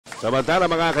Samantala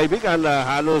mga kaibigan,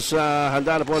 halos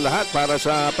handa na po lahat para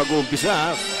sa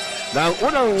pag-uumpisa ng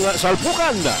unang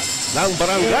salpukan ng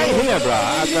Barangay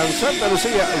Ginebra at ng Santa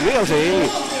Lucia Realty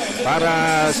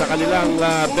para sa kanilang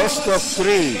best of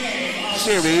 3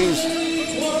 series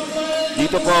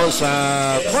dito po sa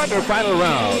quarterfinal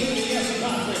round.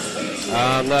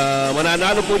 Ang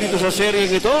mananalo po dito sa series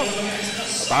ito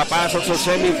papasok sa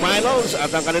semifinals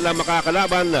at ang kanilang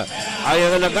makakalaban ay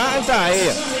ang nag-aantay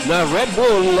na Red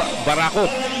Bull Barako.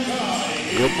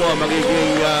 Yun po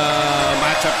magiging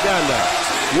matchup yan.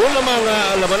 Yun namang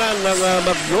labanan ng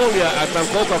Magnolia at ng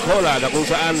Coca-Cola na kung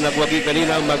saan nagwagi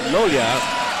kanina ang Magnolia.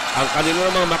 Ang kanila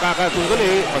namang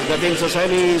makakatunggali pagdating sa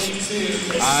semis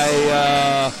ay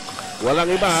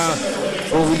walang iba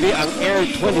kung hindi ang Air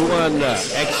 21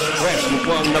 Express. Yun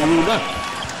po ang nanguna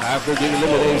after the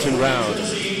elimination round.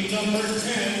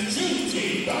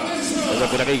 Ito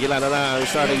pinakikilala na ang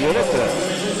starting unit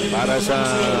para sa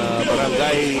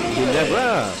Barangay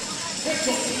Ginebra.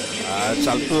 At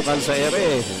salpukan sa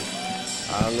ere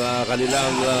ang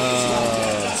kanilang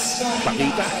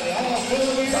pakita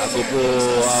bago po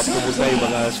pumunta yung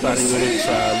mga starting unit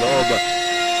sa loob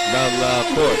ng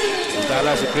court.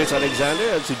 Tala si Chris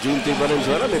Alexander at si Junti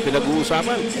Valenzuela may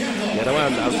pinag-uusapan. Yan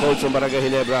naman ang coach ng Barangay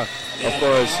Ginebra, of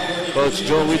course, Coach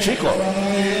Joey Chico.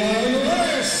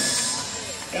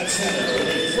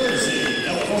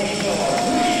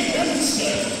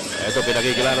 Ito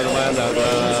pinakikilala naman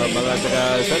ang mga taga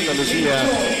Santa Lucia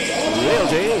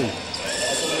Realty.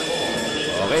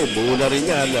 Okay, buo na rin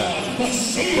yan.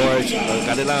 Of course, ang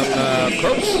kanilang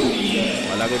coach,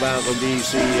 walang iba kundi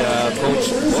si Coach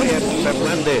Boyet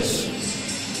Fernandez.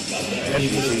 And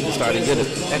starting unit.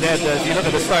 And then, you look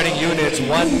at the starting units,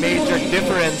 one major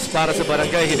difference para sa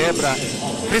Barangay Ginebra.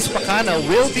 Chris Pacana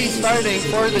will be starting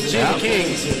for the Gin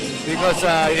Kings. Because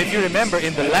if you remember,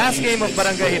 in the last game of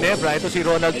Barangay Ginebra, ito si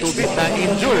Ronald Tubit na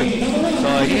injured.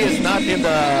 So he's not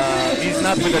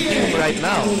with the team right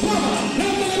now.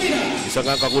 Isang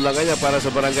kakulangan niya para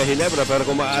sa Barangay Ginebra. Pero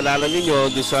kung maaalala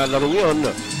ninyo, di sa larong yun,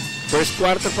 first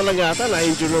quarter pa lang yata,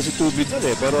 na-injure na si Tubit yun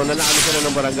eh. Pero nanalo siya na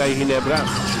ng Barangay Ginebra.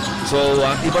 So,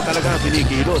 iba talaga ang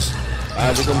pinikilos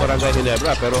ditong Barangay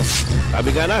Ginebra. Pero sabi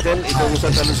nga natin, itong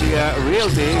Santa Lucia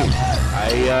Realty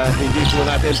ay hindi po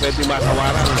natin pwede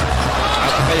matawaran.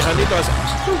 At kakayahan dito,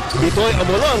 Bitoy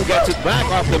Amolon gets it back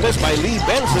off the miss by Lee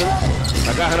Benson.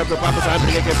 Naghahanap na papasahan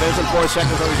pinigay kay Benson, 4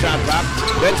 seconds on the shot clock.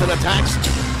 Benson attacks,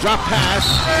 drop pass.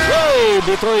 Hey,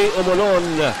 Bitoy Amolon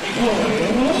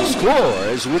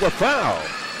scores with a foul.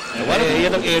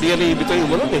 Yan ang area ni Bitoy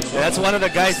Amolon eh. That's one of the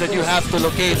guys that you have to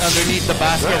locate underneath the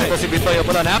basket. Ito si Bitoy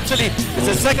Amolon. Actually, it's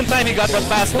the second time he got the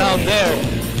pass down there.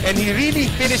 And he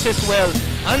really finishes well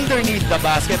underneath the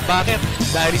basket. Bakit?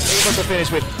 Dahil he's able to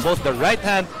finish with both the right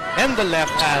hand and the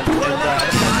left hand. And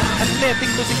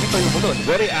athletic to si Bitoy Amolon.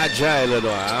 Very agile,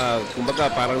 ano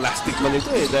kumbaga parang lastic man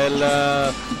ito eh. Dahil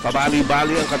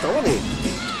pabali-bali ang katawan eh.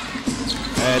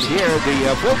 And here,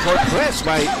 the full court press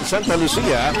by Santa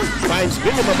Lucia finds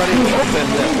Billy Mabarin open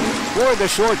for the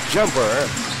short jumper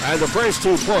and the first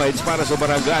 2 points para sa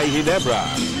Barangay Ginebra.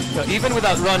 So even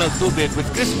without Ronald Tubit, with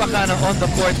Chris Pacana on the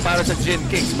court para sa Gin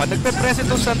Kings, pag nagpe-press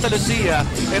itong Santa Lucia,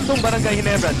 itong Barangay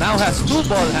Ginebra now has 2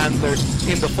 ball handlers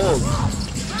in the fold.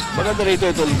 Maganda rito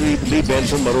ito, Lee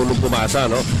Benson marunong pumasa,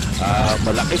 no?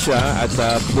 Malaki siya at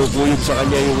bubuyog sa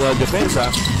kanya yung depensa.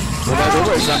 In other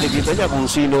words, nakikita niya kung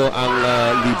sino ang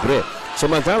libre.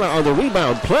 Samantala, on the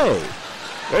rebound play,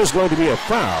 there's going to be a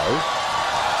foul.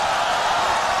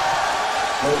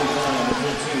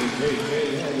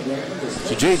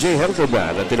 Si J.J.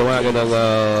 Helterbrand at tinawagan ng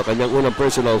kanyang unang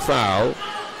personal foul.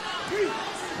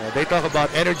 They talk about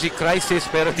energy crisis,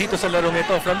 pero dito sa larong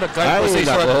ito, from the guard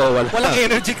position, walang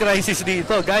energy crisis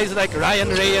dito. Guys like Ryan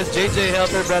Reyes, J.J.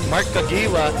 Helterbrand, Mark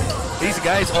Kagiwa, these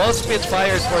guys all spit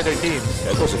fires for their teams.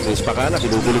 Ito si Chris Pacana,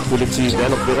 kinukulit-kulit si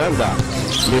Denok Miranda.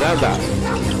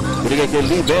 Binigay kay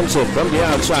Lee Benson from the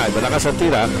outside. Malakas ang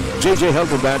tira, J.J.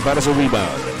 Helterbrand para sa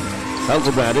rebound.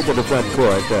 Helterbrand into the front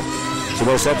court.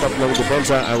 Sumuset up ng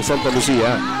depensa ang Santa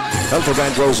Lucia.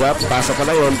 Helterbrand goes up, pasa pa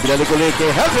na yun, binalik ulit kay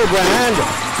Helterbrand.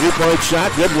 3-point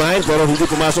shot, good line, pero hindi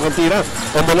pumasok ang tira.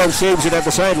 Amolon saves it at the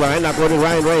sideline, according to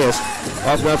Ryan Reyes.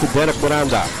 Off now to Denok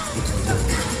Miranda.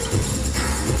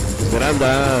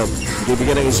 Miranda,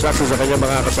 bibigyan ng instructions sa kanyang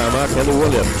mga kasama, Kelly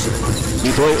Williams.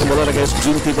 Bitoy Amolon against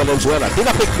Junti Valenzuela.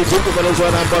 Tinapik ni Junti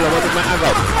Valenzuela ang bola, matik na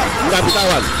agaw.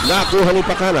 Nabitawan, nakuha ni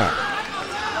Pacana.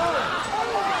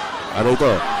 Ano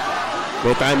ito?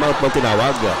 May timeout bang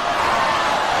tinawag? So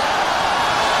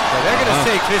they're gonna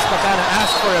say Chris Pacana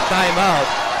asked for a timeout.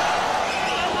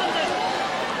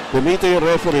 Pumito yung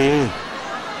referee.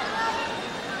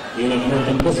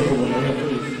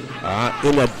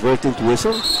 inadvertent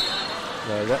whistle?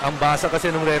 Ang basa kasi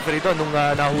nung referee doon, nung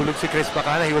nahulog si Chris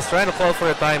Pacana, he was trying to call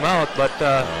for a timeout, but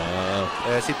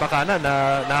si Pacana,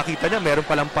 nakita niya meron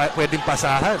palang pwedeng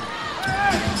pasahan.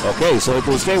 Okay, so it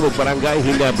will stay with Barangay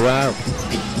Ginebra.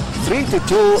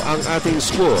 3-2 ang ating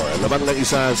score. Labang ng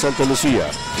isa Santa Lucia.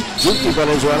 Junti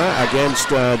Valenzuela against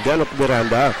Denoc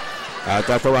Miranda. At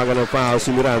tatawagan ng foul si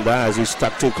Miranda as he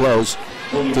stuck too close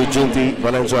to Junti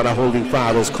Valenzuela. Holding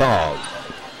foul is called.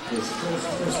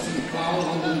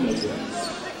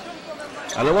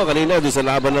 Alam mo, kanina doon sa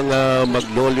laban ng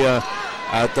Magnolia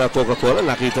at Coca-Cola,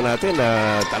 nakita natin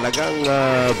na talagang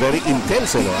very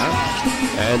intense, no?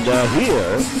 And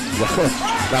here,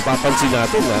 napapansin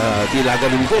natin na tila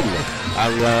ganun din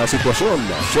ang sitwasyon.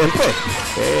 Siyempre,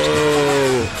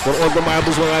 for all the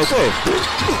marbles mga ito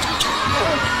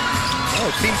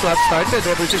it seems to have started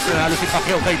ever since nanalo si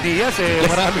Pacquiao kay Diaz.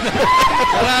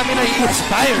 Marami na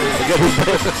i-inspire.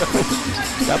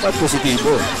 Dapat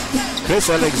positibo. Chris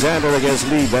Alexander against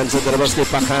Lee Benson. Darabas ni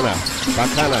Pacana.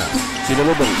 Pacana,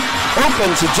 sinulubong.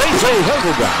 Open si JJ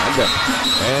Hildebrand.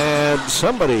 And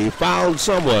somebody fouled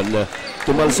someone.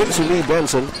 Tumalsik si Lee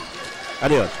Benson.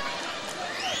 Ano yun?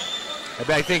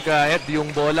 I think Ed,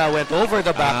 yung bola went over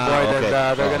the backboard and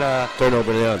they're gonna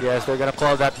turnover na yun. Yes, they're gonna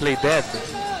call that play dead.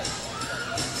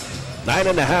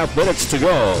 9.5 minutes to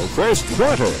go. First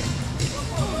quarter.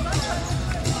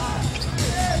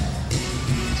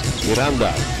 Miranda,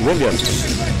 Williams.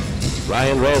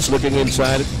 Ryan Reyes looking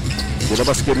inside.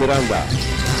 Dinabas kay Miranda.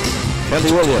 Kelly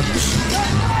Williams.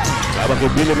 Labang kay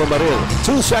Billy Mamaril.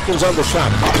 2 seconds on the shot.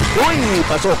 Uy!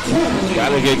 Pasok.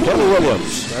 Galing kay Kelly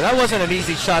Williams. Well, that wasn't an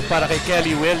easy shot para kay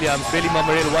Kelly Williams. Billy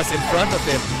Mamaril was in front of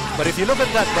him. But if you look at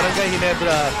that Barangay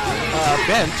Ginebra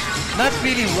bench, not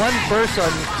really one person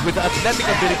with the athletic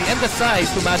ability and the size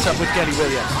to match up with Kelly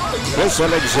Williams. Chris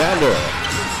Alexander.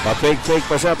 Pa-fake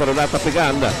pa siya pero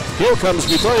natapigan. Here comes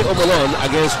Bitoy Omolon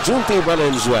against Junti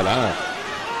Valenzuela.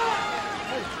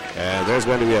 And there's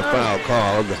going to be a foul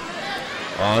called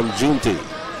on Junti.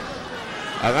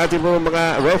 Ang ating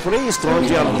mga referees,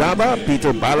 Tronji Aldaba,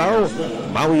 Peter Balao,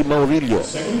 Maui Maurilio.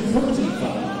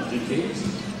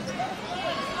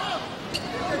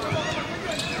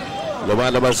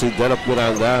 Lumalaban si Denoc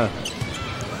Miranda.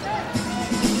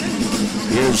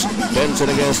 Here's Benson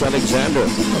against Alexander.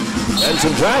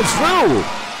 Benson drives through.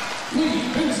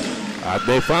 At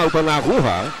may foul pa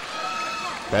nakuha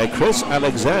kay Chris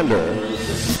Alexander.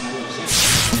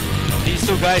 These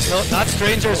two guys, not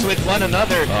strangers with one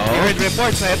another. You heard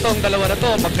reports na itong dalawa na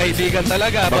to, magkaibigan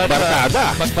talaga. Magbarkada.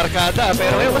 Magbarkada.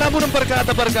 Pero wala mo ng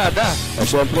barkada-barkada.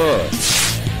 Siyempre,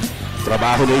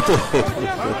 trabaho na ito.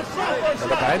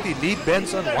 Apparently, Lee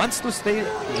Benson wants to stay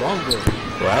longer.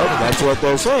 Well, that's what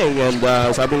they're saying. And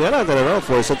sabi nga natin,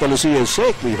 for Sta Lucia's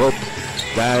sake, we hope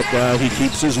that he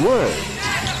keeps his word.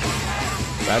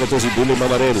 Para to si Billy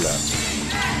Mamaril.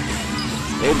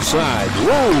 Inside.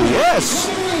 Whoa, yes!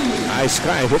 Nice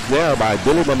sky hit there by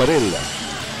Billy Mamaril.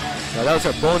 Now, those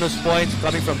are bonus points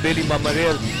coming from Billy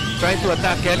Mamaril. Trying to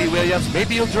attack Kelly Williams.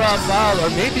 Maybe he'll draw a foul or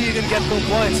maybe you can get 2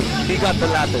 points. He got the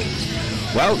latter.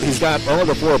 Well, he's got all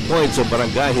the 4 points of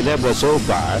Barangay Ginebra so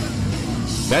far.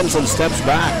 Benson steps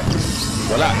back.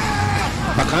 Wala.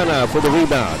 Pacana for the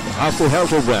rebound. Off to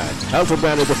Hildebrand.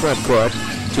 Hildebrand at the front court.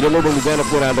 Sinulubong ni Denoc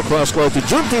Miranda. Cross court to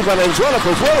Junti Valenzuela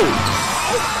for 3.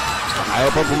 Ayaw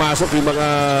pa pumasok yung mga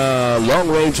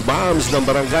long-range bombs ng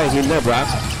Barangay Ginebra.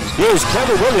 Here's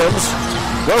Kelly Williams.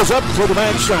 Goes up for the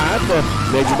bank shot.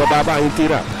 Medyo mababa yung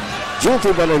tira.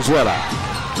 Junti Valenzuela.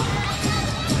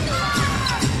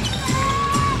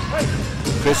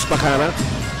 Chris Pacana.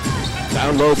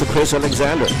 Down low to Chris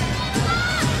Alexander.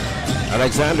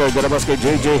 Alexander, darabas kay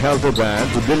JJ Hildebrand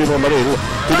to Billy Mamaril.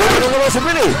 To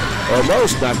Billy.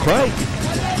 Almost, not quite.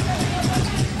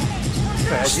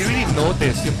 You really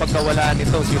notice yung pagkawala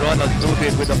nito si Ronald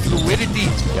Rubin with the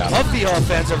fluidity of the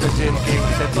offense of the Gin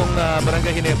Kings. Itong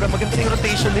Barangay Ginebra, maganda yung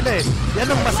rotation nila eh. Yan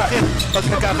ang masakit pag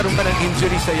nagkakaroon ka ng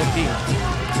injury sa yung team.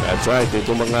 That's right.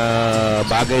 Ito mga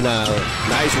bagay na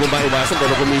nais mo maiwasan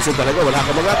pero kumisan talaga. Wala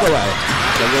ka magagawa eh.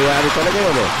 Nangyayari talaga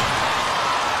yun eh.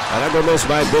 Another miss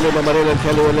by Billy Mamaril and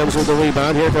Kelly Williams with the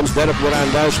rebound. Here comes Denoc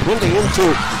Miranda sprinting into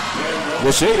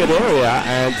the shaded area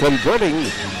and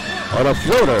converting on a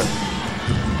floater.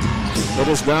 It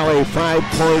is now a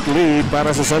 5-point lead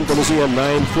para sa Santa Lucia. 9-4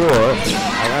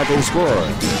 ang ating score.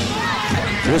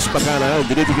 Chris Pacana,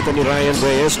 dinidikitan ni Ryan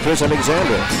Reyes. Chris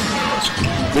Alexander.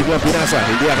 Biglang pinasa.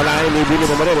 Hindi akalain ni Billy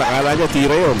Mamaril. Akala niya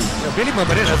tira yun. Billy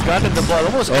Mamaril has gotten the ball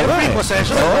almost every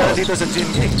possession dito sa Gin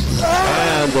Kings.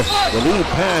 And the lead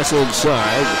pass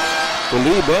inside to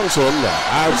Lee Benson.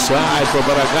 Outside for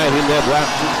Barangay Ginebra.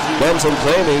 Benson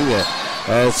claiming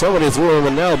And somebody threw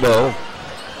him an elbow.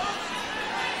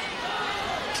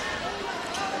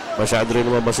 Masyado rin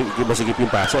naman masigip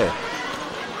yung pasa eh.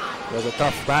 It was a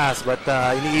tough pass, but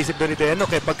iniisip doon ni Deno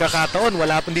kay pagkakataon,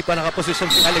 hindi pa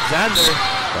nakaposisyon si Alexander.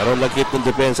 Pero lagkit ng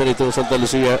depensa nito Santa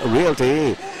Lucia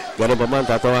Realty. Ganun pa man,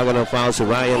 tatawagan ng foul si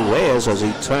Ryan Reyes as he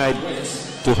tried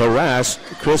to harass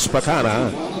Chris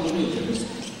Pacana.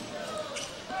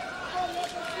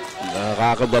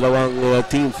 Nakakadalawang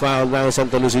team foul ng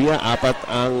Santa Lucia, 4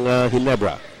 ang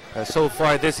Ginebra. So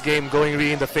far, this game going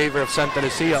really in the favor of Santa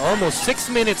Lucia. Almost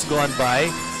 6 minutes gone by.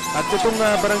 At itong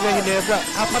Barangay Ginebra,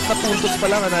 4 na puntos pa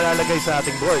lang ang nalalagay sa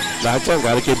ating board. Lahat yan,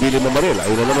 galing kay Billy Mamaril.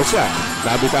 Ayun na naman siya.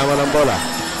 Nabitama ng bola.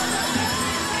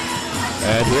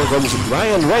 And here comes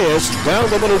Ryan Reyes. Down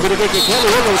the middle, binigay kay Kenny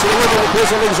Williams. Sinunod ng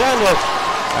Chris Alexander.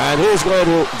 And he's going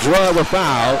to draw the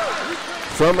foul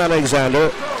from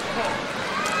Alexander.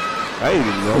 Ay,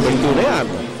 number 2 na yan.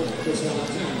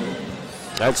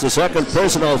 That's the second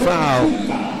personal foul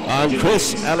on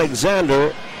Chris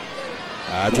Alexander.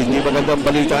 At hindi magandang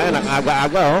balita yan, ang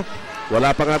aga-aga.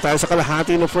 Wala pa nga tayo sa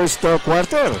kalahati ng first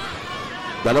quarter.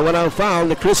 Dalawa na ang foul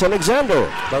ni Chris Alexander.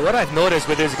 But what I've noticed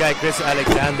with this guy, Chris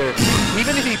Alexander,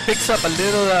 even if he picks up a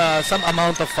little, some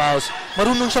amount of fouls,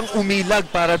 marunong siyang umilag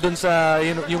para dun sa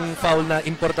yung foul na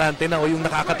importante na o yung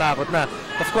nakakatakot na.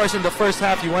 Of course, in the first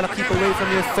half, you want to keep away from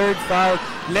your third foul.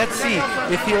 Let's see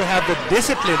if he'll have the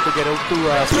discipline to get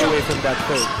stay away from that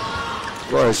third. Of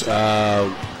course,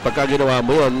 pagka ginawa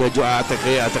mo yun, medyo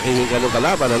atakihin ka ng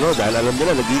kalaban, ano? Dahil alam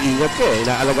nila, nag-iingat ka eh.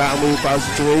 Inaalagaan mo yung foul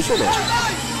situation eh.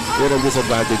 Yun ang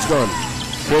disadvantage doon.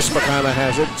 Chris Pacana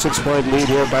has it. 6-point lead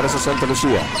here para sa Santa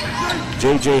Lucia.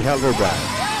 J.J. Helderbrand.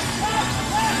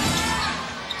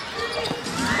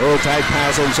 Oh, tight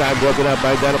pass inside. Broken up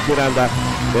by Danap Miranda.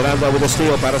 Miranda with a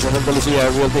steal para sa Santa Lucia.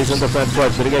 Real Taste in the front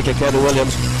court. Binigay kay Kenny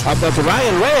Williams. Up there to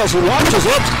Ryan Reyes. He launches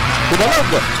it to the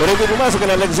left. Pero hindi pumasok.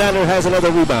 And Alexander has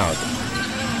another rebound.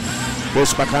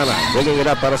 Chris Pacana bringing it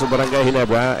up para sa Barangay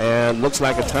Ginebra, and looks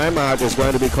like a timeout is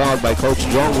going to be called by Coach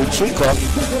John Chico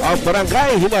of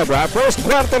Barangay Ginebra. First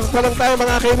quarter pa lang tayo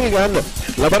mga kaibigan.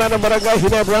 Labanan ng Barangay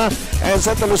Ginebra and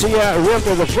Santa Lucia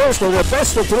Realty, the first of the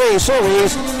best of 3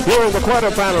 series here in the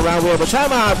quarterfinal round. We have a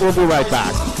timeout. We'll be right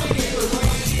back.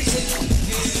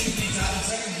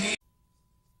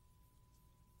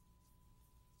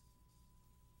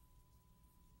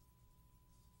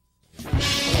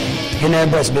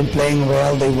 Ginebra has been playing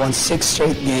well. They won 6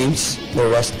 straight games. The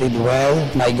rest did well.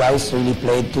 My guys really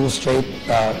played 2 straight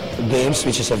games,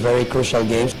 which is a very crucial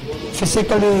game.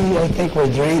 Physically, I think we're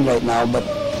drained right now, but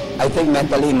I think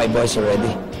mentally my boys are ready.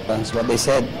 That's what they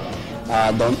said.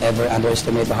 Don't ever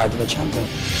underestimate the heart of a champion.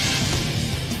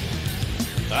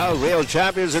 Real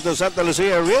champions ito Santa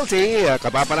Lucia Realty.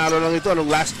 Kapapanalo lang ito nung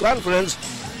last conference.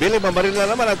 Billy Mamaril na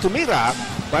naman ang tumira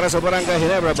para sa Barangay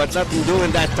Ginebra, but nothing doing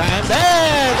that time.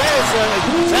 There's an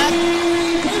exact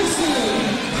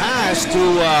pass to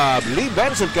Lee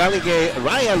Benson galing kay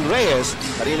Ryan Reyes.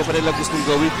 Kanina pa nila gustong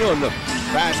gawin yun.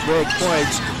 Fast break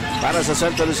points para sa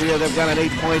Santa Lucia. They've got an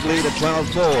 8-point lead at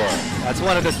 12-4. That's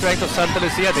one of the strengths of Santa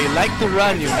Lucia. They like to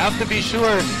run. You have to be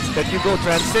sure that you go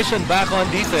transition back on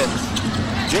defense.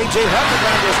 J.J.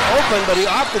 Helderbrand was open, but he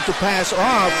opted to pass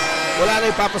off. Wala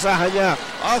na ipapasahan niya.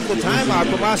 Off the timeout,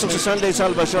 pumasok sa Sunday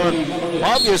Salvacion.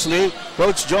 Obviously,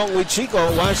 Coach Jong Chico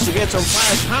wants to get some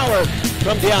firepower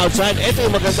from the outside. Ito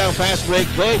yung magandang fast break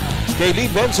play kay Lee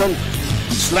Benson.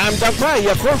 Slam dunk pa.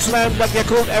 Yakult slam dunk.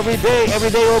 Yakult every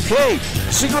day okay.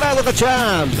 Sigurado ka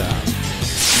dyan.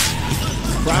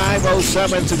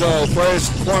 5:07 to go,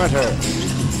 first quarter.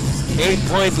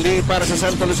 8-point lead para sa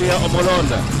Santa Lucia Omolon.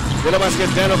 Nilabas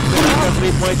kay Denok. The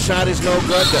 3-point shot is no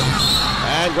good.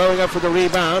 And going up for the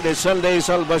rebound is Sunday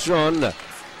Salvacion.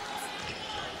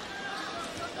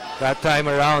 That time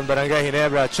around, Barangay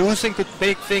Ginebra choosing to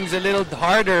take things a little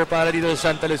harder para dito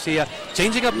sa Santa Lucia,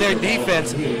 changing up their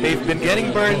defense. They've been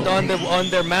getting burned on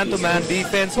their man-to-man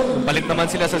defense. Palit naman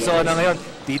sila sa zona ngayon.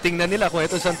 Titingnan nila kung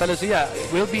ito Santa Lucia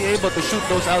will be able to shoot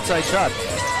those outside shots.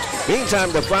 Meantime,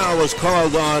 the foul was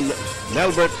called on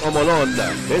Nelbert Omolon.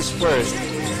 His first.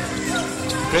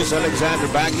 Chris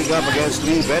Alexander backing up against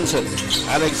Lee Benson.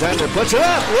 Alexander puts it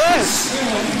up. Yes!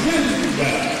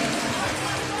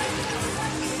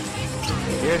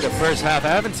 Here in the first half,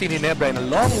 I haven't seen Ginebra in a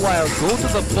long while go to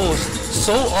the post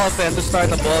so often to start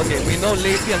a ball game. We know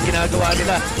lately ang ginagawa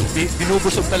nila,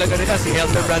 binubusog talaga nila si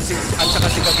Helderbrand at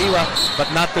saka si Kagiwa, but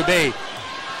not today.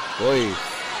 Boy.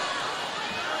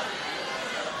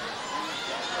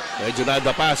 Medyo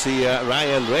nadapa si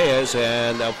Ryan Reyes,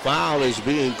 and a foul is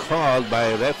being called by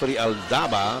referee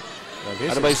Aldaba.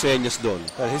 Ano ba yung senyas doon?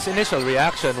 His initial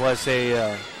reaction was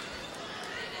a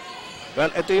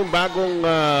Well, ito yung bagong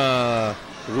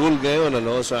rule ngayon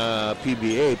sa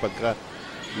PBA. Pagka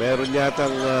meron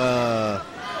yatang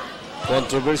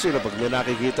controversy na pag may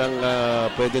nakikitang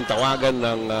pwedeng tawagan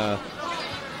ng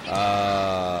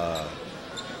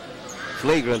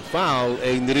flagrant foul,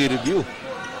 nire-review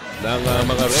ng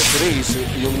mga referees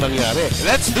yung nangyari.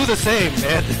 Let's do the same,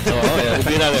 Ed.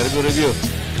 Review.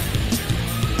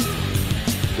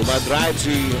 Dumadrive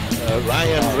si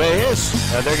Ryan Reyes.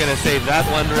 They're gonna say that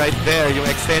one right there, yung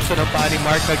extension ng paa ni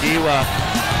Mark Kagiwa.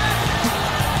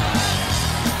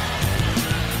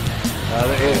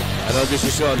 Ano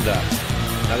desisyon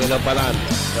ng ilang palan?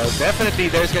 So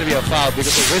definitely there's gonna be a foul because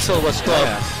the whistle was called.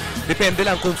 Depende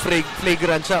lang kung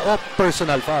flagrant siya o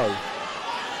personal foul.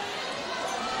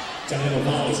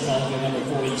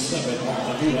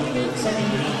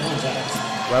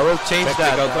 Well, we'll change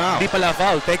Technical that. foul. Di pala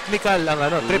foul. Technical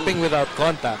ang tripping without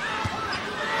contact.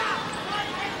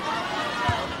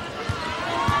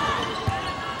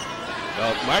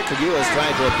 Well, Mark Kagiwa is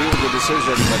trying to appeal the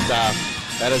decision, but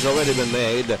that has already been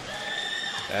made.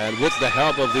 And with the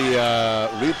help of the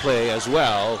replay as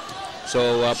well.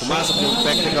 So, pumasok yung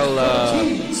technical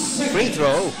free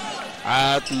throw.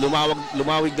 At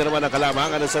lumawig na naman ang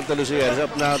kalamangan ng Santa Lucia. It's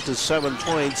up now to 7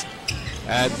 points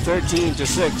at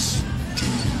 13-6.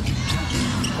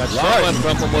 That's one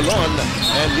from Pomolon,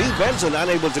 and Lee Benson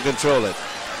unable to control it.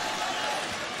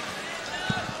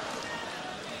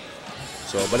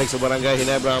 So, balik sa Barangay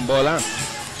Ginebra ang bola.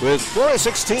 With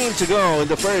 4:16 to go in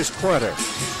the first quarter.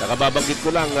 Nakababanggit ko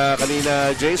lang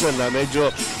kanina, Jason, na medyo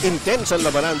intense ang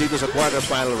labanan dito sa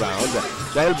quarterfinal round.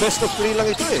 Dahil best of 3 lang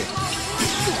ito eh.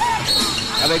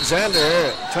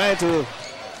 Alexander trying to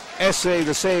essay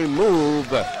the same move.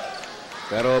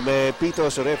 Pero may pito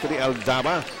sa referee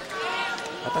Aldama.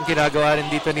 At ang ginagawa rin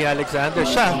dito ni Alexander,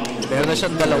 meron na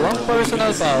siyang 2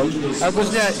 personal foul. Tapos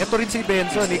niya, ito rin si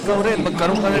Benson, ikaw rin,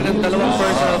 magkaroon ka rin ng 2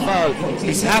 personal foul.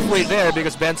 He's halfway there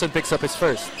because Benson picks up his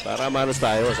first. Para manos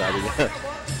tayo, sabi niya.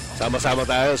 Sama-sama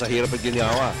tayo sa hirap at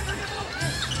ginyawa.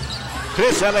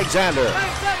 Chris Alexander,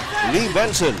 Lee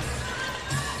Benson.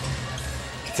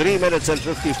 3 minutes and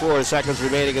 54 seconds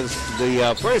remaining in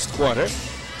the first quarter.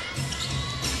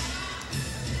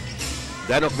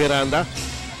 Danok Miranda.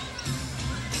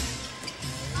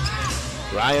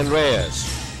 Ryan Reyes.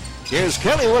 Here's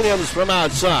Kelly Williams from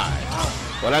outside.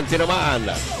 Walang tinamaan.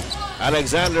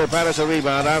 Alexander para sa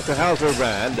rebound after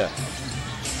Halterbrand.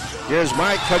 Here's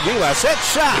Mike Kagiwa. Set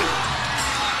shot.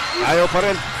 Ayaw pa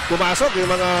rin pumasok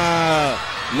yung mga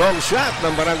long shot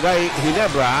ng Barangay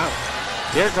Ginebra.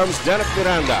 Here comes Danok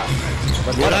Miranda.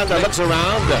 But Miranda looks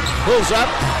around. Pulls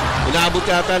up. Inaabot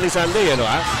yata ni Sandy.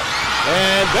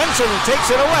 And Benson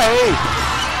takes it away.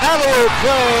 Alley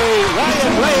play.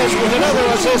 Ryan Reyes with another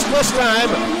assist this time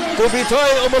to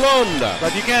Bitoy Umulon.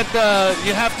 But you can't.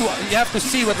 You have to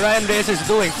see what Ryan Reyes is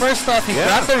doing. First off, he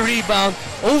got the rebound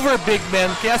over big men.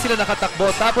 Kaya sila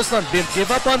nakatakbo. Tapos didn't give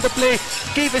up on the play.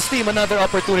 Gave his team another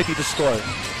opportunity to score.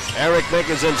 Eric Nick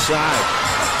is inside.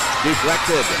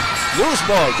 Deflected. Loose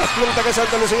ball. Tatlong taga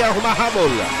Santa Lucia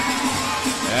humahabol.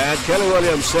 And Kelly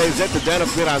Williams saves it to Danok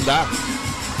Miranda.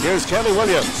 Here's Kelly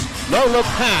Williams. No look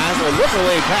pass or look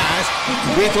away pass.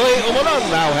 Bitoy Umulon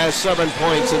now has 7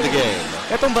 points in the game.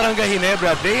 Itong Barangay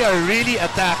Ginebra, they are really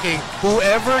attacking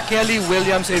whoever Kelly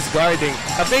Williams is guarding.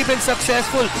 Have they been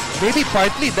successful? Maybe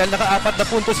partly dahil naka-4 na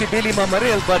punto si Billy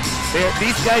Mamaril, but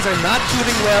these guys are not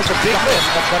shooting well the big men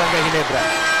of Barangay Ginebra.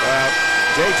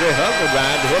 J.J.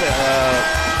 Halterbrand hit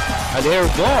an air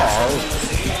ball.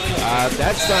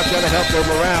 That's not going to help their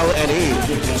morale any.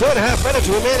 2.5 minutes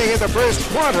remaining in the first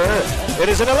quarter. It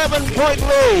is an 11-point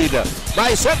lead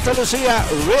by Santa Lucia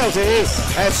Realty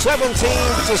at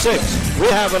 17-6. We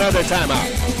have another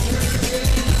timeout.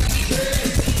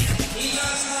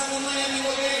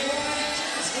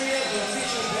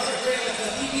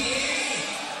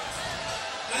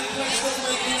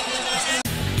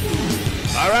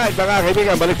 Alright, mga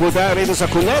kaibigan, balik po tayo rito sa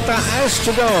Cuneta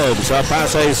Astrodome sa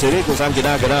Pasay City kung saan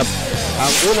ginaganap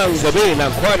ang unang gabi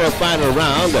ng quarterfinal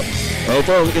round.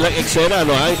 Ito ang ilang eksena,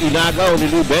 inagaw ni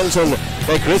Lee Benson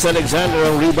kay Chris Alexander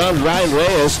ang rebound. Ryan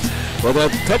Reyes with a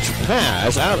touch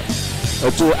pass out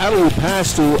to alley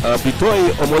pass to Bitoy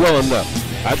Umulon.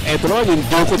 At ito na yung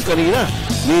dukot kanina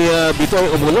ni Bitoy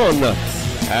Umulon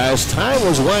as time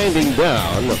was winding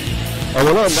down.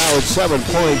 Umulon now at 7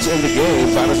 points in the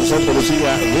game para sa Santa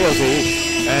Lucia Realty.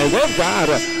 And they've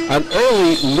got an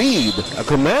early lead, a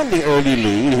commanding early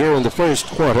lead here in the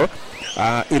first quarter.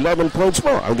 11 points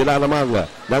mo ang nilalamang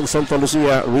ng Santa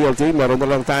Lucia Realty. Meron na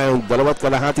lang tayong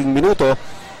 2.5 minuto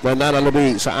na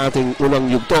nanalabi sa ating unang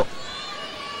yugto.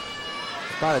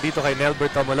 Para dito kay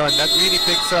Nelbert Umulon, that really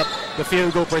picks up the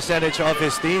field goal percentage of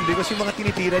his team because yung mga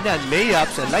tinitira niya,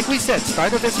 layups, and like we said,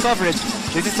 start of his coverage,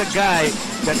 this is a guy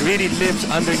that really lives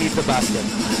underneath the basket.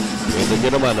 Ito nyo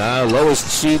naman, lowest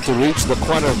seed to reach the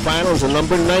quarterfinals, and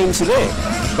number 9 sila eh.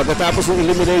 Pagkatapos ng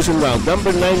elimination round,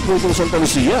 number 9 po itong Santa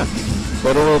Lucia.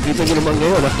 Pero kita nyo naman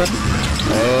ngayon,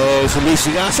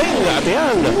 sumisigasing at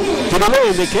yan.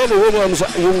 Tinuloy ni Kelly Williams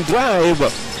yung drive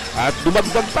at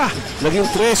dumagdag pa. Naging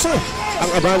 13 ang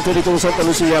abante nitong Santa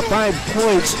Lucia. 5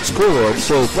 points scored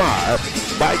so far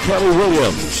by Kelly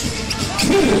Williams.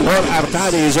 Paul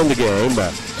Artadi is in the game.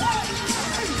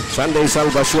 Sunday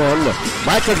salvation.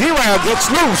 Mike Kagiwa gets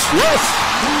loose. Yes!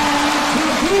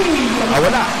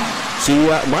 Wala. Si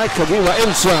Mike Kagiwa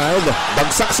inside.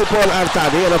 Bagsak si Paul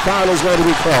Artadi and a foul is going to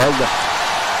be called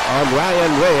on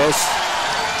Ryan Reyes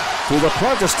to the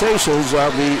protestations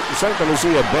of the Santa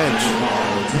Lucia bench.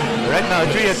 Right now,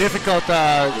 it's really a difficult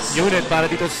unit para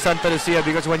dito sa Santa Lucia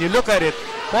because when you look at it,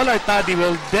 Paul Artadi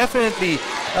will definitely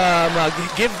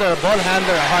give the ball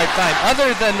handler a hard time.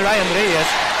 Other than Ryan Reyes,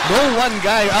 no one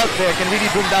guy out there can really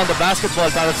bring down the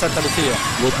basketball para Santa Lucia.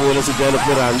 May pula si Dennis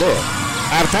Miranda.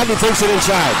 Artadi takes it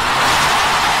inside.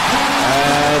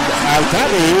 And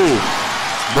Artadi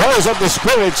blows up the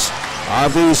spirits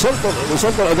of the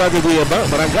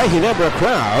Barangay Ginebra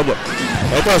crowd.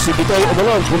 Ito si Bitoy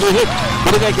Umalon, pumihit.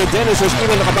 Binigay kay Dennis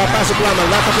Ospino, nakapapasok lamang.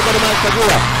 Nakapita naman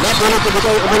Kagura. Napulot kay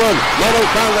Bitoy Umalon. Merong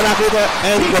foul na nakita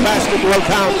and the basket will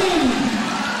count.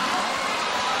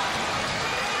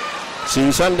 Si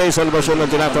Sunday Salvacion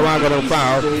ang tinatawagan ng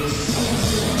foul.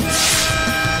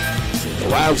 The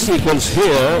wild sequence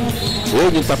here.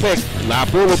 Yun yung tapik.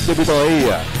 Napulot ni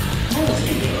Bitoy.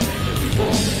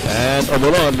 And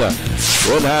Umalon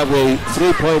will have a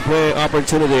 3-point play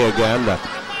opportunity again.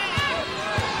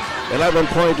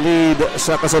 11-point lead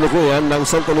sa kasalukuyan ng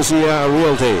Santa Lucia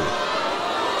Realty.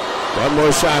 One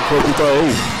more shot for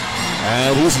Bitoy.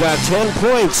 And he's got 10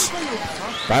 points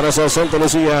para sa Santa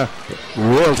Lucia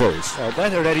Realtors.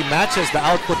 That already matches the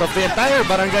output of the entire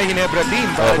Barangay Ginebra team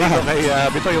para dito kay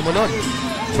Bitoy Umalon.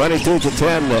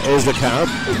 22-10 is the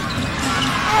count.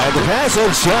 And the pass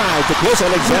inside to Chris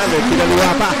Alexander.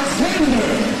 Kinaliwa pa.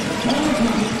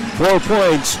 4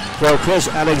 points for Chris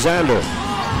Alexander.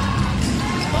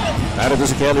 Para ito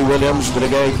si Kelly Williams.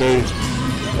 Binigay kay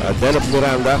Dennis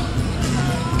Miranda.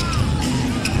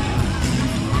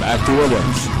 Back to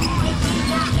Williams.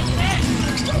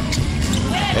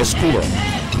 Espino.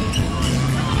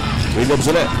 Williams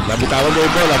ulit. Nabitawan niya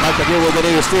yung bola. Magkagiwa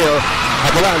niya yung steal.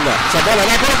 Habulanda. Sa bola.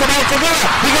 Nakulit na ba? Sa bola.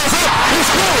 He goes up. He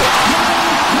scores!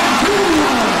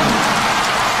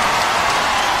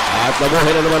 At nabuhay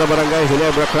na naman ang Barangay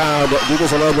Ginebra crowd dito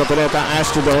sa loob ng Pineta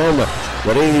Astrodome.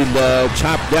 They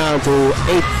chopped down to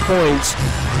 8 points.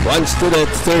 One stood at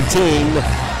 13.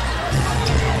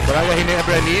 Barangay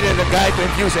Ginebra needed a guy to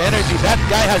infuse energy. That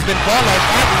guy has been balling.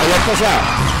 Ayan pa siya.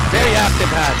 Very active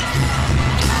hand.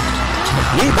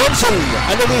 Lee Benson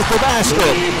underneath the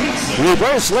basket.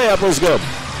 Reverse layup is good.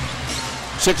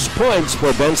 6 points for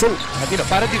Benson. At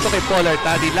para dito kay Paul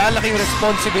Artadi, lalaki yung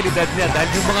responsibilidad niya dahil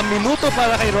yung mga minuto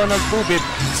para kay Ronald Tubid,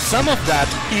 some of that,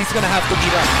 he's gonna have to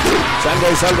beat up.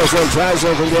 Sunday Salvation tries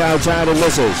from the outside and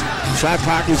misses. Shot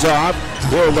clock is off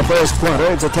here in the first quarter.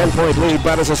 It's a 10-point lead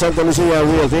para sa Santa Lucia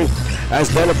Realty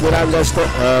as Dennis Miranda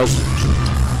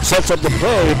sets up the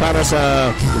play para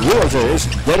sa Realtors.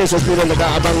 Dennis Ospino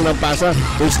nag-aabang ng pasa.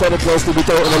 Instead it goes to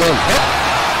Bitoy Umalon.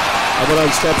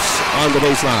 Umalon steps on the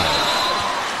baseline.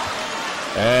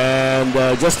 And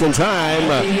just in time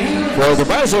for the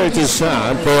buzzer to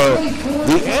sound for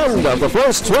the end of the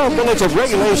first 12 minutes of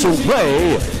regulation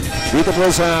play. Dito po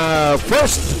sa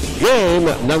first game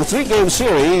ng 3-game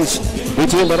series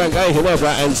between Barangay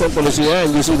Ginebra and Santa Lucia.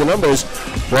 And you see the numbers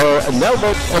for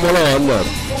Nelbert Umalon.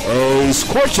 A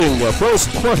scorching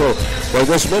first quarter for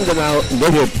this Mindanao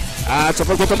native. At sa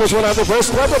pagtatapos mo natin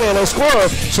first quarter ang score,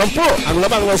 10 ang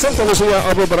lamang ng Santa Lucia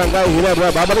over Barangay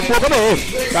Ginebra. Babalik po kami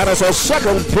para sa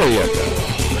second period.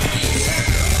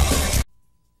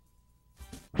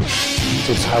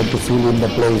 It's hard to fill in the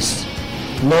place.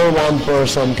 No one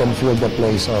person can fill the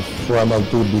place of Ronald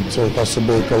Tubid. So it has to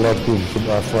be a collective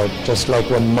effort. Just like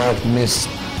when Mark missed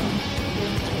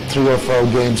 3 or 4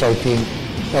 games, I think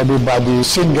everybody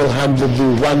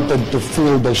single-handedly wanted to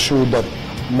fill the shoe that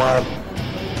Mark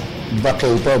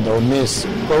vacated or missed.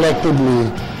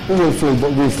 Collectively, we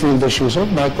fill the shoes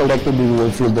of Mark. Collectively, we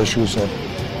will fill the shoes of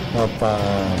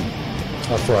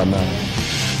Ronald.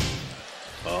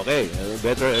 Okay,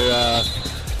 better,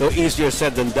 no easier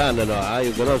said than done.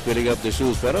 Yung gano'n, filling up the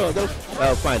shoes. Pero they'll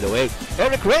find a way.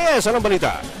 Eric Reyes, anong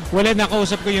balita? Well,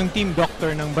 nakausap ko yung team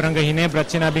doctor ng Barangay Ginebra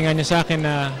at sinabi nga niya sa akin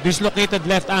na dislocated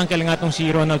left ankle nga itong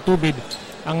si Ronald Tubid.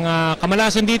 Ang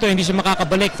kamalasan dito, hindi siya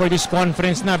makakabalik for this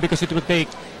conference na because it will take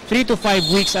 3 to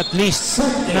 5 weeks at least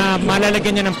na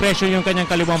malalagyan niya ng pressure yung kanyang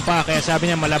kaliwang pa. Kaya sabi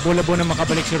niya, malabo-labo na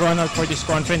makabalik si Ronald for this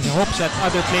conference. He hopes that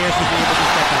other players will be able to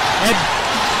step up. Ed?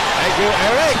 Thank you,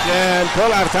 Eric. And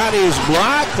Paul Artadi is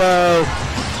blocked.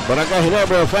 Barangay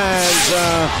Ginebra fans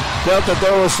felt that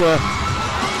there was a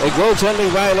goaltending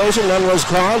violation. None was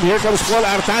called. Here comes Paul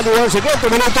Artadi once again.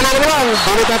 Tuminata na naman.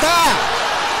 Binitata.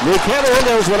 Kelly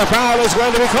Williams with a foul is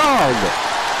going to be called.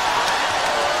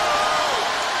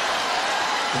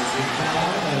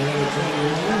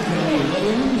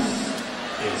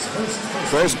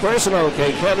 First personal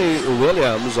kay Kelly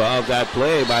Williams of that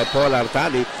play by Paul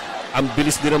Artadi. Ang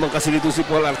bilis din naman kasi dito si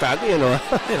Paul Artadi, you know?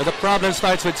 The problem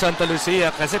starts with Santa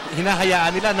Lucia kasi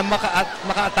hinahayaan nila na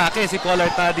maka-atake si Paul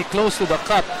Artadi close to the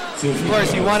cup. Of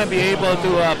course, you want to be able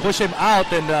to push him out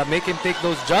and make him take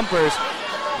those jumpers.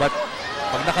 But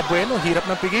pag nakabueno, hirap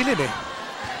ng pigilin eh.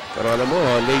 Pero alam mo,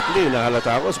 lately,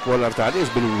 nahalata ako, si Paul Artadi has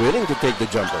been willing to take the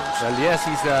jumpers. Well, yes,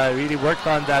 he's really worked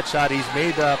on that shot. He's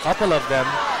made a couple of them.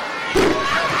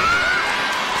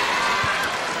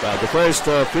 The first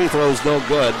free throw is no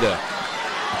good.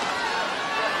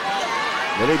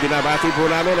 Muli, binabati po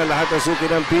namin ang lahat ng suki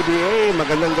ng PBA.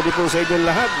 Magandang gabi po sa inyong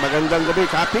lahat. Magandang gabi,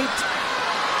 Kapit.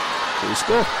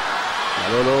 Isko.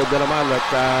 Nanonood na naman at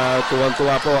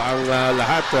tuwang-tuwa po ang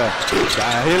lahat.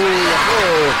 Dahil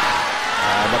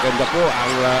maganda po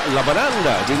ang labanan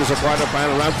dito sa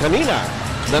quarterfinal round kanina.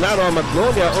 Nanalo ang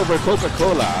Magnolia over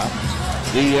Coca-Cola.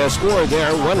 The score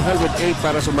there, 108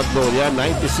 para sa Magnolia,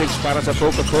 96 para sa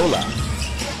Coca-Cola.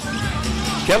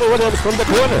 Kelly Williams from the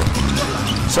corner.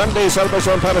 Sunday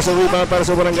Salvacion para sa rebound para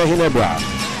sa Barangay Ginebra.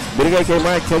 Binigay kay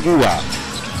Mark Kagiwa.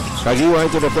 Kagiwa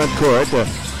into the front court.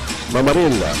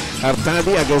 Mamaril.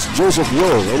 Artadi against Joseph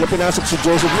Yong. Ay napinasok si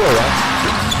Joseph Yong.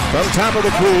 From top of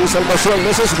the key, Salvacion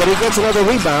misses, but he gets another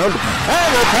rebound.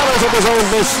 And it covers up his own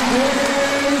miss.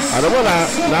 Ano mo na,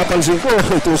 napansin ko,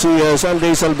 ito si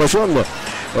Sunday Salvacion.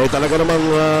 Eh talaga namang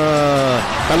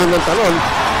talon ng talon.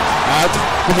 At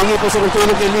humingi po siya ng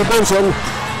tulong kay Lee Benson.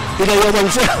 Inayaman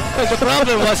siya. The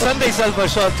problem was Sunday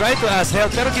Salvacion tried to ask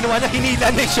help pero ginawa niya, hinila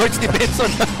niya yung shorts ni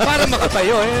Benson para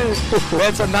makatayo.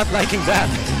 Benson not liking that.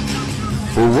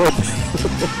 Whoop.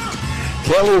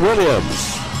 Kelly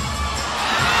Williams.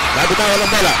 Nabitawan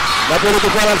ng bola. Napulot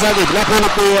yung Paul Artadi.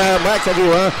 Napulot ni Mark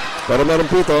Kagiwa. Pero meron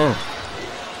pito.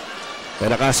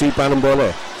 Kaya nakasipa ng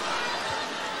bola.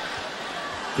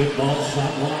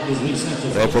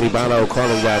 Referee Bano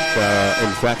calling that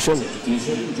infraction.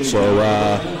 So,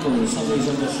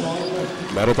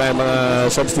 meron tayong mga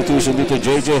substitution dito.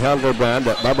 JJ Helderbrand,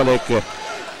 babalik.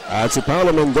 At si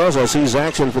Paulo Mendoza sees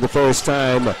action for the first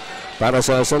time para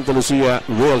sa Santa Lucia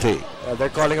Realty.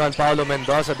 They're calling on Paulo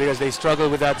Mendoza because they struggle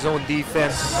with that zone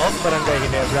defense of Barangay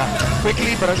Ginebra.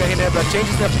 Quickly, Barangay Ginebra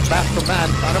changes them back to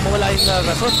man para mawala yung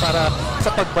rason para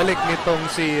sa pagbalik nitong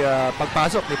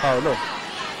pagpasok ni Paulo.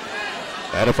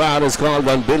 And a foul is called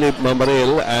on Billy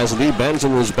Mamaril as Lee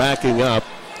Benson was backing up.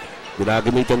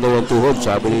 Ginagamitan daw ang tuhod,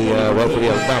 sabi ni referee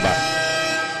Albaba.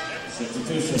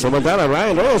 Samantala,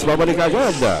 Ryan Reyes, babalik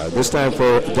agad. This time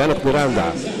for Janet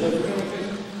Miranda.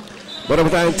 But of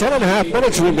time, 10.5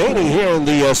 minutes remaining here in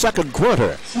the second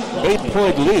quarter.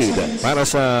 8-point lead para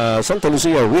sa Santa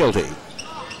Lucia Realty.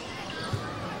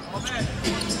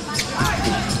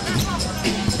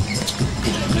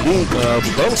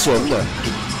 Benson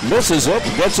misses it,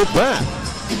 gets it back.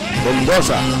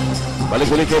 Mendoza. Balik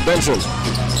ulit kay Benson.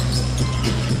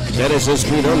 Dennis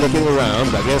Espino looking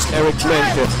around against Eric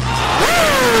Klink.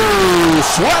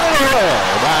 Swallowed away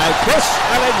by Chris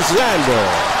Alexander.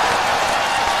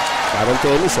 Parang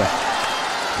tennis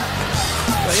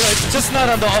It's just not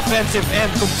on the offensive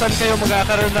end kung saan kayo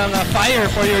magkakaroon ng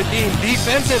fire for your team.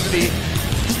 Defensively,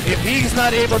 if he's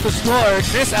not able to score,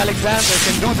 Chris Alexander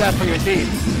can do that for your team.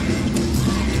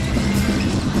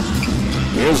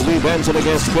 Here's Lee Benson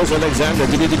against Chris Alexander.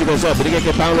 Binigay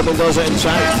kay Paulo Mendoza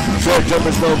inside. Short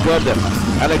jumper's no good.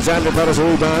 Alexander para sa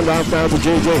rebound. Off down to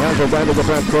JJ Helderbrand in the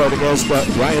front court against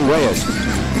Ryan Reyes.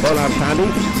 Paul Artadi.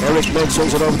 Eric Benson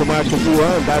it over to Mark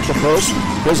Kagiwa and back to post.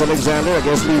 Chris Alexander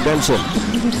against Lee Benson.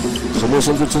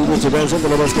 Sumusundot-sundot si Benson.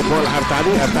 Talabas kay Paul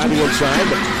Artadi. Artadi inside.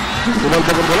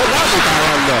 Tumalbog ang bola.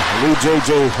 Nabitawan ni JJ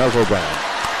Helderbrand.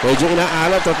 Medyo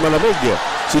inaalat at malamig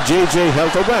si JJ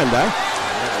Helderbrand,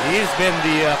 He's been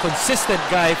the consistent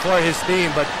guy for his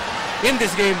team, but in this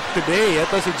game today,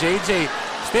 ito si JJ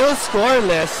still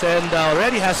scoreless and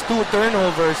already has 2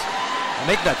 turnovers.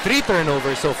 Make that 3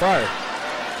 turnovers so far.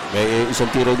 May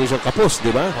isang tiro din siyang kapos, di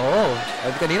ba? Oo.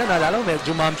 At kanina naalala mo, medyo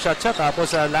mom shot siya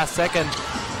tapos last second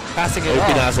passing it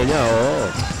off. Pinasa niya, oo.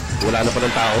 Wala na pa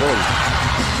ng tao ron.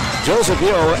 Joseph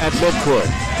Yo at midcourt.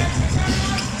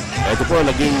 Ito po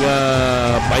naging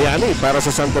bayani para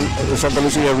sa Santa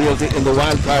Lucia Realty in the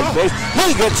wild card phase.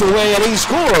 He gets away and he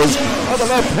scores on the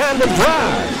left-handed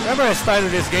drive. Remember, I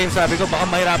started this game, sabi ko, baka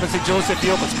mahirapan si Joseph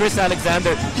Yo because Chris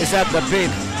Alexander is at the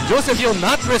paint. Joseph Yo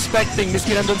not respecting,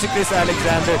 miski nandun si Chris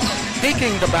Alexander,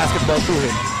 taking the basketball to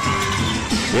him.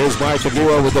 Here's Mark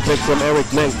Kagiwa with the pick from Eric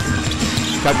Mink.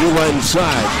 Kagiwa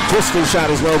inside. Twisting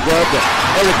shot is no good.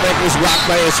 Eric Mink is blocked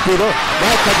by Espino.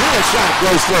 Now Kagiwa's shot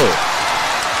goes through.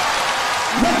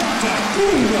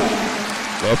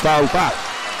 May foul pa.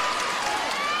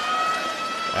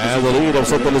 And the lead of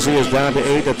Santa Lucia is down to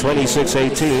 8 at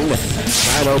 26-18.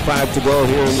 9:05 to go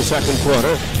here in the second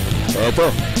quarter.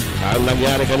 Ito, ang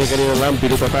nangyari kanina lang,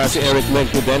 pinutata si Eric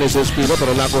Mink to Dennis Espino,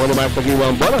 pero nakuha ni Mark Kagiwa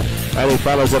ang bola. And he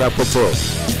follows it up for 2.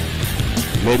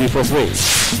 Maybe for 3.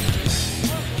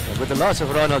 With the loss of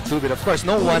Ronald Tubit, of course,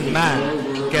 no one man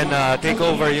can take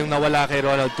over yung nawala kay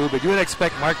Ronald Tubit. You would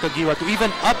expect Mark Kagiwa to even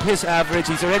up his average.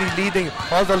 He's already leading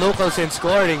all the locals in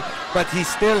scoring, but he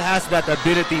still has that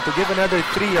ability to give another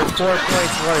 3 or 4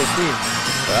 points for his team.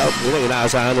 Well, yun ang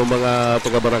inaasahan ng mga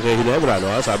taga-Barangay Ginebra,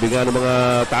 no? Sabi nga ng mga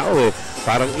tao,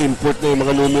 parang import na yung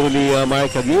mga numero ni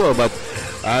Mark Kagiwa, but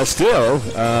still,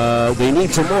 they need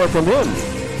some more from him.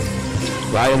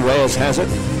 Ryan Reyes has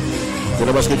it.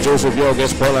 Tinabas kay Joseph Yo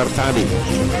against Paul Artadi.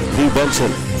 Lee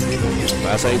Benson.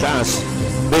 Nasa itaas.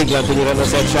 Biglang tinira na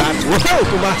set shot. Wow!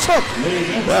 Pumasok!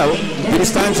 Well,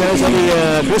 dinistansya sa ni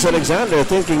Chris Alexander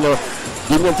thinking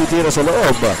di niya titira sa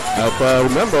loob. At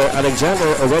remember, Alexander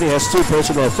already has 2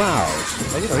 personal fouls.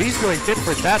 And, he's going tit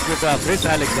for tat with Chris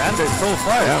Alexander so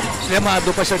far. Yeah.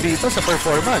 Llamado pa siya dito sa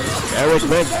performance. Eric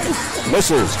Mink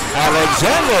misses.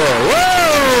 Alexander!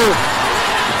 Wow!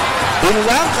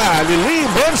 Pinlangka ni Lee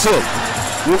Benson.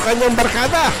 Yung kanyang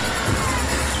barkada.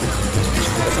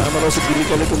 Kasama na sa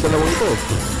gilikan itong dalawang ito.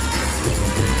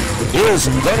 Here's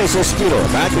Dennis Espino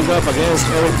backing up against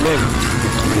Eric Mink.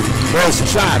 First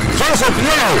shot. Joseph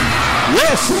Yo!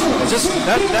 Yes!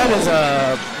 That is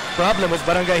a problem with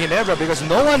Barangay Ginebra because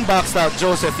no one boxed out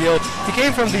Joseph Yo. He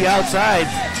came from the outside.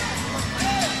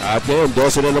 At ngayon,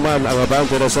 12 na naman ang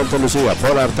abante ng Santa Lucia.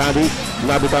 Paul Artadi,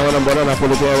 nabitawan ng bola,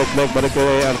 napulot ni Eric Mink, balik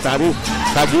kay Artadi.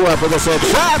 Kagiwa for the set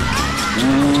shot!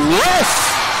 Yes!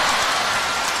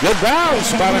 Good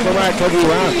bounce para kay Mark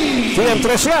Kagiwa. TM3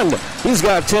 yan. He's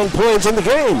got 10 points in the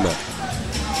game.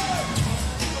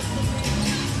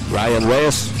 Ryan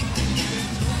Reyes.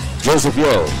 Joseph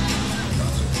Yo.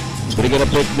 Binigyan na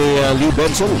pick ni Lee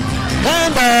Benson.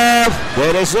 And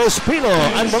Dennis Espino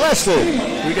unmolested.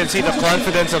 You can see the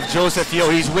confidence of Joseph Yo.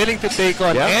 He's willing to take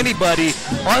on anybody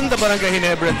on the Barangay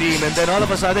Ginebra team. And then all of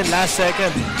a sudden, last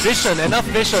second, enough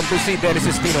vision to see Dennis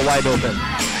Espino wide open.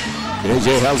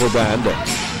 AJ Helverband.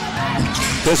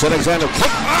 Chris Alexander,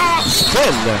 quick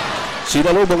spin.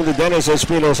 Sinalubong ni Dennis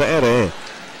Espino sa ere.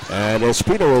 And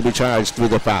Espino will be charged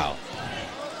with a foul.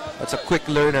 That's a quick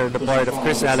learner on the part of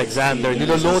Chris Alexander.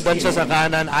 Niloloadan siya sa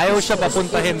kanan. Ayaw siya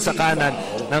papuntahin sa kanan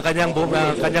ng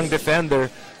kanyang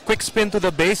defender. Quick spin to the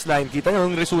baseline. Kita niyo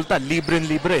yung resulta.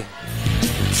 Libre-libre.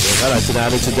 Well,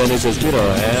 sinali si Dennis Espino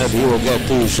and he will get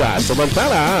 2 shots.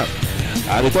 Samantala,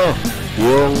 ito,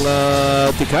 yung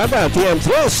tikada,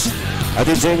 TM3. At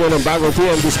insenyo ng bagong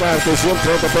TM diskarte, yung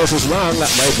 30 pesos lang.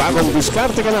 May bagong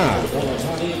diskarte ka na.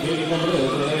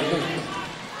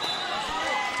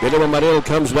 Ginebra Maril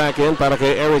comes back in para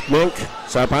kay Eric Mink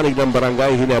sa panig ng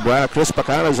Barangay Ginebra. Chris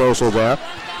Pacara is also there.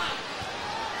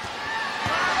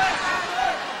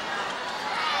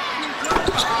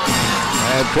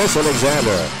 And Chris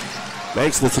Alexander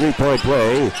makes the 3-point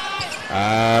play.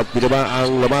 At binaba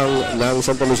ang lamang ng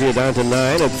Santa Lucia down to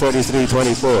 9 at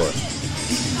 33-24.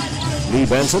 Lee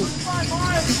Benson.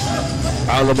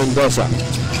 Paolo Mendoza.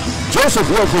 Joseph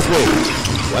Wolf with me.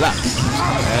 Wala.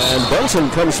 And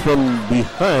Benson comes from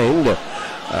behind.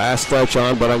 Last touch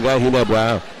on Barangay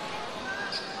Ginebra.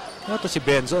 Ito si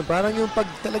Benson, parang yung pag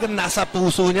talagang nasa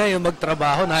puso niya yung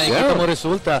magtrabaho, nakikita mo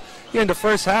resulta. Here in the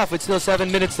first half, with still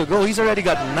 7 minutes to go, he's already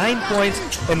got 9 points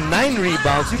and 9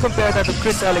 rebounds. You compare that to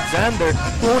Chris Alexander,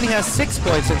 who only has 6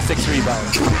 points and 6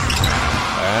 rebounds.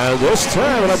 And this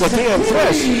time, another TM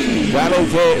fresh. Galing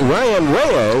kay Ryan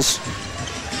Reyes.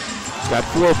 He's got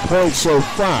 4 points so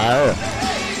far.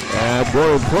 And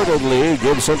more importantly,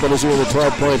 gives Santa Lucia the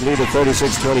 12-point lead at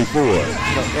 36-24.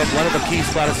 And one of the keys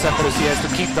for Santa Lucia is to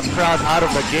keep the crowd out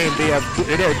of the game.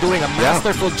 They're doing a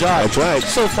masterful job. That's right.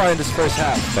 So far in this first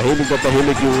half. Tahimik na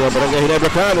tahimik yung Barangay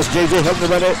Ginebra crowd as JJ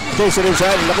Helpman takes it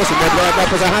inside. Naku, si Medla at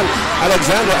napasahan.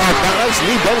 Alexander off balance.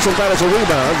 Lee Benson para sa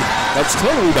rebound. That's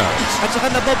 10 rebounds. At saka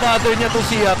nababother niya to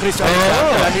si Chris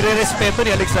Alexander. Nire-respeto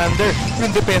ni Alexander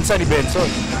yung depensa ni Benson.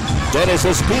 Dennis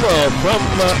Espino from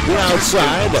the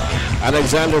outside.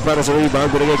 Alexander para sa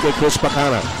rebound. Binigay kay Chris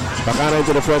Pacana. Pacana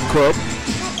into the front court.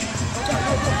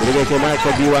 Binigay kay Mark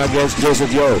Kagiwa against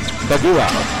Joseph Yo. Kagiwa,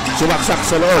 sumaksak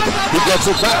sa loob. He gets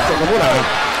it back. Teka muna.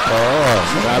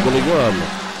 Nakabulig yun.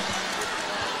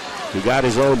 He got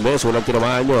his own miss. Walang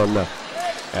tinamaan yun.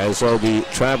 And so the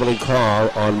traveling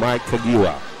call on Mark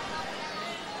Kagiwa.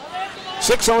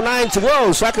 6:09 to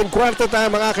go. Second quarter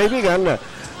time, mga kaibigan.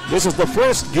 This is the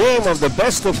first game of the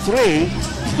best of three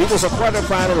dito sa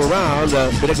quarterfinal round.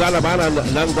 Pinaglalabanan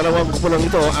ng dalawang kupulang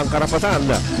ito ang karapatan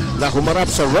na humarap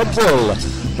sa Red Bull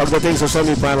pagdating sa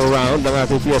semifinal round ng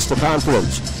ating Fiesta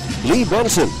Conference. Lee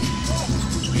Benson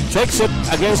takes it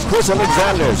against Chris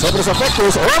Alexander. Sobres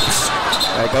effective. Oops!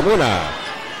 Ay, kamuna.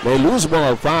 May loose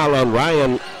ball foul on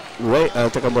Ryan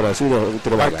teka muna, sino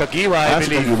Mark Kagiwa, I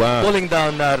believe, pulling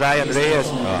down Ryan Reyes.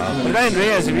 Ryan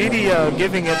Reyes really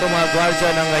giving ito mga guardia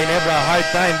ng Ginebra a hard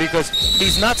time because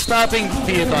he's not stopping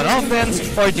be it on offense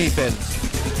or defense.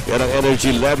 Yan ang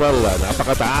energy level,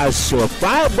 napakataas. So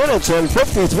 5 minutes and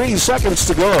 53 seconds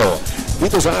to go.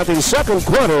 Dito sa ating second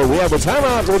quarter, we have a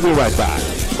timeout. We'll be right back.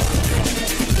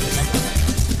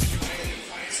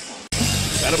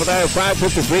 Ano po tayo?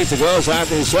 5:53 to go sa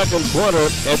ating second quarter.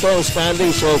 Ito ang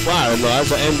standing so far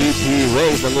sa MVP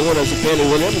race. Nangungunan si Kenny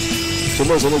Williams.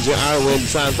 Sumusunod si Arwin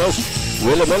Santos.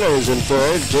 Willie Miller is in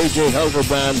third. J.J.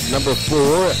 Helgerband, number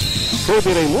 4.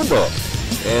 Kobe Raimundo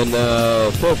in the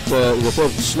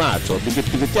fourth slot. So,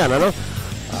 dikit-dikit yan, ano?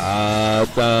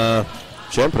 At,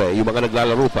 syempre, yung mga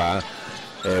naglalaro pa,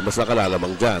 mas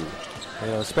nakalalamang dyan.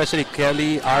 Especially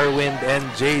Kelly, Arwind, and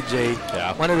JJ.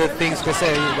 Yeah. One of the things kasi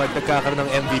pag nagkakaroon ng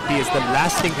MVP is the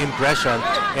lasting impression.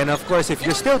 And of course, if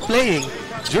you're still playing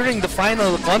during the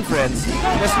final conference,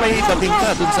 mas may dating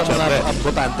ka dun sa mga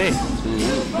botante.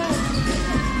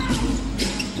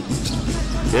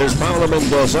 Here's Paolo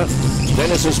Mendoza.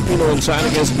 Dennis Espino inside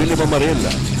against Billy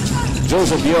Mamarilla.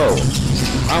 Joseph Yo.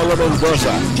 Paolo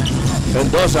Mendoza.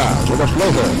 Mendoza with a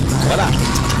floater. Wala.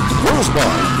 Loose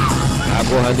ball.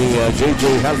 Nakuha ni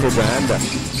J.J. Helgebrand.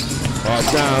 Off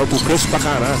now to Chris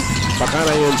Pacana.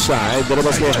 Pacana inside.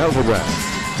 Dalabas ni Helgebrand.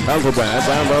 Helgebrand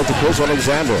down low to Chris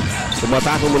Alexander.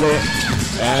 Tumatake muli.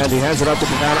 And he hands it up to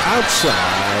Pacana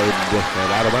outside. And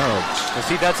out of bounds. You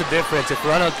see, that's the difference. If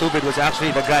Ronald Tubid was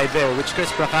actually the guy there, which Chris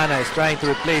Pacana is trying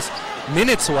to replace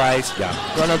minutes-wise,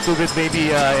 Ronald Tubid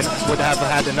maybe would have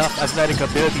had enough athletic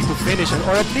ability to finish,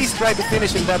 or at least try to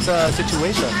finish in that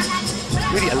situation.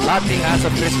 Really a lot being asked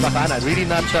of Chris Pacana. Really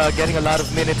not getting a lot of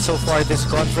minutes so far this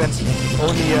conference.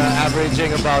 Only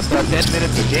averaging about 10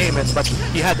 minutes a game. But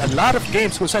he had a lot of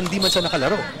games kung saan di man siya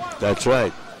nakalaro. That's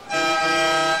right.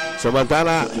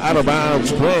 Samantala, out of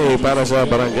bounds play para sa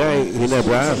Barangay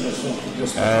Ginebra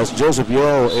as Joseph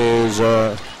Yo is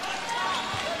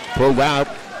pulled out.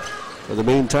 In the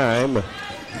meantime,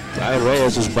 Ryan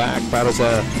Reyes is back para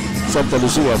sa Santa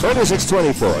Lucia.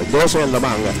 36-24. 12 ang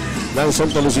lamang ng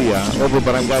Santa Lucia over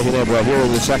Barangay Ginebra here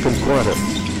in the second quarter.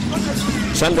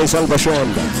 Sunday Salvacion.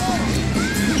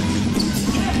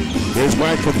 Here's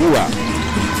Mark Kagiwa.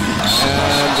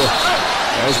 And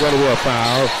there's going to be a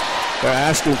foul. They're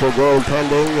asking for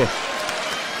goaltending.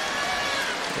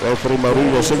 Referee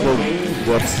Marino signaled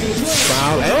the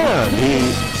foul, and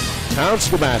he counts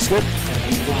the basket.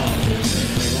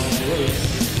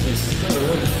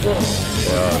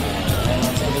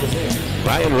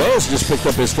 Ryan Reyes just picked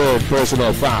up his third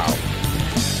personal foul.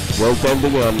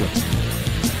 Goaltending on.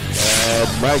 And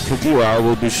Mark Kagiwa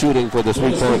will be shooting for the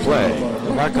three-point play.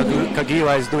 Mark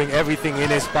Kagiwa is doing everything in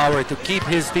his power to keep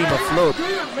his team afloat.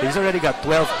 He's already got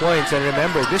 12 points, and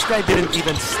remember, this guy didn't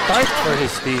even start for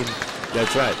his team.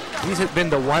 That's right. He's been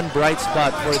the one bright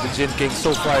spot for the Gin Kings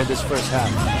so far in this first half.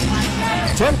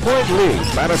 10-point lead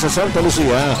para sa Santa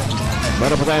Lucia.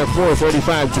 Para pa tayo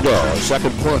 4:35 to go.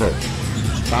 Second quarter.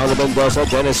 Paolo Mendoza,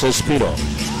 Dennis Espino.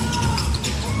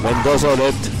 Mendoza on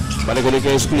it. Baliguli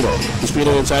kay Espino.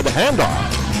 Espino inside the handoff.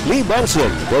 Lee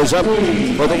Benson goes up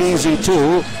for the easy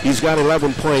two. He's got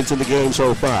 11 points in the game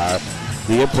so far.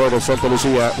 The import of Santa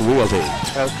Lucia Realty.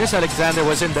 Chris Alexander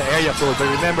was in the area code, but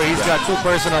remember, he's got 2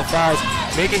 personal fouls,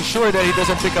 making sure that he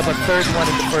doesn't pick up a third one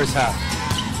in the first half.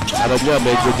 Alam niya,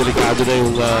 medyo delikado na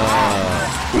yung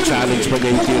challenge pa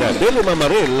niya yung tira. Billy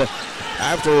Mamaril,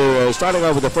 after starting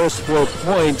off with the first 4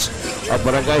 points of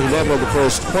Barangay Ginebra in the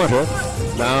first quarter,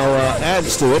 now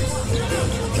adds to it.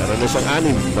 Meron na siyang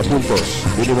 6 na puntos.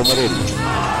 Billy Mamaril.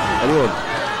 Ano yun?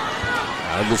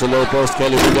 Ando sa low post,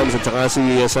 Kelly Williams at saka si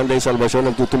Sunday Salvacion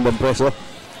ang tutumbang preso.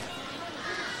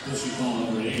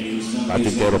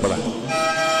 Patintero pala.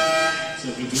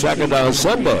 Second down,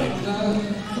 Sunday.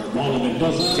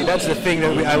 See, that's the thing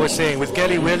that I was saying with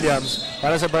Kelly Williams,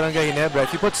 para sa Barangay Ginebra.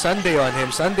 If you put Sunday on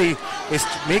him, Sunday is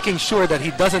making sure that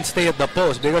he doesn't stay at the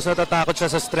post because natatakot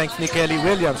siya sa strength ni Kelly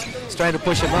Williams. He's trying to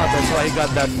push him out. That's why he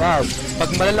got that foul.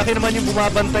 Pag malalaki naman yung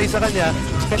bumabantay sa kanya,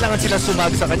 kailangan sila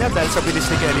sumag sa kanya dahil sa bilis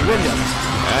ni Kelly Williams.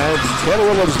 And Kelly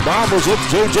Williams bobbles it.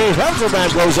 J.J.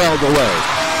 Helferman goes all the way.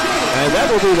 And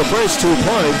that will be the first 2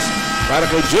 points para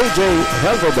kay J.J.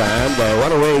 Helferman.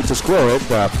 One away to score it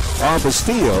off a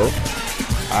steal.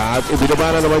 At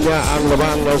ibinaba na naman niya ang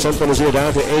labang ng Santa Lucia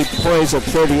down to 8 points at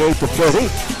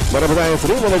 38-30. Marami tayo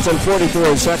 3 minutes and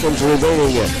 44 seconds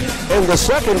remaining in the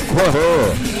second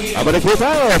quarter. Abalik po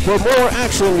tayo for more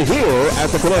action here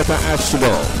at the Cuneta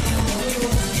Astrodome.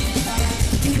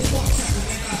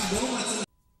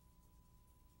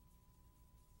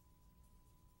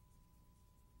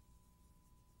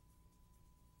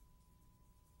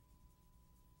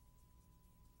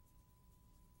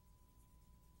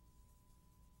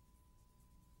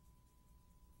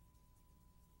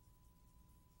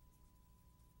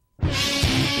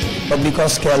 But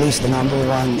because Kelly's the #1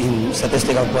 in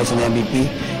statistical points in the MVP,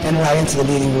 and Ryan's the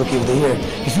leading rookie of the year,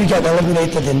 if we get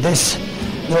eliminated in this,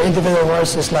 their individual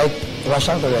awards is like rush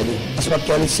out already. That's what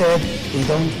Kelly said. They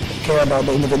don't care about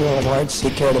the individual awards.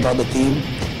 They cared about the team.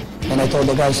 And I told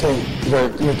the guys, hey,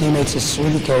 your teammates is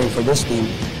really caring for this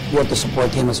team. You have to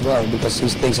support him as well because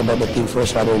he thinks about the team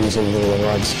first rather than his individual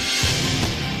awards.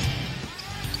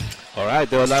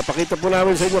 Alright, napakita po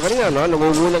namin sa inyo kanina, no?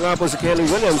 Namumuna nga po si Kelly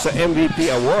Williams sa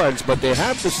MVP Awards, but they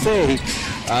have to stay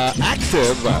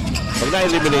active. Pag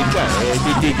na-eliminate ka,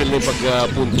 titigil na yung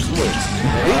pagpuntos mo.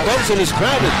 Lee Benson is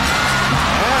crowded.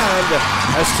 And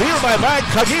a steal by Mike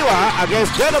Kagiwa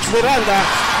against Dennis Miranda.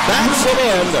 Backs it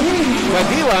in.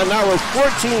 Kagiwa now with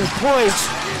 14 points.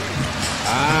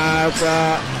 At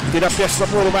tinapyas na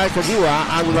po ni Mike Kagiwa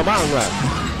ang lamang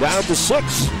down to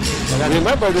 6. And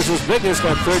remember, this was biggest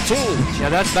at 13.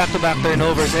 Yeah, that's back-to-back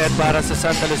turnovers ahead para sa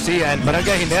Santa Lucia and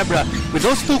Barangay Ginebra. With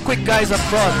those 2 quick guys up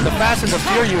front, the Fast and the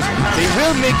Furious, they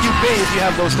will make you pay if you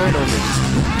have those turnovers.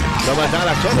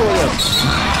 Samantala, Kelly Williams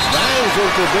bangs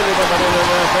into Billy the Manila.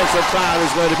 An offensive foul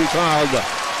is going to be called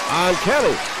on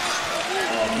Kelly.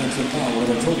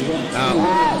 Now,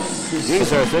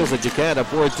 these are things that you can't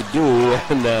afford to do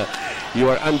and you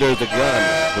are under the gun.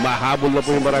 Humahabol na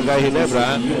po yung Barangay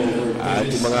Ginebra at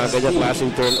yung mga ganyang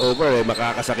klaseng turnover,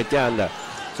 makakasakit yan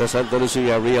sa Santa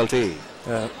Lucia Realty.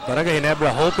 Barangay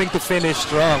Ginebra hoping to finish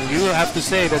strong. You have to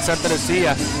say that Santa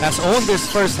Lucia has owned this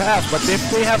first half, but if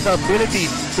they have the ability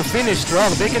to finish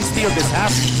strong, they can steal this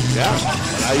half. Yeah,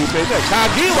 wala yung paper.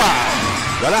 Kagiwa!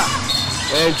 Wala.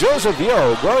 And Joseph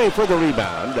Yo going for the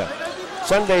rebound.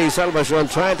 Sunday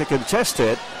Salvacion trying to contest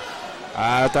it.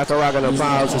 Tatawagan ng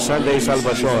foul sa Sunday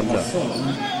Salvacion.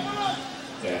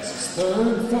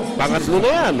 Pangatlo na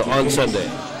yan on Sunday.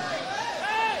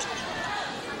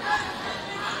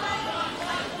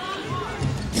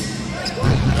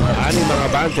 Aning mga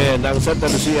bante ng Santa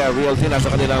Lucia Realty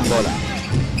nasa kanilang bola.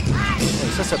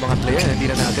 Isa sa mga player hindi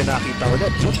na natin nakita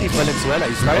ulit. Juti Valenzuela,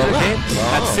 he started the game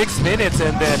at 6 minutes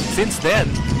and then since then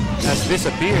has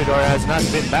disappeared or has not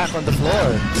been back on the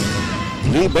floor.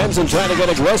 Lee Benson trying to get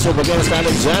aggressive against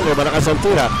Alexander, malakas ang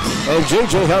tira. And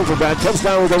J.J. Helferman comes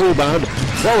down with a rebound.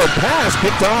 Forward pass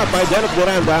picked off by Dennis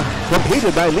Miranda,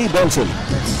 completed by Lee Benson.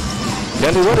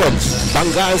 Kelly Williams,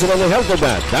 banggaan sila ng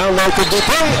Helferman. Down low to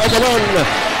Dupay, Omalon.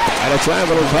 And a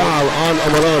traveling foul on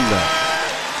Omalon.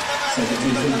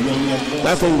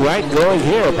 Nothing right going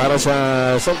here para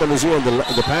sa Santa Lucia in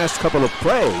the past couple of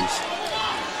plays.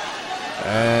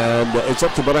 And it's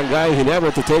up to Barangay Ginebra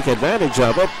to take advantage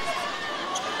of it.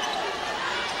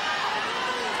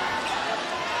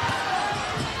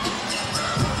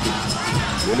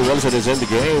 Willie Wilson is in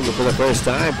the game for the first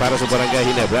time para sa Barangay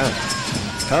Ginebra.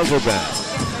 Helferman.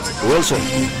 Wilson.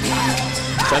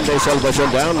 Sunday Salvacion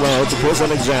down low to Chris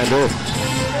Alexander.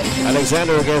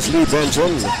 Alexander against Lee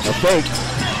Benson. A fake.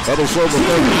 That is shoulder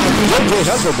fake. J.J.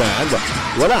 Helferman.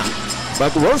 Wala.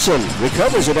 But Wilson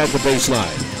recovers it at the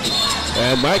baseline.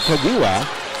 And Mike Kagiwa.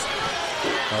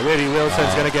 Willie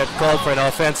Wilson's going to get called for an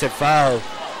offensive foul.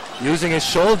 Using his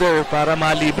shoulder para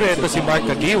malibre. Ito si Mark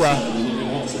Kagiwa.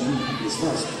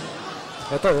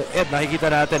 Ito, Ed, nakikita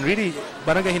natin, really,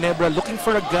 Barangay Ginebra looking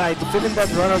for a guy to fill in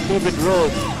that Ronald David role.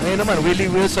 Ngayon naman,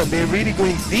 Willie Wilson, they're really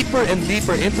going deeper and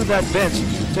deeper into that bench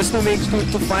just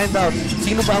to find out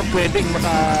sino ba ang pwedeng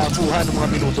makakuha ng mga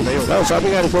minuto na yun. Well,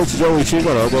 sabi nga ni Coach Joey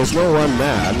Chico, no, there's no one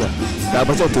man.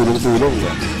 Dapat siya tulong-tulong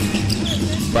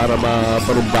para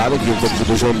mapanumbalik yung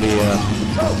kontribusyon ni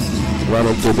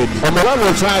Ronald David. Omalon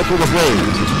will try for the play.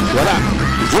 Wala.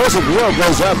 Joseph Yeo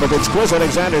goes up, but it's Chris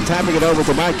Alexander tapping it over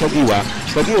to Mike Kagiwa.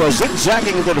 Kagiwa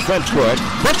zigzagging into the French court,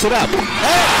 puts it up, and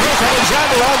Chris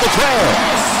Alexander on the trail.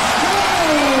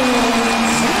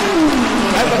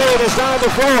 And the lead is down to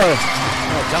 4.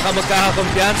 Diyan ka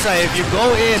magkakakumpiyansa if you go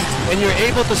in and you're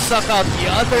able to suck out the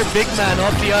other big man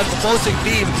of the opposing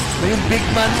team, na yung big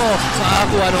man mo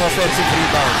makakuha ng offensive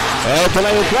rebound. Ito na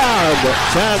yung crowd.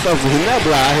 Chant of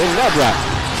Ginebra.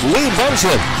 Lee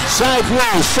Benson, side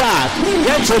wheel shot,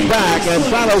 gets it back and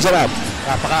follows it up.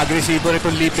 Napaka-agresibo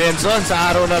nitong Lee Benson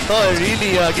sa araw na to.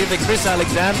 Really giving Chris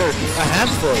Alexander a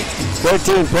handful.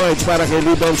 13 points para kay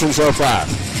Lee Benson so far.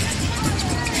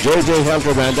 J.J.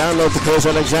 Helkerman down low to Chris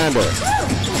Alexander.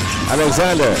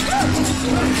 Alexander.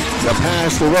 The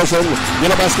pass to Wilson.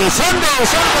 Ginebras kay Sundo.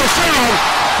 Sundo shot.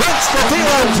 Hits the deal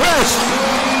and twist.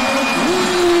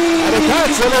 And it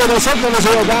cuts the lead of Sta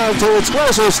Lucia down to its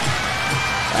closest.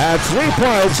 At 3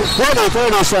 points,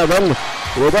 40-37,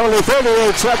 with only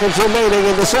 38 seconds remaining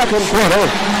in the second quarter.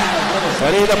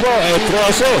 Kanina po,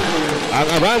 13 ang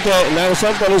abante ng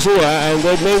Sta Lucia, and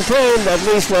they've maintained at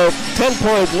least a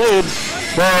 10-point lead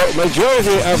for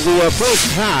majority of the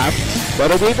first half.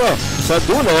 Pero dito, sa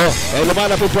dulo,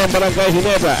 lumalapit po ang Barangay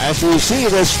Ginebra. As you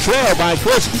see this trail by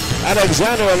Chris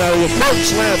Alexander, and now you quote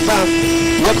slam dunk.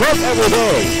 You quote every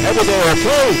day,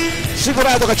 okay?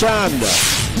 Sigurado ka dyan.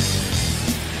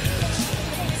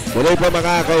 Muli po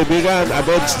mga kaibigan,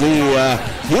 amidst the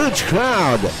huge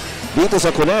crowd dito sa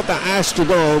Cuneta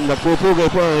Astrodome, nagpupugay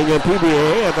po ang inyong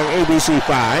PBA at ang ABC5.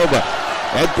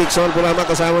 Ed Pixon po naman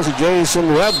kasama si Jason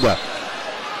Webb.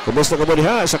 Kumusta ka mo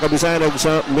diha sa kabisayan ng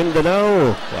sa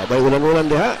Mindanao? Wabay ulan-ulan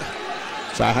diha.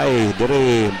 Sahay,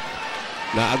 diri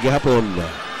na agyahapon.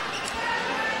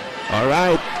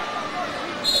 Alright.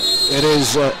 It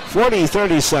is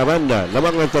 40-37.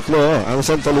 Lamang ng tatlo ang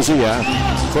Sta Lucia.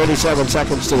 37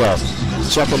 seconds to go.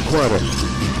 Second quarter.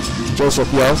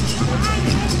 Joseph Yeo.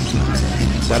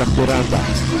 Derek Miranda.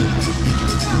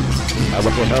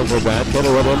 Habang kay Helderman.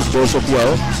 Kenny Williams. Joseph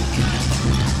Yeo.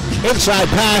 Inside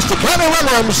pass to Kenny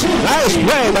Williams. Nice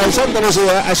play by Sta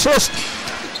Lucia. Assist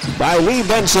by Lee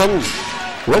Benson.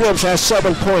 Williams has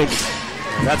 7 points.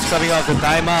 That's coming off the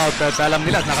timeout. At alam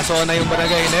nila, nakasona yung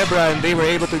Barangay Ginebra and they were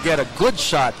able to get a good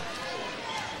shot.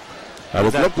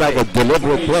 It looked like a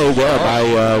deliberate play there by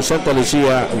Sta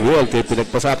Lucia Realty.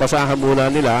 Pinagpasapasahan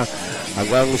muna nila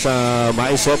hanggang sa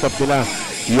mai-set up nila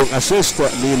yung assist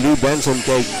ni Lee Benson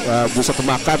kay doon sa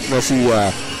kumakat na si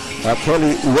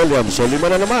Kelly Williams. So 5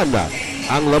 na naman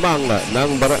ang lamang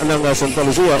ng Sta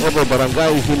Lucia over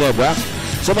Barangay Ginebra.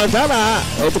 Samantala,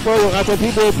 ito po yung ating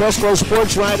PBA Press Pro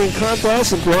Sports Riding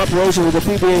Contest in cooperation with the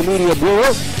PBA Media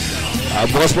Bureau.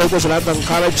 Bukas po ito sa lahat ng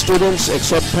college students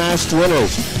except past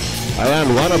winners. Ayan,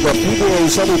 one of the PBA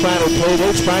semi-final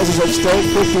playdates. Prizes at stake,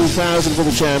 15,000 for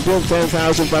the champion, 10,000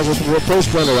 para sa first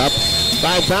runner-up,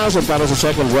 5,000 para sa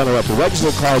second runner-up.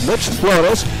 Register call Mitch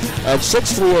Flores at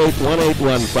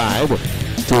 638-1815-217.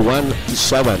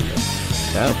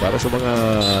 Yeah, para sa mga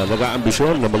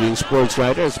nag-aambisyon na maging sports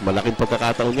writers, malaking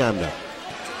pagkakataon yan.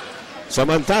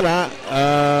 Samantala,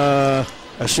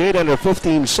 a shade under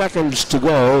 15 seconds to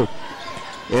go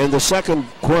in the second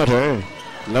quarter.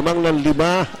 Lamang ng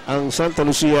 5 ang Sta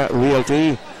Lucia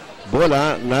Realty.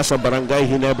 Bola nasa Barangay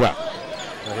Ginebra.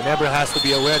 Ginebra has to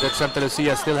be aware that Sta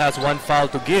Lucia still has 1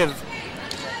 foul to give.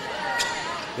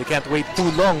 They can't wait too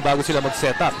long bago sila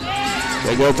mag-set up.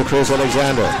 They go to Chris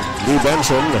Alexander. Lee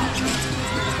Benson.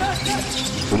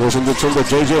 Sumusundot-sundot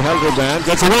J.J. Helderman.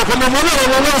 Gets away from the middle.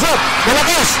 Williams up.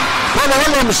 Malakas. Kenny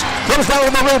Williams comes down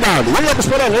with the rebound. Williams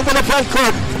pa rin into the front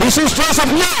court. He sees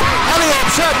Joseph Yeo. Alley-up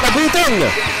shot.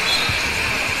 Nabitin.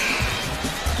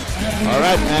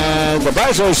 Alright, and the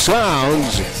buzzer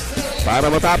sounds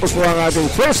para matapos po ang ating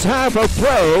first half of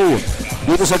play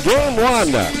dito sa Game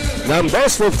 1 ng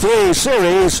Best of 3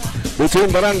 series between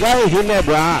Barangay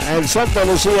Ginebra and Sta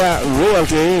Lucia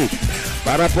Realty.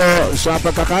 Para po sa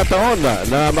pagkakataon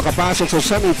na makapasok sa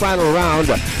semi-final round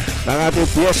ng ating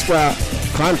Fiesta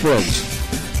Conference.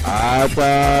 At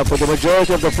for the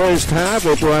majority of the first half,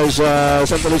 it was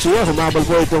Sta Lucia. Humabal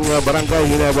po itong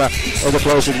Barangay Ginebra in the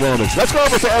closing moments. Let's go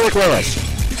over to Eric Reyes.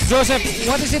 Joseph,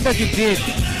 what is it that you did?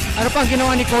 Ano pang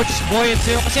ginawa ni Coach Boyd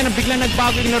sa'yo? Kasi biglang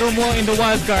nagbago yung laro mo in the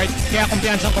wild card, kaya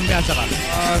kumpiyansa ka.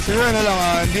 Siguro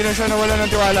hindi na siya nawala ng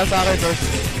tiwala sa akin.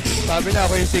 Sabi niya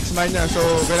ako yung 6 man niya, so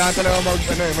kailangan talaga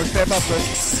mag-step up.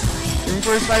 Yung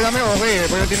first five namin okay,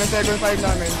 pero din ang second five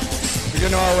namin, bigla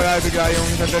nawawala yung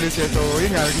Sta Lucia, so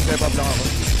yun nga, nag-step up lang ako.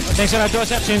 Thanks a lot,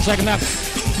 Joseph. Since na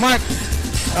Mark,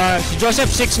 si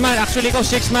Joseph 6 man, actually ikaw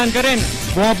 6 man ka rin.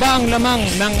 Bumaba ang lamang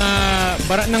ng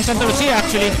Sta Lucia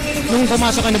actually nung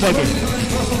pumasok ka ni ballgame.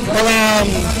 Well,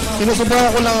 sinusubukan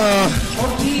ko lang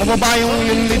mababa yung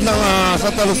lead ng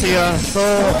Sta Lucia. So,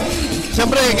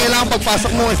 siyempre, kailangan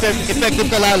pagpasok mo, effective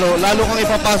ka lalo kang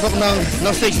ipapasok ng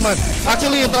 6 man.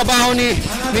 Actually, yung trabaho ni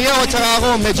Yao at saka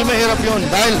ako, medyo mahirap yun.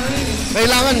 Dahil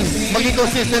kailangan maging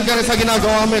consistent ka rin sa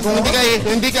ginagawa mo. Kung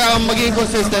hindi ka maging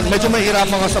consistent, medyo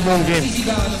mahirapan ka sa buong game.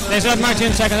 Thanks a lot,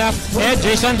 Martin. Second half.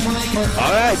 Jason.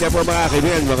 Alright, yan po mga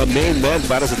kaibigan, mga main men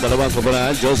para sa dalawang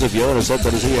kupunan. Joseph Yon ng Sta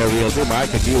Lucia Realty, Mark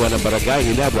Kakiwa ng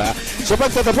Barangay Ginebra. Sa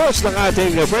pagtatapos ng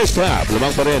ating first half,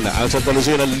 lamang pa rin ang Sta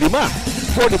Lucia ng 5,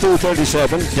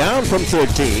 42-37, down from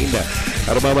 13.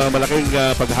 Para malaking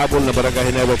paghabol ng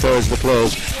Barangay Ginebra towards the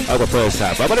close of the first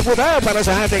half. Babalik po tayo para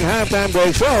sa ating halftime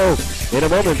break show in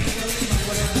a moment.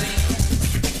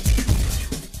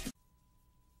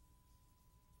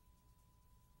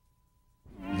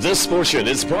 This portion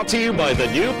is brought to you by the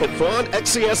new Petron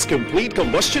XCS Complete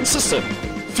Combustion System.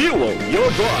 Fuel your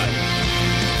drive.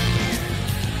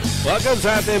 Welcome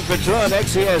sa ating Petron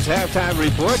XCS Halftime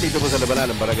Report. Dito po sa labanan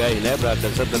ng Barangay Ginebra at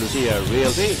ng Sta Lucia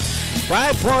Realty.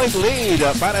 5-point lead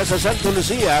para sa Sta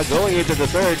Lucia going into the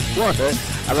third quarter.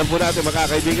 Alam po natin mga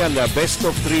kaibigan na best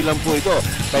of 3 lang po ito.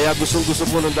 Kaya gustong-gusto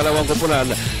po ng dalawang kupunan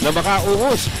na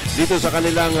makauus dito sa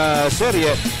kanilang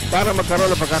serye para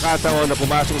magkaroon ng pagkakataon na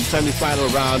pumasok sa semifinal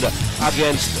round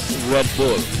against Red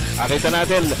Bull. Nakita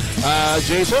natin,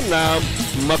 Jason, na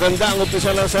maganda ang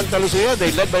umpisa ng Sta Lucia.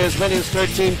 They led by as many as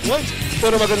 13 points.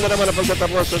 Pero maganda naman ang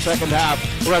pagtatapos sa second half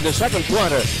or the second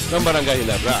quarter ng Barangay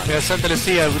Ginebra. Yeah, Sta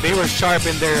Lucia, they were sharp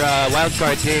in their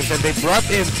wildcard games and they brought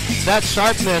in that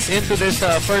sharpness into this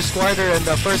first quarter and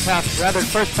the first half, rather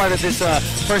first part of this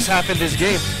first half in this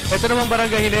game. Ito naman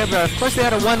Barangay Ginebra, of course they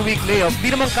had a 1-week layoff.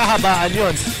 Di naman kahabaan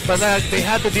yun. But they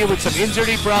had to deal with some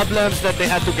injury problems that they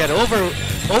had to get over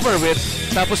with.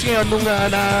 Tapos ngayon, nung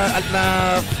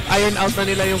na-iron out na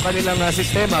nila yung kanilang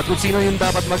sistema, kung sino yung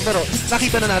dapat maglaro,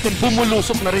 nakita na natin,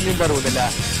 bumulusok na rin yung laro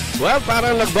nila. Well,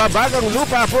 parang nagbabagang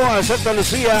lupa po ang Sta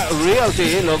Lucia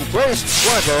Realty noong first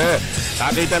quarter.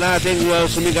 Nakita natin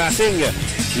sumigasing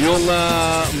yung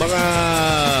mga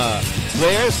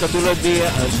players katulad ni,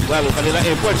 kanila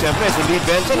import, siyempre, si Lee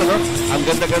Benson, ang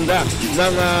ganda-ganda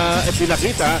ng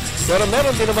pinakita. Pero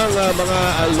meron din namang mga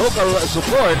local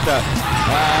support.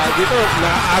 Dito,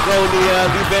 naagaw ni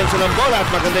Lee Benson ang bola at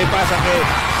maganda yung pasa kay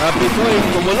Pitoy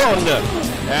Umulon.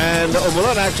 And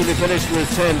Umulon actually finished with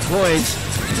 10 points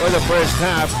for the first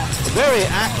half. Very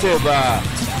active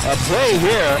play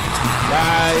here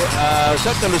by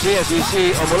Sta Lucia. As you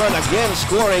see, Umulon again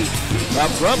scoring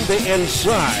from the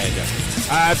inside.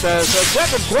 At sa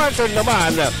second quarter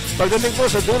naman, pagdating po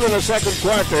sa dulo ng second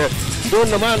quarter, doon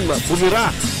naman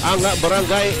bumira ang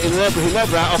Barangay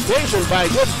Ginebra, occasioned by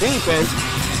good defense.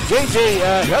 JJ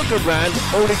Helterbrand,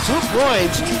 only 2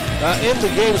 points in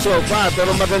the game so far,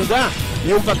 pero maganda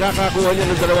yung pagkakakuha niya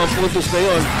ng 2 puntos na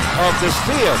yun of the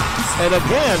steal. And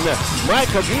again, Mike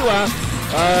Kagiwa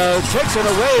takes it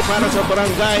away para sa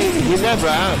Barangay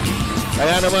Ginebra.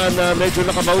 Kaya naman medyo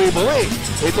nakabawi-bawi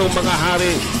itong mga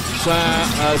hari sa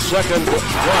second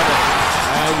quarter.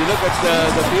 And you look at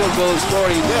the field goal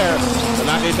scoring there.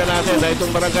 Nakita natin na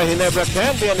itong Barangay Ginebra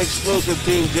can be an explosive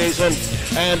team, Jason.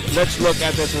 And let's look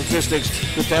at the statistics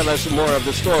to tell us more of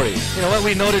the story. You know what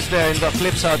we noticed there in the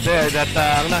clips out there, that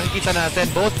ang nakikita natin,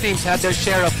 both teams had their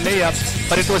share of layups,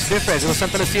 but it was different. It was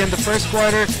Sta Lucia in the first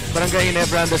quarter, Barangay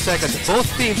Ginebra in the second. Both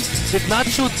teams did not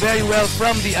shoot very well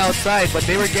from the outside, but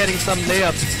they were getting some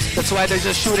layups. That's why they're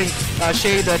just shooting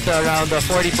shade at around 40%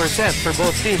 for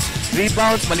both teams.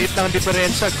 Rebounds, maliit lang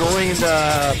diferensya going in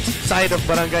the side of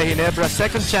Barangay Ginebra.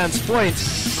 Second chance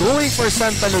points going for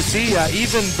Sta Lucia,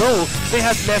 even though they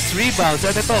had less rebounds.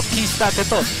 And ito, key stat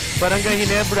ito. Barangay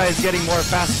Ginebra is getting more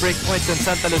fast break points than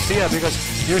Sta Lucia because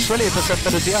usually ito Sta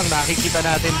Lucia ang nakikita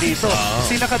natin dito.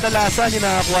 Sila kadalasan yung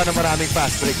nakakuha ng maraming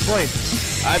fast break points.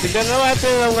 At tignan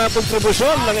natin ang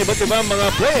kontribusyon ng iba't ibang mga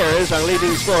players, ang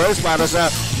leading scorers para sa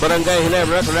Barangay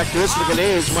Ginebra.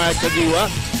 Characteristically is Mike Kagiwa.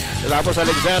 Tapos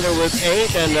Alexander with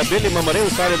 8 and Billy Mamarin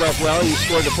started off well. He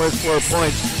scored the first 4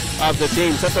 points of the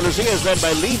team. Sta Lucia is led by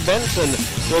Lee Benson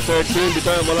with 13,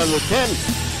 Bitoy Molan with 10.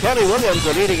 Kelly Williams,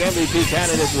 the leading MVP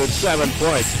candidate with 7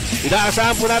 points.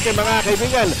 Inaasahan po natin mga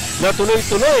kaibigan na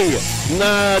tuloy-tuloy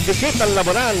na dikit ang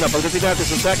labanan na pagdating natin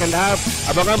sa second half.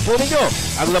 Abangan po ninyo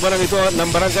ang labanan ito ng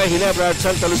Barangay Ginebra at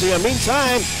Sta Lucia.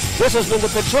 Meantime, this has been the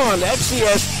Petron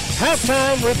XCS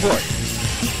Halftime Report.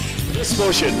 This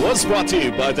portion was brought to you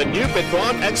by the new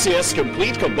Petron XCS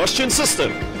Complete Combustion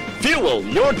System. Fuel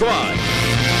your drive.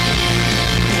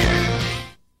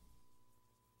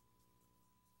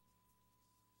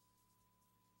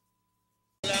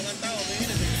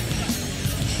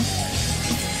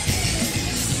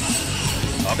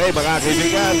 Okay mga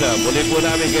kaibigan, muli po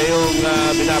namin kayong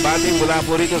binabati mula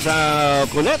po rito sa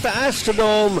Cuneta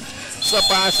Astrodome sa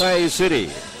Pasay City.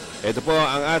 Ito po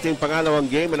ang ating pangalawang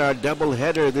game in our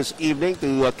doubleheader this evening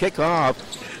to kick off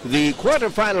the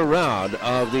quarterfinal round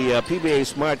of the PBA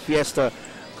Smart Fiesta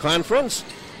Conference.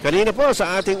 Kanina po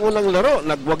sa ating unang laro,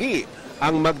 nagwagi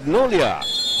ang Magnolia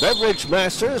Beverage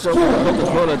Masters o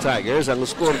Coca-Cola Tigers. Ang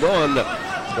score doon,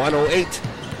 108-96.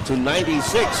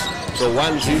 So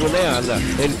 1-0 na yan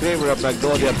in favor of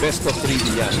Magnolia. Best of 3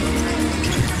 yan.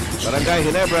 Barangay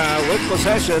Ginebra with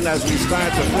possession as we start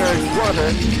the third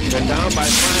quarter. They're down by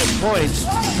 5 points.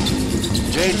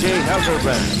 J.J.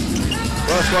 Helterbrand.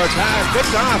 Cross-court pass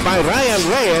picked off by Ryan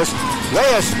Reyes.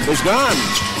 Reyes is gone.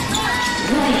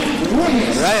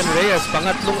 Ryan Reyes,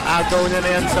 pangatlong agaw niya na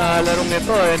yan sa larong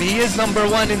nito. And he is number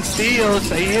 1 in steals.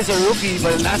 He is a rookie,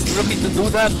 but last rookie to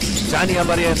do that, Johnny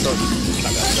Amarientos.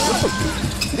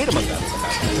 Hindi naman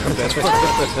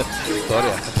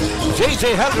sorry.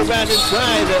 J.J. Helterbrand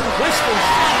inside. Distance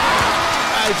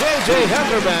by J.J.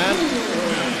 Helterbrand.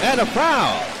 And a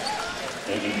foul.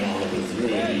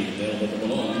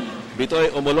 Bitoy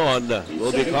Umulon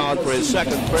will be called for his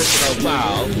second personal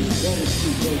foul.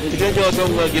 Tignan nyo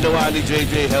itong ginawa ni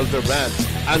J.J. Helterbrand.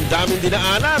 Ang daming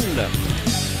dinaanan.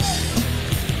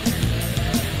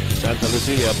 Santa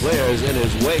Lucia players in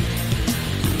his wake,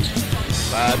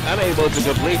 but unable to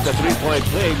complete the three-point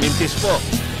play. Mintis po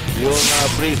yung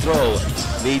free throw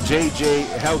ni J.J.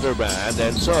 Helterbrand.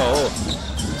 And so,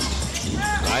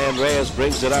 Ryan Reyes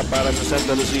brings it up para sa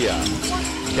Santa Lucia.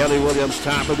 Kelly Williams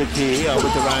top of the key. Over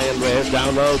to Ryan Reyes.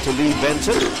 Down low to Lee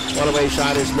Benson. One-away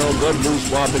shot is no good. Loose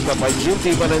ball picked up by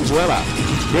Junti Valenzuela.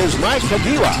 Here's Mike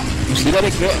Kagiwa.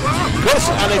 Chris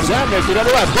Alexander.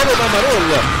 Tinalawa. Billy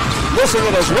Mamaril. Missing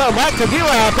it as well. Mike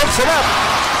Kagiwa picks it up.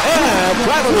 And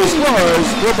finally scores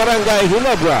for Barangay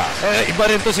Ginebra.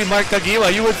 Iba rin to si Mark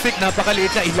Kagiwa. You would think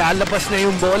napakaliit na, ilalabas na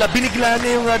yung bola. Binigla na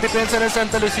yung depensa ng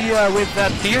Santa Lucia with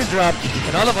that teardrop.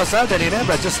 And all of a sudden,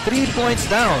 Ginebra just 3 points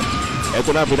down.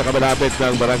 Ito na pinakamalapit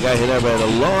ng Barangay Ginebra in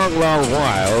a long, long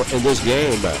while in this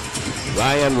game.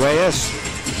 Ryan Reyes.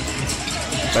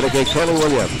 Para kay Kelly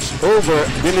Williams. Over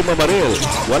Billy Mamaril.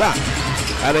 Wala.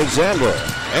 Alexander.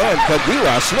 And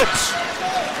Kagiwa slips.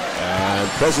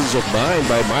 And presence of mind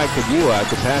by Mike Kagiwa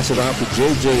to pass it off to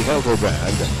J.J.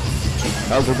 Helterbrand.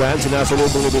 Helterbrand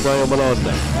sinasalubong ni Bitoy Malon.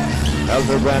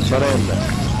 Helterbrand pa rin.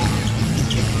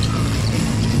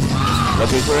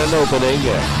 Looking for an opening.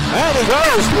 And he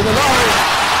goes to the long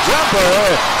jumper.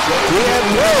 Ian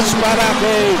Wills para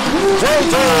kay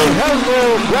J.J.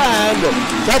 Helterbrand.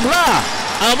 Tabla.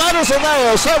 Amado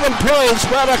Sanayo, 7 points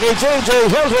para kay J.J.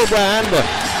 Helterbrand.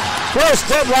 First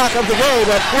deadlock of the game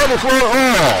at 44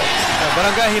 all.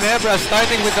 Barangay Ginebra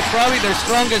starting with probably their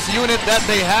strongest unit that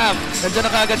they have. Nandiyan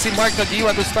na kaagad si Mark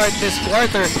Kagiwa to start this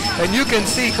quarter. And you can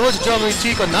see Coach John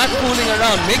Chico not fooling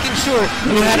around, making sure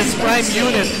he had his prime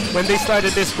unit when they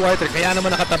started this quarter. Kaya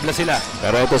naman nakatabla sila.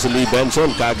 Pero ito si Lee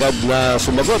Benson, kaagad na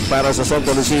sumagot para sa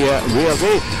Santa Lucia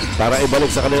Realty para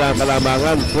ibalik sa kanilang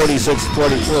kalamangan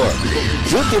 46-44.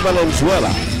 Junti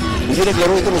Valenzuela. Hindi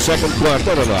naglaro ito ng second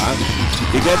quarter, ano ha?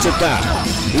 He gets it back.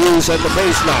 He's at the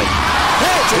baseline.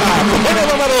 Hits it up.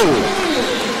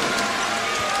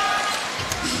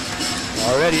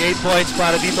 Already 8 points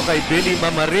para dito kay Billy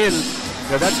Mamaril.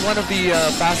 Now that's one of the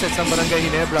facets ng Barangay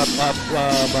Ginebra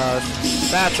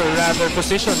stats, or rather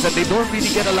positions that they don't really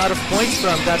get a lot of points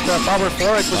from, that power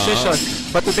forward position.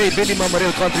 But today, Billy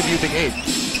Mamaril contributing 8.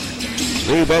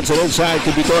 Lee Benson inside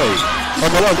to Bitoy.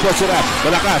 Malone puts it up.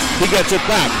 Malakas. He gets it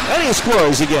back. And he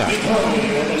scores again.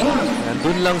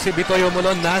 Nandun lang si Bitoy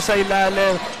Omolon, nasa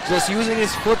ilalim, just using his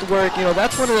footwork. You know,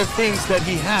 that's one of the things that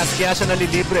he has. Kaya siya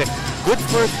nalilibre. Good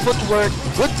for footwork,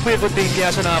 good pivoting, kaya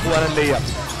siya nakakuha ng layup.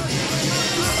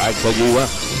 Mike Kagiwa.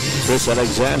 Chris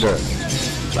Alexander.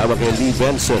 Tama kay Lee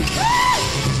Benson.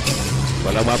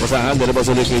 Walang mapasahan. Dalawa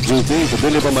sa kay Junti. To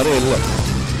Billy Mamaril.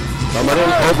 Mamaril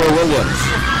over Williams.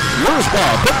 Loose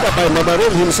ball picked up by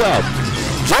Mamaril himself.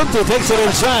 Junti takes it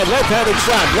inside. Left-handed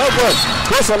shot. No good.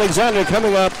 Chris Alexander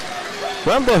coming up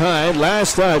from behind.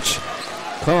 Last touch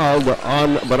called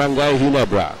on Barangay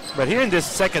Ginebra. But here in this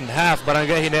second half,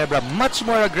 Barangay Ginebra much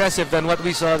more aggressive than what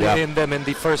we saw in them in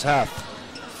the first half.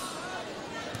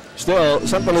 Still,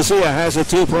 Santa Lucia has a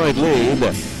 2-point lead.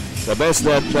 The best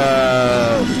that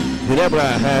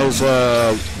Ginebra has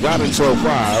gotten so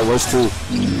far was to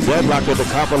deadlock it a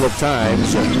couple of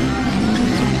times.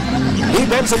 Lee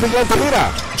Benson biglang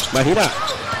tumira. Mahina.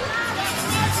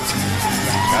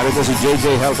 Narito si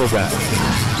J.J. Helterbrand.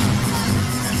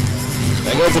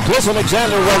 There goes to Chris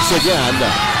Alexander once again.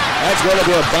 That's going to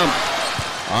be a bump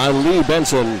on Lee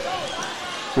Benson.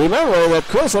 Remember that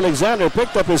Chris Alexander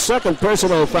picked up his second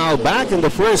personal foul back in the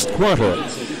first quarter.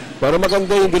 Pero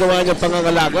maganda yung ginawa niya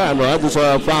pangangalaga doon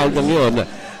sa foul ng yun.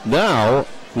 Now,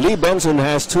 Lee Benson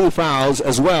has 2 fouls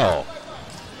as well.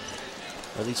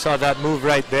 Well, you saw that move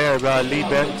right there.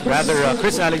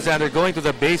 Chris Alexander going to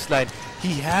the baseline.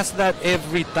 He has that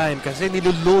every time kasi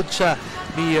nilulod siya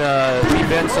ni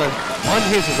Benson on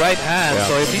his right hand. Yeah.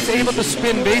 So if he's able to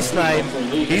spin baseline,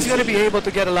 he's going to be able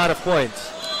to get a lot of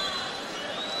points.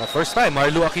 The first time,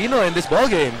 Marlo Aquino in this ball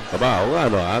game.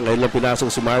 Ngayon lang pinasok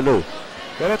si Marlo.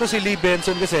 Pero ito si Lee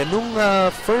Benson kasi nung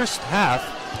first half,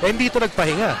 hindi ito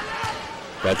nagpahinga.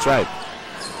 That's right.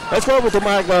 Let's go over to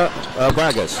Marga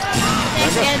Vargas.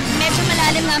 Medyo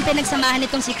malalim nga ang pinagsamahan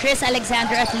nitong si Chris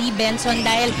Alexander at Lee Benson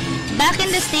dahil back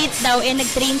in the States daw,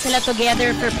 nag-train sila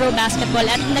together for pro basketball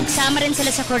at nagsama rin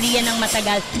sila sa Korea ng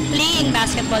matagal playing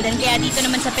basketball. And kaya dito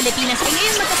naman sa Pilipinas,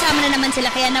 ngayon magkasama na naman sila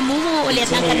kaya namumuo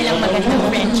ulit ang kanilang magandang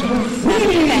friendship.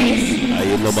 Guys.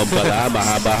 Ayun naman pala,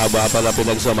 mahaba-haba pala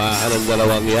pinagsamahan ng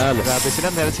dalawang yan. Grabe sila,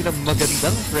 meron silang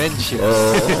magandang friendship.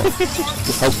 Oh,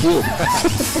 how cute.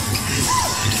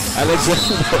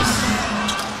 Alexander.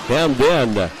 And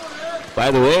then,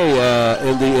 by the way,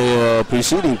 in the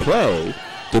preceding play,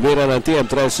 tumira ng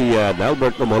TM3 si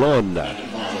Albert Umolon.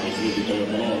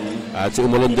 At si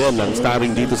Umolon din ang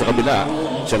starring dito sa kabila.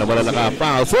 Siya naman ang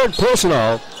naka-foul. Third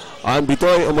personal on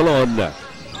Bitoy Umolon.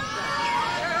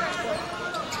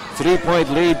 3-point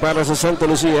lead para sa Santa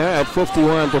Lucia at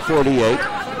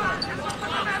 51-48.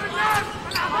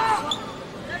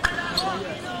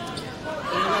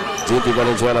 Junti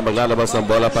Valenzuela maglalabas ng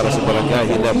bola para sa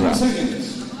Barangay Ginebra.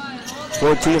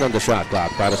 14 on the shot clock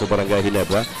para sa Barangay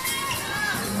Ginebra.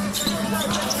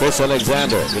 Chris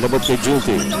Alexander, inabot kay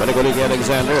Junti. Maniguling kay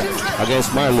Alexander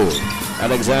against Marlu.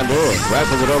 Alexander,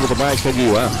 rifles it over to Mike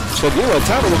Kagiwa. Kagiwa,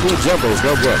 top of the key jumper is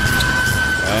no good.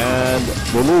 And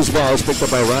the loose ball is picked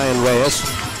up by Ryan Reyes.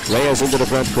 Reyes into the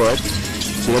front court.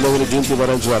 Sinalawin ni Junti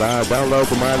Valenzuela. Down low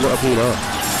to Marlu Aquino.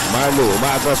 Marlu,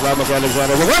 umaatras lamang kay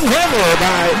Alexander. One-hander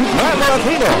by Marlu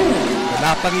Aquino.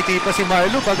 Napangiti pa si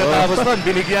Marlu pagkatapos nun.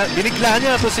 Binigla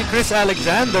niya ito si Chris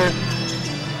Alexander.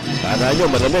 Sana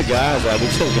nyo, malamig ha. Sabi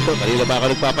siya, kanina ba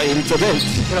ako nagpapainit sa bench?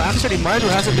 Actually,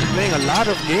 Marlu hasn't been playing a lot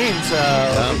of games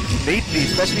lately,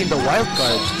 especially in the wild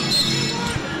card.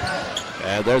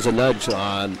 And there's a nudge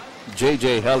on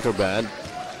JJ Helterband.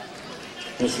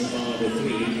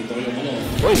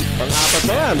 Uy, pang-apat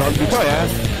na yan on Bitoy ha.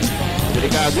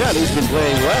 Delikado yan, he's been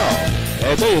playing well.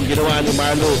 Ito yung ginawa ni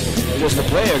Marlu just a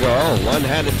play ago.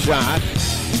 One-handed shot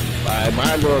by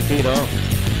Marlu Aquino.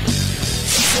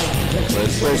 For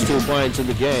his first 2 points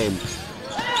in the game.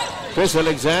 Chris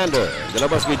Alexander,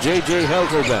 galabas ni JJ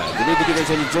Helterman. Binibigyan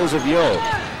siya ni Joseph Yo.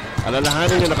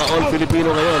 Alalahanin niya naka-all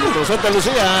Filipino ngayon. Ito Santa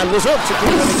Lucia, lusot si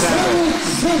Chris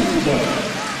Alexander.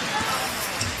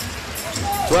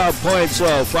 12 points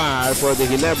so far for the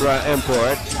Ginebra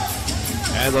import.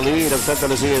 And the lead of Santa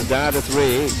Lucia is down to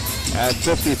 3 at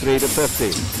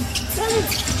 53-50.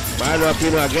 Marlo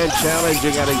Aquino again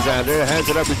challenging Alexander. Hands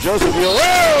it up to Joseph. Whoa!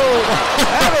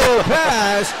 Aerial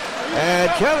pass.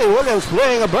 And Kelly Williams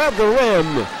playing above the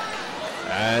rim.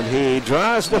 And he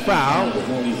draws the foul.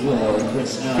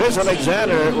 Chris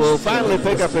Alexander will finally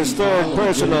pick up his third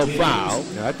personal foul.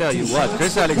 I tell you what,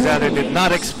 Chris Alexander did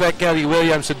not expect Kelly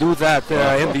Williams to do that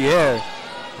in the air.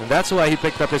 And that's why he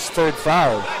picked up his third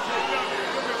foul.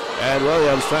 And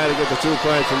Williams trying to get the 2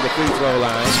 points from the free throw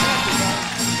line.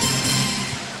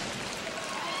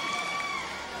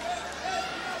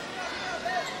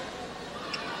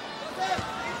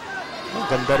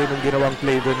 Ganda rin ang ginawang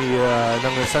play doon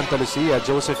ng Santa Lucia,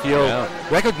 Joseph Yo. Yeah.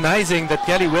 Recognizing that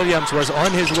Kelly Williams was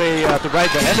on his way to ride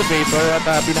the elevator at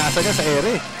pinasa niya sa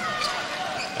ere.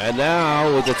 And now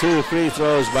with the 2 free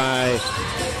throws by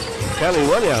Kelly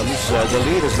Williams, the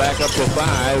lead is back up to 5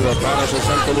 para sa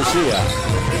Santa Lucia.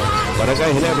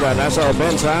 Barangay Ginebra, nasa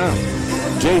opensa.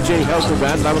 JJ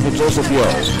Helterman, laban kay Joseph Yo.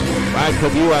 Mike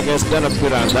Kagiwa against Dennis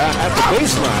Miranda at the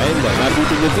baseline.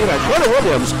 Nabitin yung tira. Kelly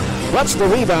Williams what's the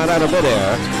rebound out of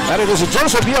midair. And it is a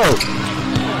Joseph Yo.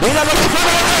 Binalagay for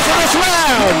the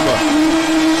slam.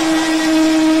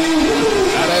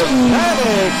 An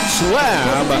emphatic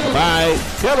slam by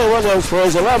Kelly Williams for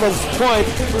his 11th point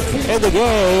in the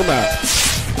game.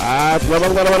 At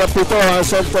lamang na naman ang pito ang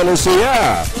Santa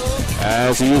Lucia.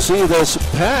 As you see this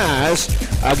pass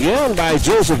again by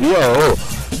Joseph Yo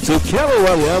to Kelly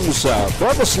Williams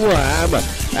for the slam.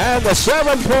 And the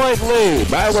 7-point lead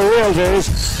by the Realtors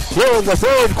here in the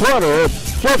third quarter,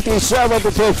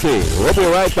 57-50. We'll be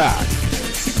right back.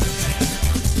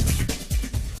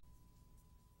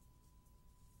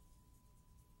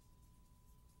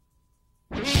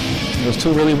 It was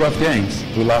two really rough games.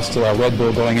 We lost to Red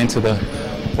Bull going into the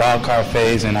wild card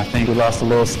phase, and I think we lost a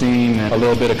little steam and a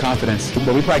little bit of confidence.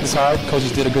 But we practiced hard.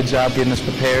 Coaches did a good job getting us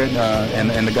prepared,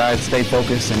 and the guys stayed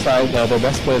focused and tried their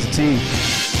best to play as a team.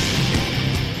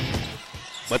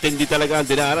 Matindi talaga ang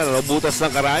dinaanan. Butas ng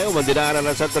karayo, mandinaanan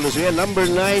ng Santa Lucia. Number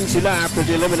 9 sila after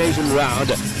the elimination round.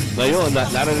 Ngayon,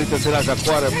 narito sila sa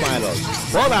quarterfinals.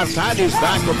 Artadi is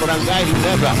back to Barangay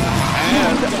Ginebra.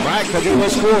 And Mike Cadillo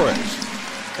scores.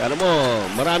 Alam mo,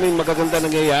 maraming magaganda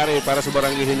nangyayari para sa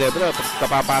Barangay Ginebra.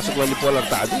 Kapapasok lang ni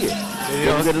Artadi.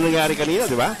 Yung ganun nangyari kanina,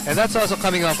 di ba? And that's also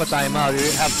coming off a timeout.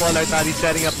 You have Artadi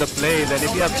setting up the play. Then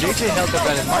if you have JJ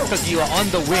Helterbrand and Mark Caguioa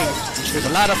on the wing, there's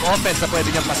a lot of offense na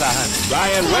pwede niyang pasahan.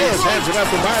 Ryan Reyes hands it up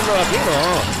to Marlo Aquino.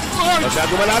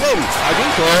 Masyado malalim.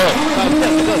 Dito.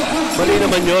 Mali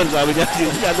naman yun. Sabi niya,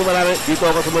 masyado malalim. Dito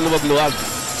ako sa maluwag-luwag.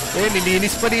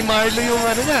 Nilinis pa ni Marlo yung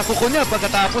kuko niya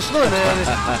pagkatapos nun.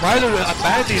 Marlo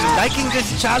apparently liking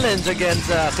this challenge against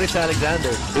Chris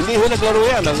Alexander. Hindi ho naglaro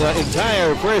yan ang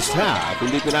entire first half.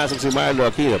 Hindi pinasok si Marlo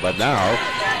Aquino. But now,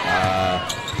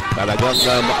 talagang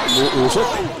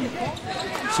usok.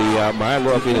 Si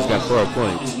Marlo Aquino's got 4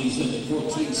 points.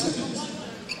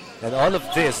 And all of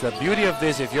this, the beauty of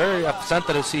this, if you're a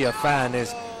Santa Lucia fan,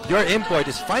 is your import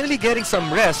is finally getting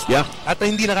some rest. Yeah. At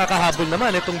hindi nakakahabol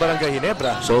naman itong Barangay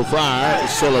Ginebra. So far,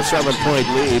 still a 7-point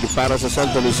lead para sa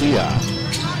Santa Lucia.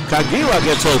 Caguioa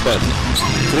gets open.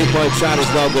 3-point shot is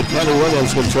no good. Kelly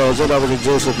Williams controls it over to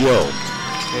Joseph Yo.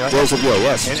 Joseph Yo,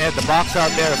 yes. And at the box out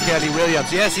there of Kelly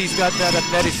Williams. Yes, he's got that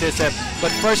athleticism.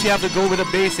 But first, you have to go with the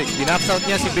basics. Binax out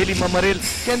niya si Billy Mamaril.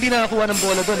 Kaya hindi nakakuha ng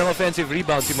bola doon ng offensive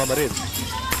rebound si Mamaril.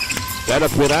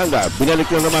 Kenneth Miranda. Binalik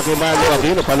lang naman kay Marlo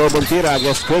Aquino. Palobong tira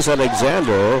against Chris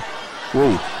Alexander.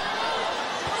 Uy.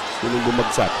 Sining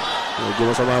bumagsak.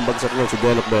 Medyo masama ang bagsak niya. Si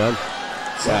Delok ba yan?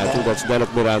 Yeah, I think that's Delok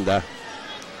Miranda.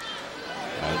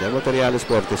 Del Materiales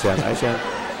Portes yan. Ayos yan.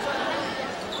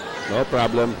 No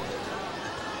problem.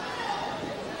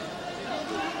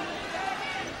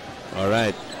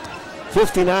 Alright.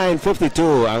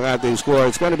 59-52 ang ating score.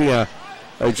 It's going to be a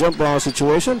jump ball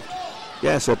situation.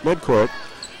 Yes, at midcourt.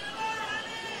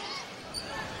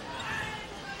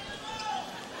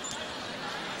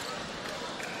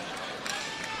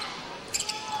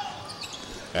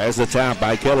 As the tap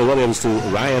by Kelly Williams to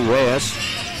Ryan Reyes.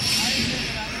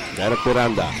 Derek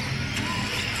Miranda.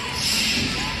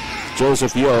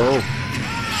 Joseph Yo.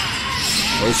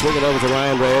 They swing it over to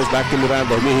Ryan Reyes. Back to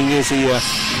Miranda. Humihingi si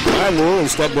Marlo.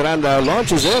 Instead, Miranda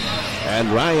launches it. And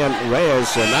Ryan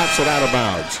Reyes knocks it out of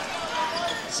bounds.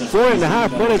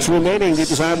 4.5 minutes remaining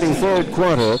dito sa ating third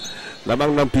quarter.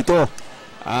 Lamang ng 7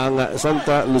 ang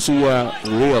Santa Lucia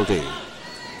Realty.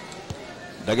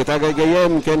 Nagitagay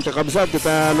gayem, Ken Kakabsat,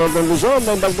 kita Northern Luzon,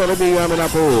 ng Bagdarabi namin na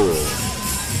po.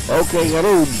 Okay,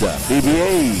 Garud,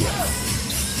 PBA.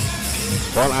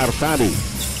 Paul Artadi.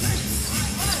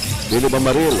 Billy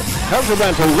Mamaril.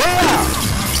 Helterbrand to Rhea.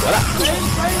 Wala.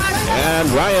 And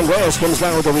Ryan Reyes comes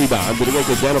down with the rebound. Binigay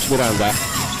kay Dennis Miranda.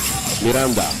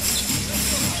 Miranda.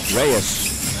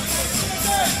 Reyes.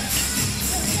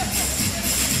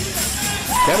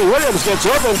 Kenny Williams gets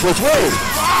open for 3.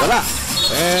 Wala.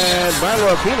 And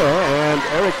Marlo Aquino and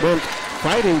Eric Bent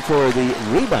fighting for the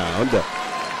rebound.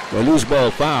 The loose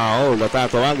ball foul.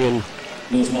 Natatawagin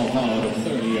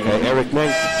kay Eric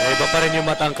Menk. Iba pa rin yung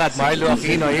matangkad. Marlo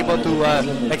Aquino able to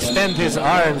extend his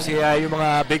arms. Yung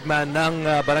mga big man ng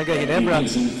Barangay Ginebra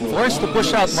forced to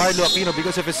push out Marlo Aquino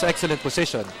because of his excellent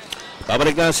position.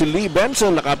 Pabalik na si Lee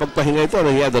Benson. Nakapagpahinga ito.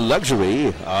 He had the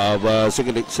luxury of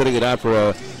sitting it out for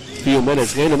a few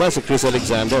minutes. Ngayon naman si Chris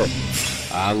Alexander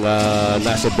ang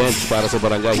nasa bench para sa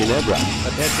Barangay Ginebra.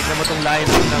 At then, tignan mo itong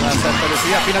lineup ng Santa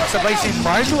Lucia. Pinagsabay si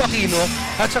Marlo Aquino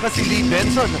at saka si Lee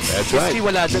Benson. That's right.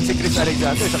 Wala dyan si Chris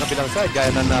Alexander sa kabilang side,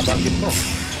 gaya na nabanggit mo.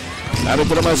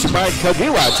 Narito naman si Mark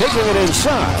Caguioa taking it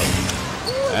inside.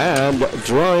 And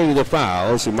drawing the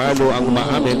foul, si Marlo ang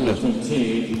umaamin.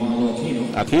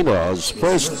 Aquino's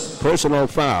first personal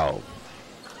foul.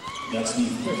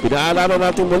 Pinaalala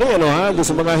natin muli, doon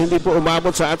sa mga hindi po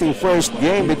umabot sa ating first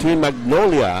game between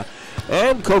Magnolia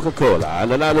and Coca-Cola.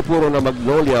 Nanalo puro na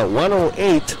Magnolia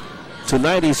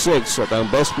 108-96 at ang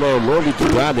best player Lodi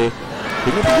Tugrade,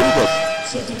 can you believe it?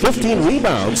 15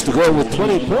 rebounds to go with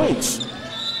 20 points.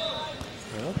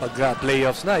 Pag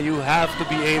playoffs na, you have to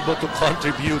be able to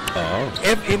contribute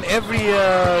in every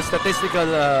statistical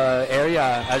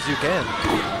area as you can.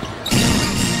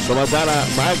 Samantala,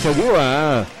 Mark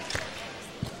Caguioa,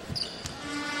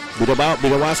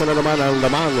 binawasan na naman ang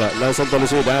lamang ng Santa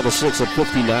Lucia dahil 6 at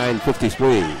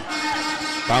 59-53.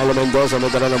 Paolo Mendoza may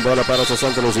dala ng bola para sa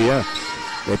Santa Lucia.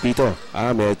 May pito.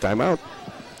 May timeout.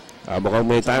 Mukhang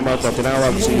may timeout na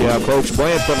tinawag si Coach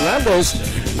Boyet Fernandez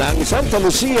ng Santa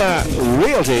Lucia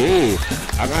Realty.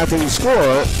 Ang ating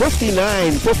score,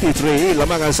 59-53.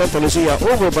 Lamang ang Santa Lucia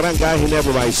over Barangay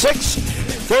Ginebra by 6.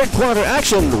 Third quarter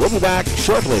action. We'll be back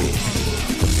shortly.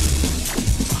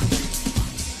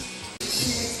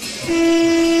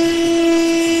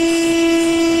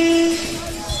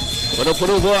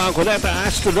 Puno-puno po ang Cuneta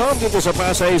Astrodome dito sa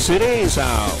Pasay City sa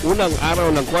unang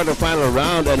araw ng quarterfinal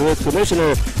round, and with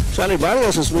Commissioner Sonny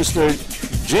Barrios is Mr.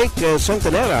 Jake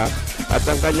Santanera at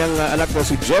ang kanyang anak na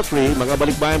si Jeffrey. Mga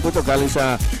balikbayan po ito galing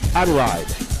sa Adelaide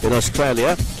in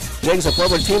Australia. Jake is a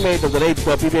former teammate of the late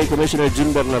PBA Commissioner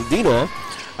Jim Bernardino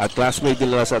at classmate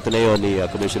nila sa Ateneo ni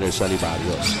Commissioner Sonny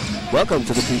Barrios. Welcome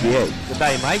to the PBA. Good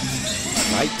day, Mike.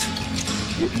 Mike,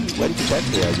 you went to bed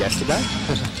here yesterday?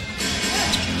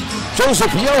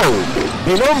 Joseph Yo,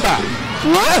 binomba.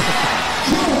 What?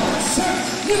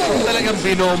 Talagang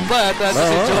binomba. At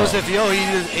si Joseph Yo, he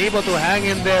was able to hang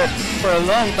in there for a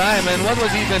long time. And what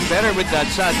was even better with that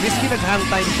shot, miski nag-hang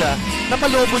time siya,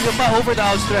 napalobo niya pa over the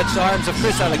outstretched arms of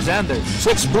Chris Alexander.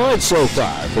 6 points so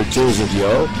far for Joseph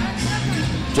Yo.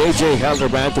 JJ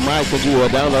Helderbrand to Mike Kagiwa,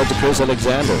 down low to Chris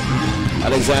Alexander.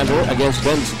 Alexander against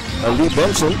Lee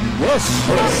Benson. Yes.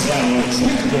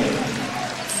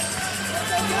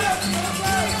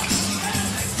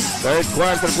 Third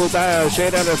quarter po tayo.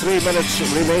 Shade under 3 minutes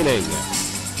remaining.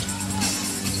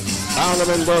 Paolo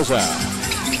Mendoza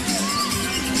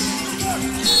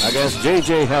against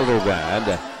JJ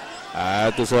Helderbrand.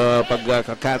 Ito sa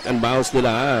pagka-cat and bounce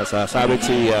nila. Sasabit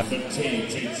si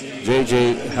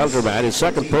JJ Helderbrand. His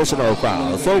second personal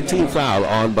foul. 13th foul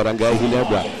on Barangay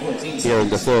Ginebra here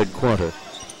in the third quarter.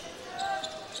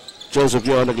 Joseph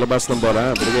Yo naglabas ng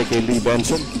bola. Binigay kay Lee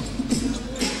Benson.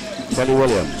 Kelly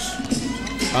Williams.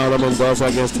 Paolo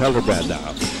Mendoza against Helderbrand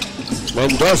now.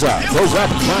 Mendoza goes up,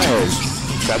 fires.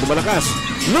 Sabi malakas.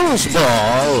 Loose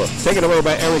ball. Taken away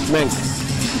by Eric Menk.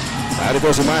 Narito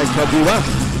si Mike Kagiwa.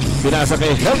 Pinasa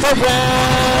kay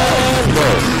Helderbrand.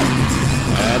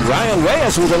 And Ryan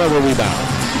Reyes with another rebound.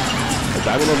 Ang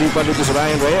dami na rebound dito si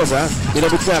Ryan Reyes, ha.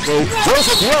 Pinabit niya kay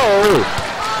Joseph Yo.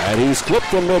 And he's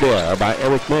clipped in midair by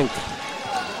Eric Menk.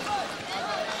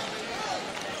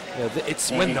 It's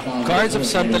when the guards of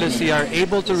Santa Lucia are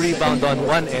able to rebound on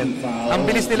one end. Ang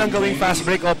bilis nilang gawing fast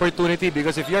break opportunity,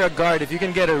 because if you're a guard, if you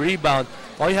can get a rebound,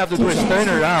 all you have to do is turn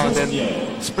around and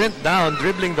sprint down,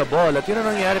 dribbling the ball. At yun ang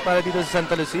nangyari para dito sa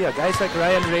Santa Lucia. Guys like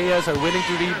Ryan Reyes are willing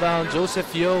to rebound, Joseph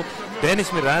Yo,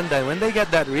 Dennis Miranda, and when they get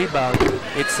that rebound,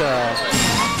 it's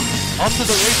off to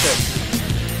the races.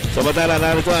 Samantala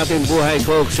narito ating buhay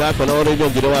Coke shot. Panoorin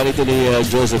yung ginawa nito ni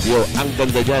Joseph Yo. Ang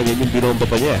ganda niya, yan yung binomba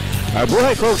pa niya. Our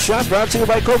buhay Coke shot brought to you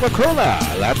by Coca-Cola.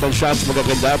 Lahat ng shots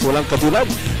magaganda at walang katulad.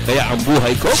 Kaya ang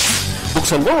buhay Coke,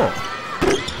 buksan mo.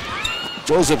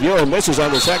 Joseph Yo misses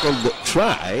on the second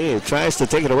try. He tries to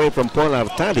take it away from Paul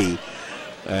Artadi.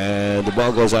 And the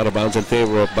ball goes out of bounds in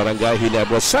favor of Barangay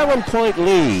Ginebra. 7-point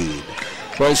lead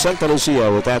for Santa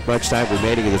Lucia with that much time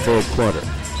remaining in the third quarter.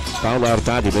 Paolo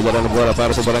Artadi, may dala ng bola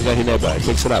para sa Barangay Ginebra.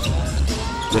 Picks it up.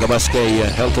 Dinabas kay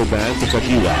Helderbrand to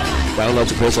Kagiwa. Down low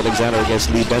to Chris Alexander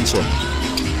against Lee Benson.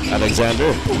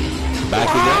 Alexander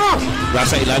backing up.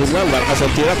 Nasa ilalim na. Marcas ang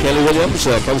tira. Kelly Williams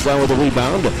comes down with a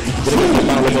rebound. Dinabas kay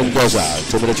Paolo Mendoza.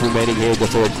 2 minutes remaining here in the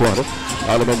third quarter.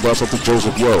 Paolo Mendoza to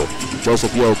Joseph Yo.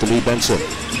 Joseph Yo to Lee Benson.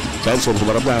 Benson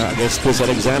humarap na against Chris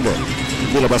Alexander.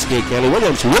 Nilabas kay Kelly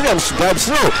Williams. Williams grabs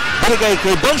through. Binigay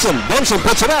kay Benson. Benson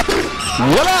puts it up.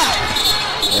 Wala!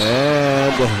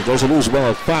 And there's a loose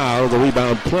ball foul. The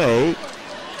rebound play.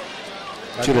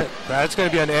 That's going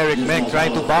to be an Eric Menk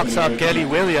trying to box out Kelly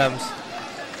Williams.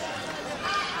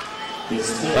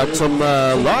 But some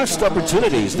lost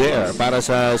opportunities there para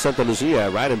sa Santa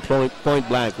Lucia, right in point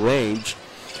blank range.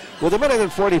 With a minute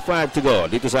and 45 to go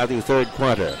dito sa ating third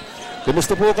quarter.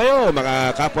 Kumusta po kayo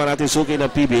mga kapwa natin suki ng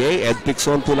PBA? Ed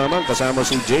Pixon po naman kasama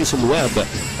si Jason Webb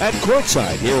at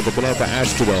courtside here at the Cuneta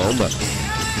Astrodome.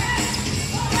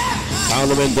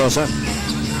 Paolo Mendoza,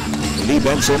 Lee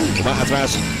Benson,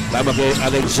 umaatras, tama kay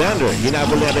Alexander.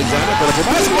 Hinabol ni Alexander, pero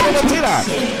pumasok na ng tira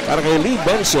para kay Lee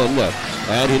Benson.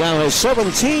 And he now has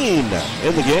 17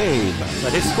 in the game.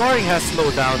 But his scoring has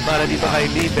slowed down para dito kay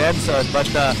Lee Benson, but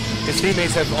his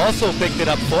teammates have also picked it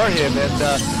up for him. And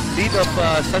lead of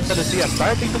Santa Lucia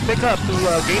starting to pick up to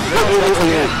gain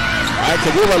ground.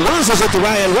 Kagiwa loses it to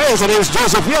Ryan Reyes, and here's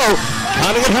Joseph Yo.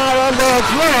 Hunting it hard on the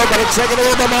floor, but it's taken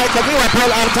away by Mike Kagiwa.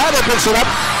 Paul Artadi picks it up.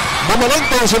 Bumalik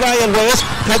po si Ryan Reyes.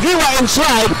 Kagiwa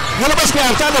inside. Nilabas kay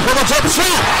Artadi for the jump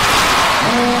shot.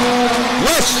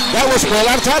 Yes, that was Paul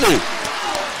Artadi.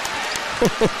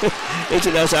 Yung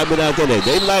sinasabi natin eh.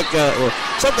 They like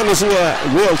Sta Lucia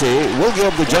Realty will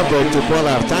give the jumper to Paul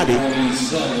Artadi.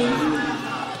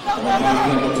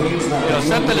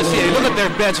 Sta Lucia, you look at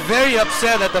their bench, very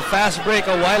upset at the fast break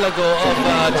a while ago of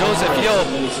Joseph Yo.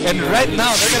 And right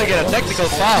now, they're going to get a technical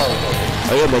foul.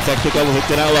 Ayun, may technical hit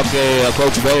tinawag kay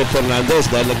Coach Bayo Fernandez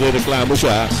dahil nagre-reklamo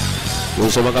siya kung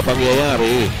sa mga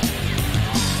pangyayari.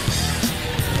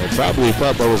 I probably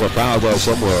thought there was a foul there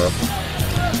somewhere.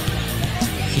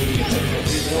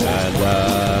 And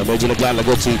medyo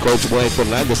naglalagot si Coach Bayo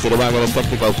Fernandez, tinawagan ng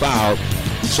technical foul.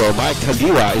 So Mike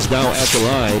Kagiwa is now at the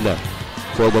line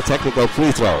for the technical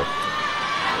free throw.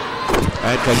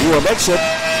 And Kagiwa makes it.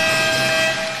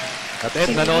 At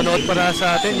Ed, nanonood para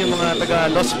sa atin yung mga taga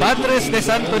Los Padres de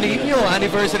Santo Niño.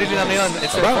 Anniversary nila ngayon.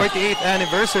 It's their 48th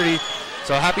anniversary.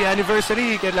 So happy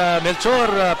anniversary kay Melchor,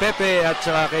 Pepe at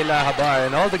saka kay Habar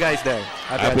and all the guys there.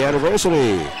 Happy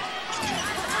anniversary.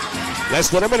 Less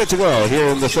than a minute to go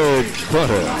here in the third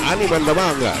quarter. Animan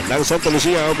lamang ng Sta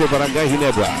Lucia over Barangay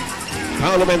Ginebra.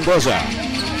 Paulo Mendoza.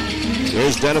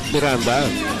 Here's Dennis Miranda.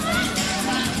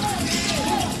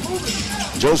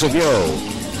 Joseph Yo.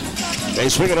 They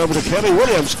swing it over to Kelly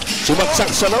Williams. Sumaksak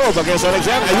sa loob against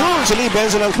Alexander. Ayun, si Lee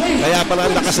Benson. Kaya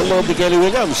pala ang lakas ng loob ni Kelly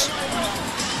Williams.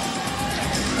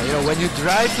 You know, when you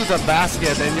drive to the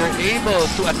basket and you're able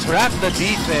to attract the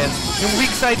defense, yung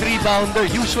weak side rebounder,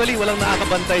 usually walang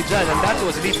nakakabantay dyan. And that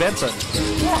was Lee Benson.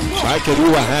 Mike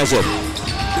Kagiwa has it.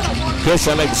 Chris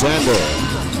Alexander.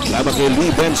 Lamang kay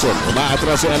Lee Benson.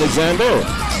 Umaatras si Alexander.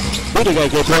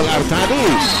 Binigay kay Paul Artadi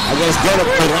against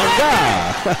Derek Miranda.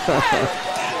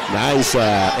 Nice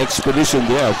expedition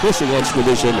there. Fishing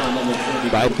expedition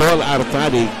by Paul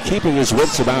Artadi, keeping his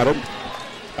wits about him.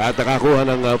 At nakakuha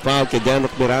ng foul kay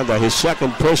Derek Miranda, his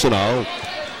second personal.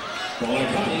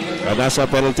 At nasa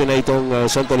penalty na itong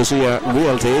Sta Lucia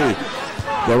Realty.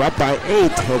 They're up by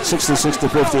 8 at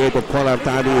 66-58, but Paul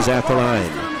Artadi is at the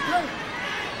line.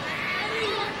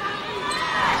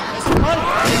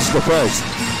 It's the first.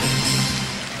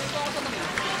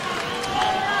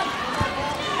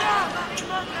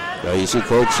 Now you see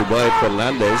Coach Bayo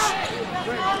Fernandez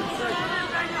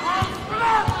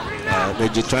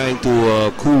medyo trying to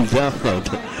cool down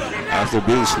after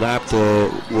being slapped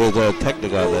with a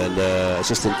technical, and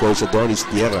assistant coach Adonis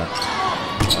Tierra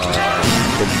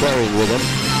conferring with him.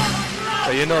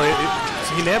 So, you know,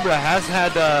 Ginebra has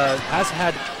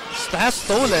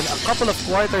stolen a couple of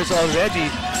quarters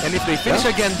already, and if they finish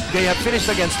again, they have finished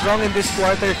again strong in this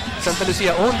quarter. Sta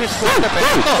Lucia owned this quarter.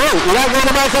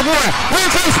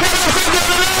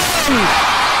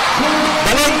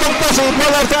 Balingtong pa si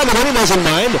Paul Artadi, but he doesn't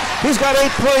mind. He's got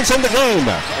 8 points in the game.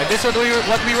 And this is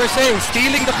what we were saying,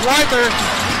 stealing the quarter.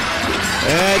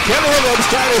 And Kelly Williams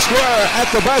trying to score at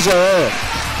the buzzer,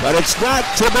 but it's not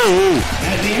to be.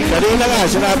 Kanina nga,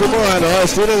 sinabi mo,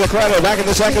 stealing the quarter. Back in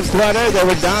the second quarter, they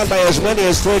were down by as many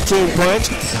as 13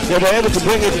 points. They were able to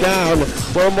bring it down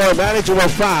for a more manageable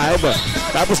 5.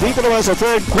 Tapos dito naman sa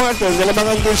third quarter,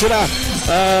 nalamangan din sila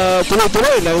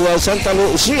tuloy-tuloy ng Sta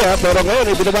Lucia, pero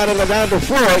ngayon ibinabaran na down to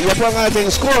 4. Yan po ang ating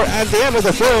score at the end of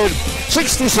the third.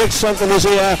 66 Sta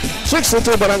Lucia,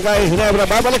 62 Barangay Ginebra.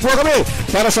 Babalik po kami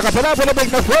para sa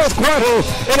kapalapalapig na fourth quarter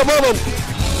in a moment.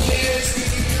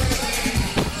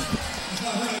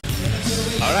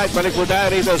 Alright, balik po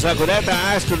tayo rito sa Cuneta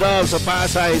Astrodome sa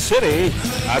Pasay City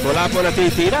at wala po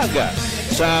natitinag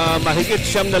sa mahigit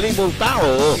 9,000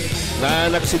 tao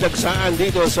na nagsidagsaan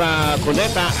dito sa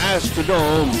Cuneta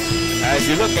Astrodome as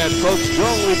you look at Coach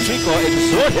Jong Richico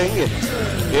exhorting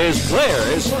his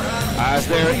players as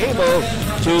they're able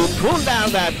to pull down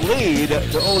that lead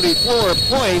to only 4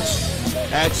 points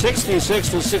at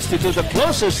 66-62. The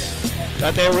closest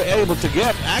that they were able to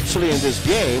get actually in this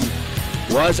game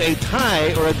was a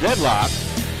tie or a deadlock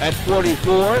at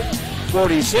 44,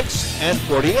 46, and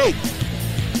 48.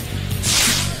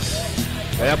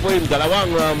 Kaya po yung dalawang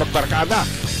magbarkada.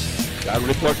 Ang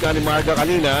report ka ni Marga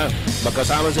kanina,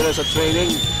 magkasama sila sa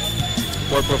training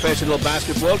for professional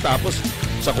basketball, tapos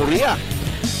sa Korea,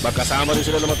 magkasama rin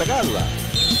sila na matagal.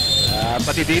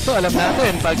 Pati dito, alam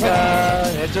natin, pag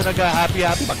medyo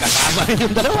nag-happy-happy, magkasama rin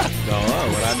yung dalawa. Oo,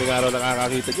 maraming araw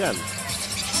nakakakita dyan.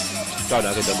 Ikaw,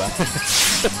 nakita ba?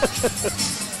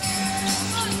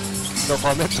 No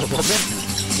comment, no comment.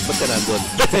 Ba't ka nandun?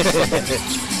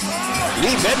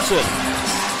 Lee Benson.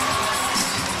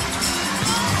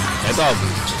 Ito,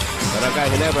 Barangay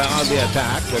Ginebra on the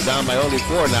attack. They're down by only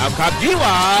 4 now.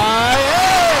 Kagiwa!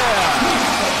 Yeah!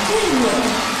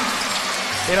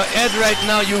 You know, Ed, right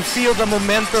now, you feel the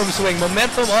momentum swing.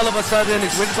 Momentum all of a sudden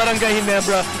is with Barangay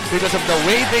Ginebra because of the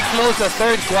way they close the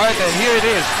third quarter. And here it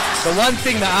is. the one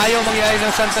thing na ayaw mangyari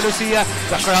ng Santa Lucia,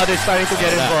 the crowd is starting to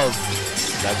get involved.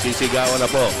 Nagsisigawan na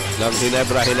po ng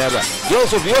Ginebra.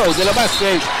 Joseph Yo, nilabas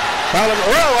kay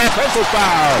offensive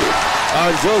foul.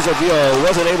 Joseph Yo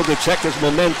wasn't able to check his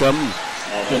momentum.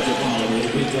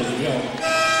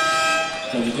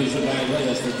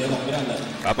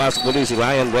 Papasok muli si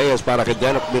Ryan Reyes para kay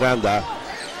Denok Miranda.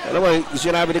 Alam mo,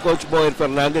 sinabi ni Coach Boyd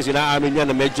Fernandez, inaamin niya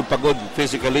na medyo pagod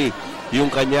physically yung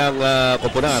kanyang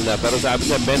koponan. Pero sabi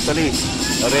niya, mentally,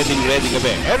 ready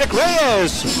kami. Eric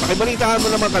Reyes, pakibalitahan mo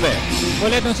naman kami.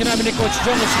 Ulit nung sinabi ni Coach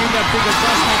John, it's really a big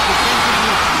adjustment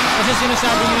defensively. Kasi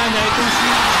sinasabi niya itong si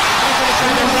Chris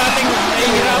Alexander nating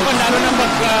nahihirapan, lalo na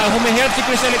pag humihert si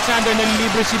Chris Alexander,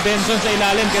 nalilibre si Benson sa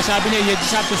ilalim. Kaya sabi niya, you just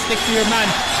have to stick to your man.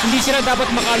 Hindi sila dapat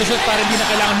makalusot para hindi na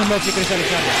kailangan humihert si Chris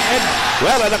Alexander. Ed?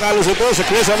 Well, nakalusot po si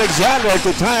Chris Alexander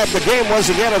to tie up the game once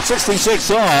again at 66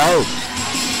 all.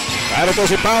 Para to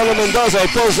si Paolo Mendoza, he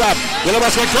pulls up.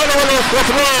 Nilabas kay Colorado,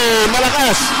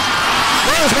 malakas.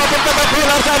 There's mapunta by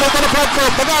Paul Artadi to the front court.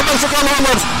 Pag-abang si Ken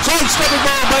Williams. Side-stepping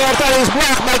ball by Artadi is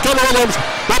blocked by Ken Williams.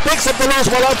 He picks up the loose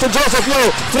ball out to Joseph Yo.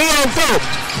 3-on-2.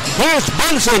 Here's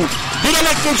Benson.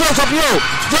 Dinalik to Joseph Yo.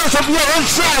 Joseph Yo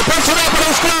inside. Benson up and he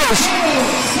scores.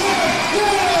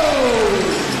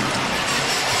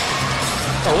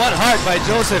 Oh, one hard by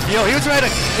Joseph Yo. He was right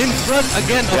in front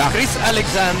again of Chris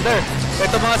Alexander.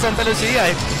 Ito mga Santa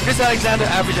Lucia, Chris Alexander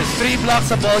averages 3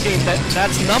 blocks a ball game.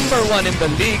 That's number 1 in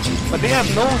the league. But they have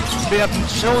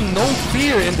shown no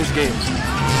fear in this game.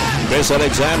 Chris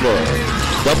Alexander,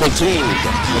 double team.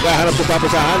 Maghahanap sa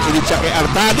papasahan, initsa kay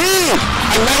Artadi.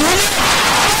 Ang layo!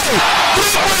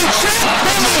 3-point shot!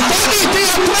 Artadi,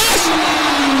 T-plus!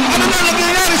 Ano na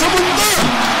nangyayari sa mundo?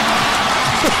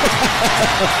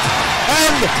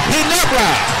 And Ginebra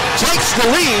takes the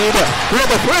lead for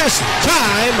the first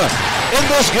time in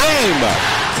this game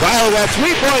by a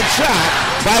 3-point shot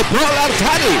by Paul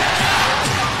Artadi.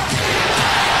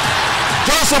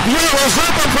 Joseph Yo is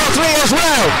open for 3 as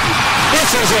well.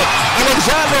 This is it.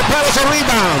 Alexander Perez a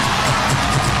rebound.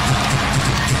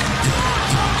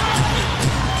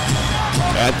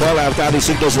 And Paul Artadi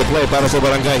signals the play para sa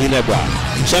Barangay Ginebra.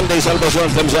 Sunday Salvacion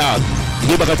comes out.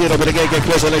 Di ba katira binigay kay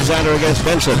Chris Alexander against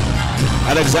Benson.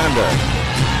 Alexander.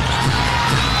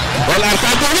 Paul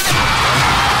Artadi.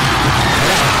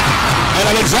 And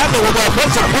Alexander with the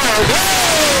offensive foul.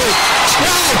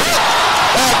 Sky hit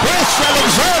by Chris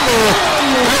Alexander.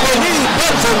 And Lee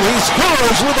Benson, he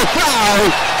scores with a foul.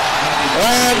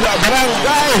 And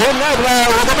Barangay Ginebra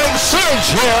with a big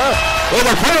surge here in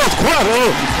the fourth quarter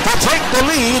to take the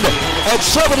lead at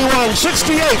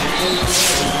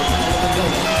 71-68.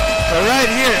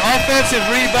 Right here, offensive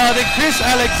rebounding. Chris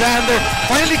Alexander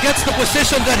finally gets the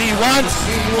position that he wants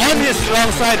on his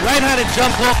strong side. Right-handed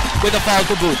jump hook with a foul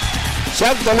to boot.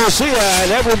 Santa Lucia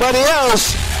and everybody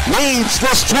else needs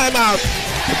this timeout.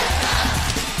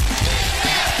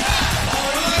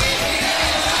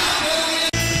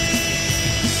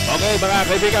 Okay, mga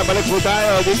kaibigan, balik po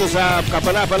tayo dito sa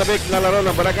kapalapalabik na laro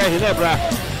ng Barangay Ginebra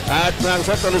at ng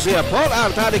Santa Lucia. Paul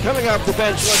Artadi coming up to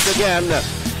bench once again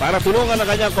para tulungan ang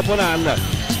kanyang koponan.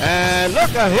 And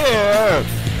look here.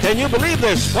 Can you believe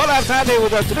this? Paul Artadi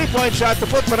with a 3-point shot to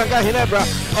put Barangay Ginebra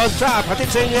on top.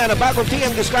 Hatid sa inyo yan ang bagong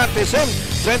TM Diskarte Sim.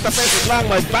 30 pesos lang,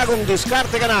 may bagong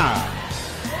diskarte ka na.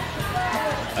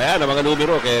 Ayan ang mga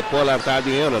numero kay Paul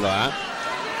Artadi ngayon, ano ha?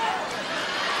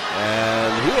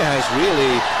 And he has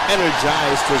really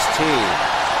energized his team.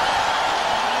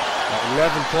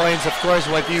 11 points, of course,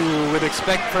 what you would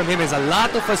expect from him is a lot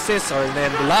of assists or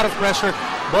then a lot of pressure,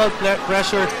 ball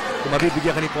pressure. Kung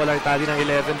mabibigyan ka ni Paul Artadi ng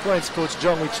 11 points, Coach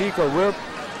Jong Wichico,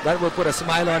 that will put a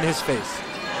smile on his face.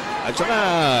 At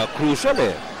saka, crucial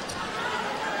eh.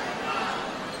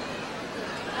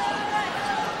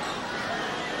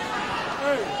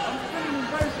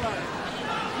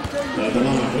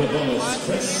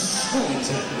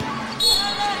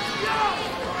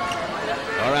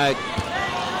 All right.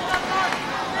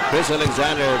 Chris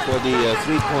Alexander for the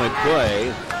 3-point play.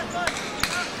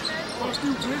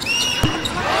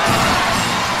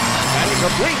 And he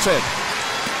completes it.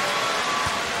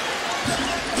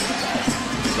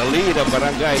 The lead of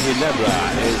Barangay Ginebra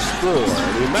is 4.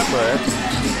 Remember,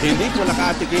 hindi po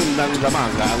nakatikim ng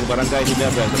lamang ang Barangay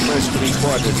Ginebra in the first 3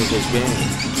 quarters of this game.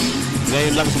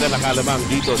 Ngayon lang sila nakalamang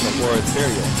dito sa 4th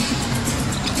period.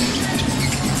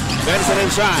 Benson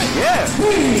inside, yeah.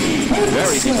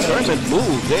 Very determined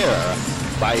move there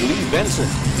by Lee Benson.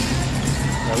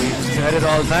 Well, we've said it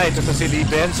all night. Ito si Lee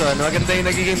Benson. Maganda yung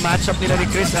nagiging matchup nila ni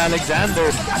Chris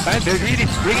Alexander. And they're really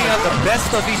bringing out the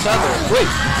best of each other. Wait.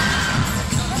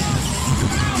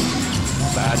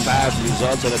 Bad pass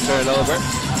results in a turnover.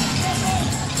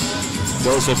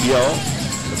 Joseph Yo,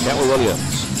 Kevin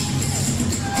Williams.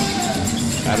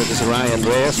 Added to Ryan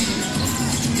Reyes.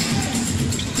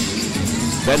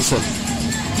 Benson.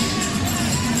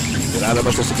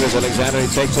 Ginalabas na si Chris Alexander. He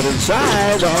takes it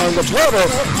inside on the floater.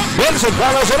 Benson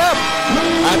follows it up.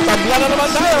 At tabla na naman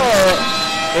tayo.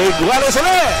 Iguales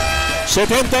ulit.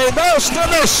 72 to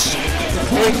this.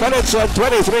 8 minutes and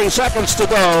 23 seconds to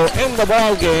go in the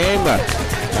ball game.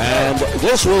 And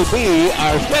this will be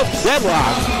our 5th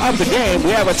deadlock of the game.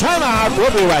 We have a timeout.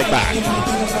 We'll be right back.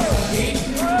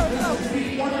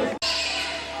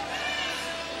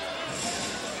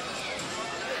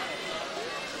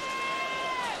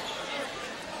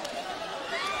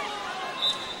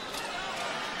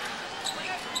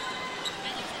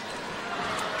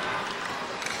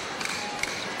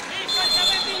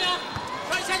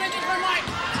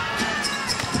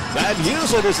 Van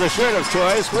Heusen is the shirt of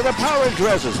choice for the power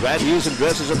dresses. Van Heusen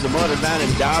dresses of the modern man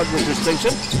endowed with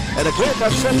distinction and a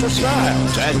clear-cut sense of style.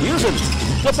 Van Heusen,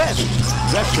 the best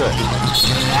dress shirt.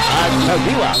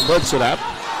 Artadi puts it up.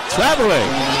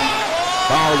 Traveling.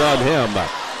 Fouled on him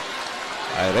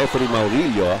by referee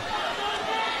Maurilio.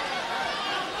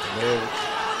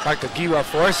 Artadi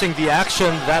forcing the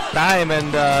action that time,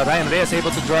 and Ryan Reyes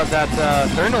able to draw that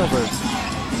turnover.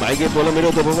 Mahigit 8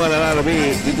 minuto po mga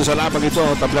narami dito sa lapang ito.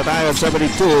 Tabla tayo of 72.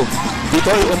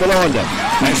 Dito'y umulon.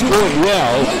 Has scored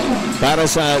well para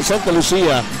sa Santa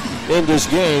Lucia in this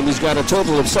game. He's got a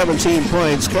total of 17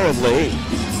 points currently.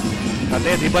 At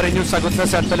iba rin yung sagot na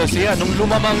Santa Lucia nung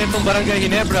lumamang itong Barangay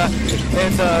Ginebra.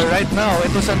 And right now,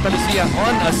 ito Santa Lucia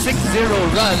on a 6-0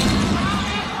 run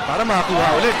para makakuha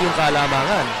ulit yung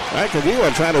kalamangan. Right,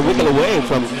 Kadiwa trying to wiggle away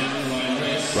from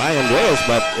Ryan Reyes,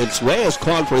 but it's Reyes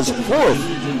called for his 4th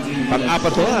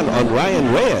pang-apat on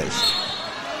Ryan Reyes.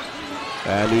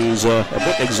 And he's a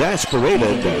bit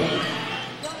exasperated.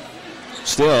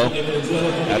 Still,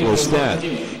 that will stand.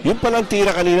 Yung palang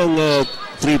tira kaninang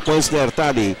 3 points ni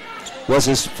Artadi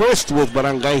was his first with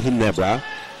Barangay Ginebra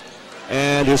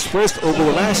and his first over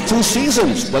the last 2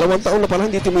 seasons. 2 taon na pala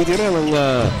hindi tumitira ng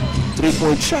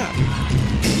 3-point shot.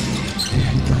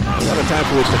 What a time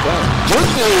for it to come.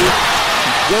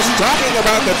 Just talking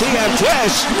about the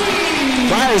TMTS,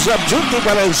 fires up Junti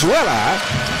Valenzuela,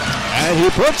 and he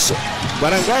puts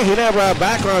Barangay Ginebra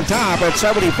back on top at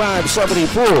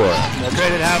 75-74. Well,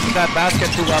 credit half of that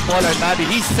basket to Paul Artadi.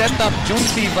 He set up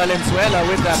Junti Valenzuela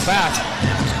with that pass.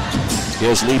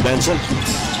 Here's Lee Benson.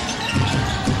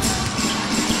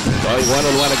 Going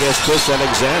one-on-one against Chris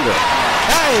Alexander.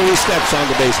 Hey, he steps on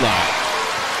the baseline.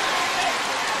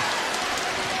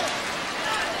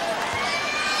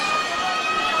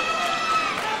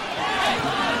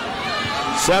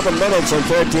 7 minutes and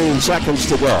 13 seconds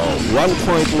to go.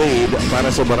 1-point lead para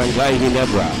sa Barangay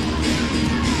Ginebra.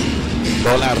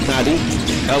 Paul Artadi,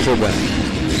 Elterman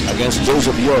against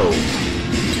Joseph Yo.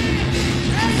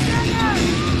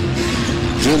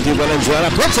 Junti Valenzuela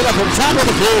puts it up on top of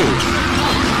the key.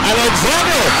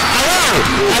 Alexander,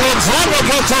 Alexander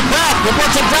gets it back. He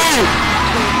puts it down.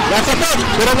 That's a pick.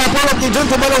 Pero napulot ni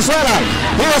Junti Valenzuela.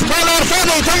 Here's Paul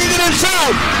Artadi taking it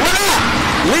inside. Wala!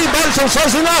 Lee Benson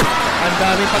says enough. Ang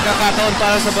daming pagkakataon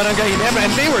para sa Barangay Ginebra,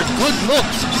 and they were good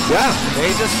looks. Yeah.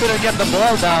 They just couldn't get the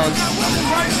ball down.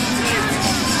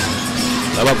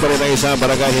 Labag pa rin ang isang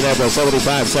Barangay Ginebra,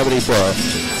 75-74.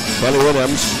 Kelly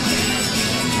Williams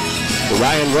to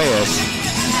Ryan Reyes.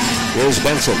 Here's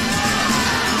Benson.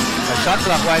 The shot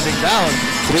clock winding down.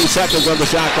 3 seconds on the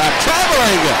shot clock.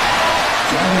 Traveling!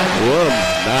 Yun,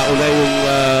 nauna yung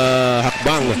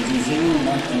hakbang.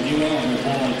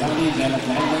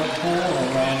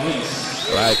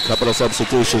 Right, couple of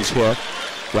substitutions here.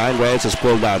 Ryan Reyes is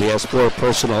pulled out. He has 4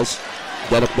 personals.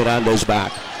 Derek Miranda is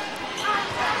back.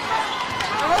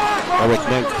 Eric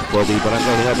Mink for the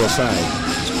Barangay Ginebra side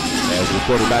as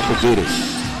reported back to duty.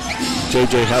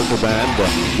 JJ Helterbrand,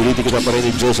 dinitigita pa rin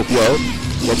ni Joseph Yo.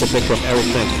 Gets a pick from Eric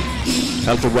Mink.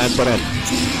 Helterbrand pa rin.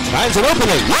 Finds an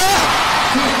opening. Yeah!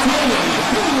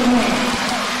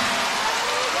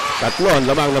 Tatlo ang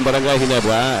lamang ng Barangay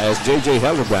Ginebra as JJ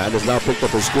Helterbrand has now picked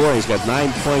up his score. He's got 9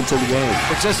 points in the game.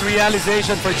 It's just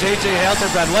realization for JJ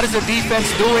Helterbrand. What is the defense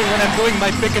doing when I'm doing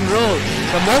my pick and roll?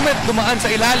 The moment dumaan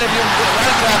sa ilalim yung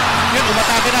wildcat, yun,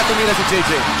 umatake na, tumira si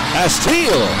JJ. A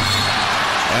steal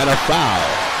and a foul.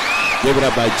 Given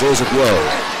up by Joseph Yo.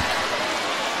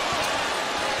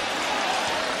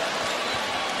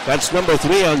 That's number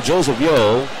 3 on Joseph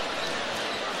Yo.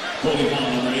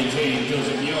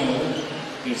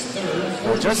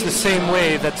 Well, just the same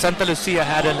way that Santa Lucia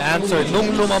had an answer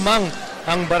nung lumamang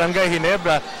ang Barangay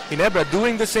Ginebra. Ginebra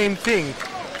doing the same thing.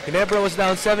 Ginebra was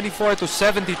down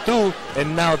 74-72,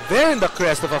 and now they're in the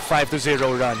crest of a 5-0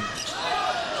 run.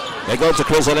 They go to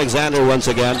Chris Alexander once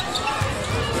again.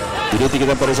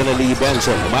 Tinitikitan pa rin sa Lee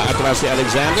Benson. Umaatras si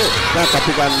Alexander.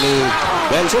 Natapikan ni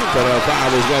Benson, pero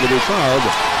foul is going to be called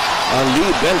on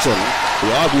Lee Benson,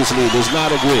 who obviously does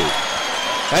not agree.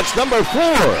 That's number 4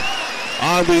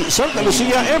 on the Santa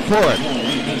Lucia import.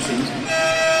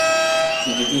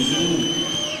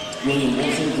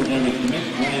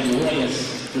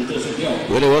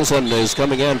 Willie Wilson is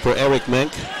coming in for Eric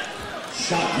Mink.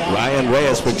 Ryan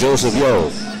Reyes for Joseph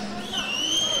Yo.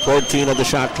 14 of the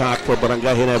shot clock for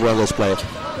Barangay Ginebra on this play.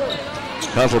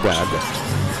 Helferbrand.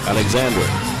 Alexander.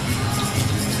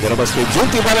 Dinabas kay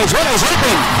Junti Valenzuela is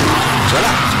open.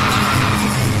 Wala.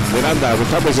 Miranda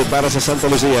recovers it para sa Santa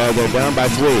Lucia. They're down by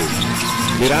 3.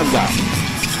 Miranda.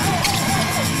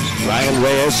 Ryan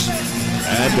Reyes.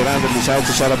 And Miranda decides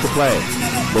to set up the play.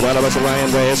 Lumalabas si Ryan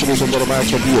Reyes. Sumusund na Mark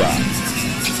Shabiwa.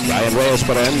 Ryan Reyes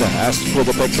pa rin. Asked for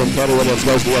the pick from Kenny Williams.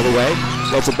 Goes the other way.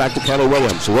 Gets it back to Kenny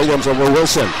Williams. Williams over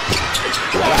Wilson.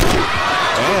 Wala.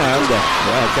 And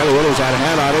Kenny Williams had a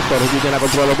hand on it, but he didn't have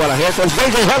control of the ball. Here comes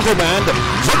J.J. Helterman.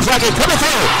 Zigzagging coming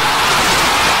through.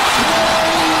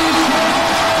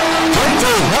 J.J.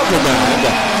 Helterman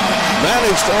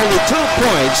managed only 2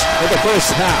 points in the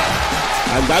first half.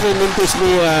 And that didn't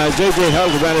me J.J.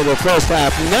 Helterman in the first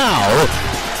half. Now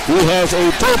he has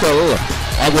a total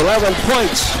of 11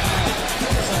 points.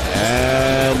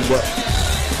 And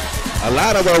a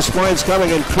lot of those points coming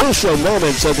in crucial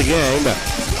moments of the game.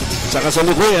 Sa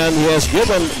kasalukuyan, he has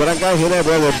given Barangay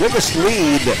Ginebra the biggest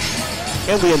lead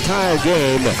in the entire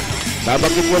game.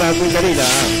 Babangkit mo natin kanina,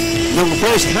 yung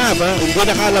first half, hindi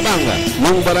nakalabang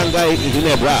yung Barangay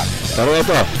Ginebra. Pero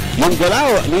ito, yung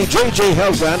galaw ni J.J.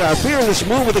 Helfand, our fearless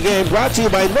move of the game, brought to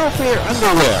you by No Fear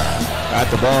Underwear.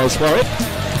 At the balls for it.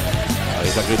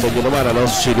 Kita nyo naman,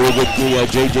 sinugod ni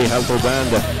J.J.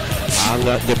 Helfand ang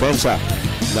depensa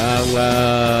ng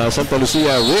Santa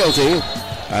Lucia Realty.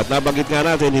 At nabanggit nga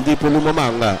natin, hindi po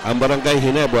lumamang ang Barangay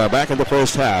Ginebra back in the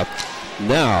first half.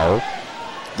 Now,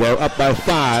 they're up by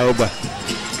 5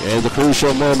 in the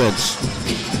crucial moments.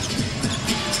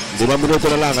 5 minuto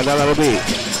na lang ang lalarabi.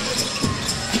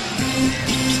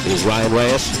 Here's Ryan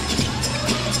Reyes.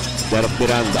 Derek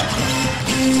Miranda.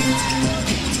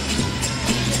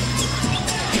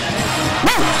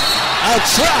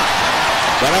 Outside!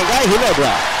 Barangay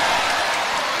Ginebra.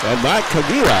 And Mark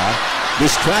Kagira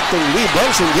distracting Lee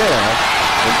Benson there.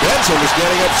 And Benson is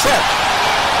getting upset.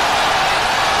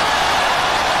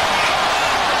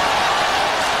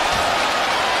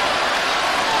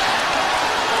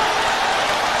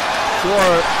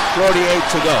 .48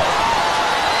 to go.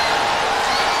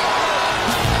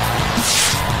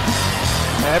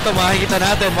 Eto, makikita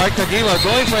natin, Mark Kagiwa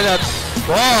going for that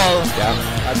ball. Yeah.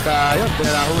 At yun,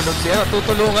 pinahulog siya.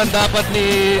 Tutulungan dapat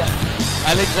ni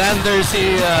Alexander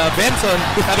si Benson.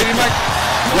 Sabi ni Mark,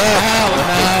 wow,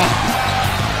 na.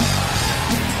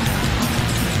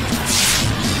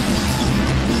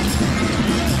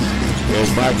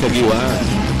 Here's Mark Kagiwa.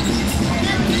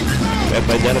 Led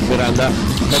by Derek Miranda.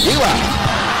 Kagiwa.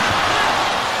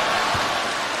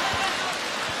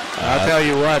 I'll tell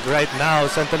you what, right now,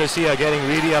 Santa Lucia getting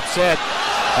really upset.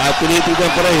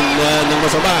 Pinitigan pa rin ng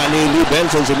masama ni Lee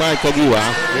Benson si Mark Kagiwa.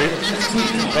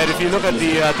 And if you look at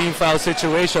the team foul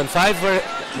situation, 5 for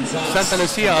Santa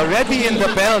Lucia already in the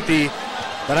penalty.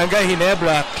 Barangay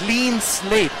Ginebra, clean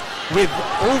slate with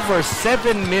over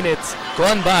 7 minutes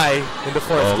gone by in the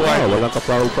fourth quarter. Walang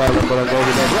ka-foul pa ng Barangay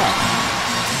Ginebra.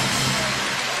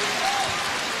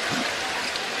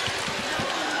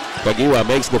 Kagiwa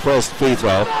makes the first free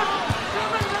throw.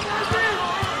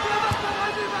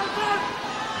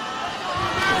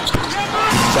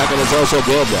 Second is also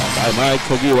good by Mike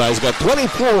Kagiwa. He's got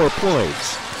 24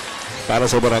 points para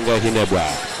sa Barangay Ginebra.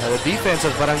 The defense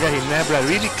of Barangay Ginebra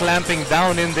really clamping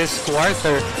down in this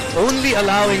quarter, only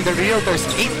allowing the Realtors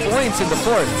 8 points in the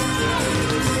fourth.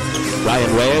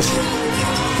 Ryan Reyes,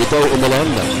 Vito Umalon.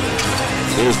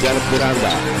 Here's Derek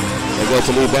Miranda. They go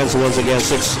to Lee Benson once again,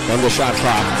 6 on the shot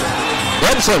clock.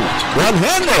 Benson,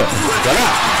 one-hander. Wala.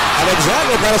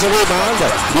 Alexander para sa rebound.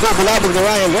 Dito bulabog ni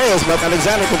Ryan Reyes, but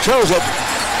Alexander controls it.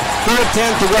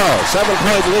 4:10 to go.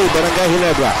 7-point lead, Barangay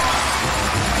Ginebra.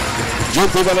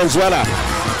 Junti Valenzuela.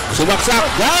 Sumaksak.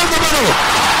 Down the middle.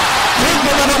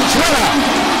 Junti Valenzuela.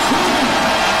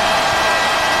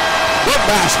 Good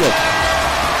basket.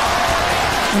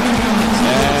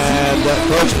 And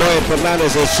Coach Boyd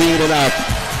Fernandez has seen enough.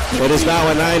 It is now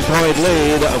a 9-point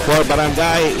lead for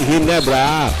Barangay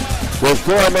Ginebra with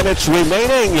 4 minutes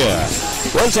remaining.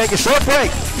 We'll take a short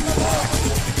break.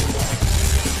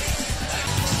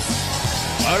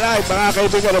 Alright, mga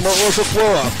kaibigan, umuusok po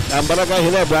ang Barangay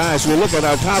Ginebra as we look at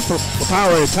our top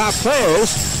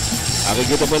players.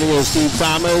 Makikita po ninyo Steve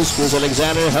Thomas, Chris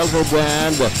Alexander, Helfer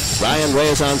Brand, Ryan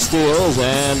Reyes on steals,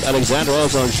 and Alexander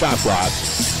also on shot block.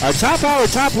 Our Top Power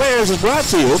Top Players is brought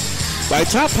to you by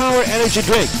Top Power Energy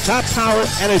Drink. Top Power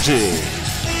Energy.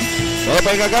 O,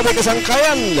 pagkagabi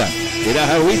kasangkayan.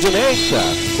 Pinahang Region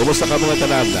 8. Kumusta ka mga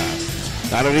tananda?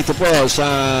 Narito po sa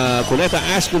Cuneta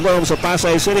Astrodome sa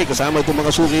Pasay City. Kasama itong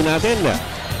mga suki natin.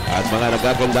 At mga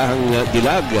nagagandahang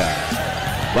dilag.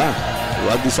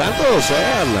 Wag di Santos.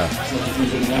 Ayan.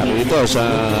 Narito sa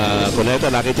Cuneta.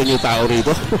 Nakita niyo yung tao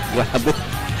rito. Grabe.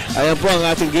 Ayan po ang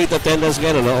ating gate attendance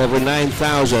ngayon. No? Over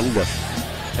 9,000.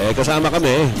 Kasama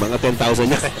kami, mga 10,000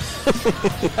 niya.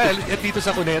 Dito sa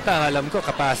Cuneta, alam ko,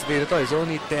 capacity nito is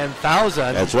only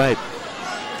 10,000. That's right.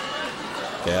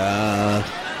 Kaya,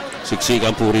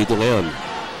 siksikan po rito ngayon.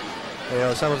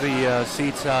 Some of the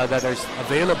seats that are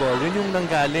available, yun yung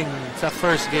nanggaling sa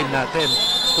first game natin.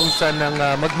 Kung saan ng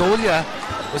Magnolia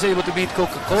was able to beat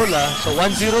Coca-Cola. So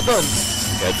 1-0 doon.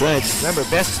 That's right. Remember,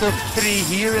 best of 3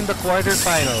 here in the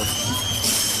quarterfinals.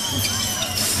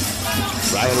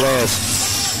 Ryan Reyes.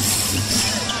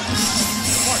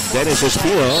 Dennis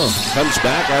Espino comes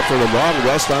back after a long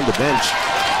rest on the bench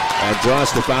and draws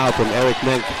the foul from Eric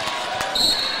Mink.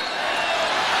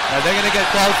 They're going to get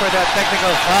called for that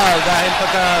technical foul dahil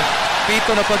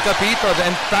pagka-pito na pagka-pito, the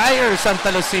entire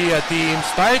Santa Lucia team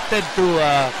started to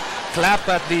clap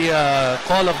at the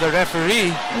call of the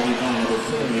referee.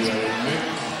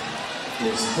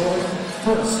 His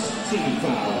first team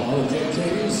foul on the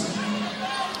teams.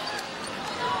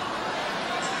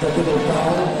 Technical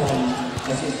foul on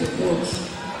assistant coach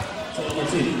Cholo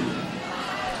Martin.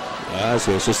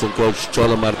 Si assistant coach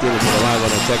Cholo Martin ang tinawagan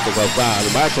ng technical foul.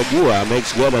 Marta Giwa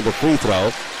makes good on the free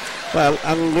throw. Well,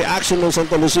 ang reaction ng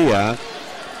Santa Lucia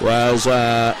was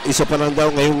isa pa lang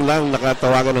daw ngayon lang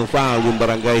nakatawagan ng foul yung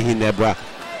Barangay Ginebra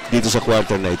dito sa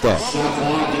quarter na ito.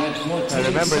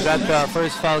 Remember that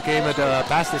first foul came at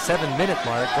past the 7-minute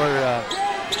mark or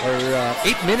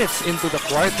 8 minutes into the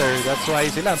quarter. That's why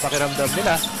sila, ang pakiramdam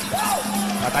nila,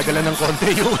 matagalan ng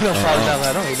konti yung unang foul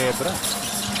ng Ginebra.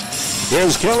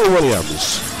 Here's Kelly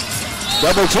Williams.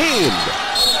 Double teamed.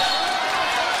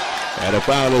 And a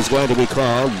foul is going to be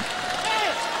called.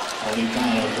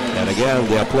 And again,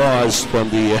 the applause from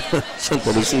the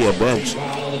Santa Lucia bench.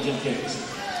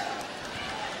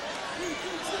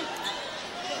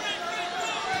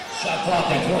 Shot clock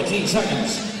at 14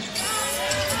 seconds.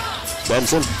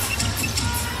 Benson.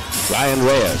 Ryan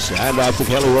Reyes. Hand off to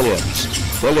Kelly Williams.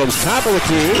 Williams, top of the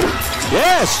key.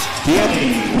 Yes!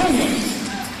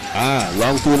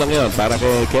 Long two lang yun para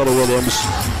kay Kelly Williams.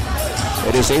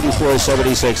 It is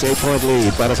 84-76, 8-point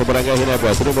lead para sa Barangay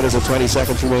Ginebra. 3 minutes and 20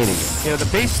 seconds remaining. You know, the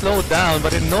pace slowed down,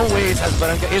 but in no way is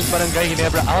Barangay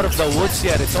Ginebra out of the woods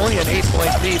yet. It's only an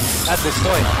 8-point lead at this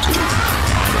point.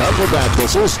 Helper back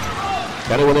misses.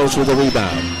 Kelly Williams with the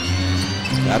rebound.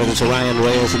 Out of this Ryan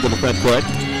Reyes into the front court.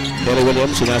 Kelly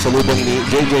Williams, sinasalubong ni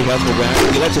JJ Helferbrand.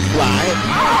 He lets it fly.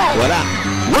 Wala.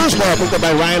 Loose ball picked up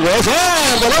by Ryan Reyes.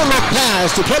 And the low-look pass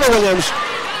to Kelly Williams.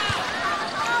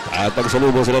 At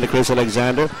pagsalubong sila ni Chris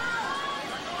Alexander.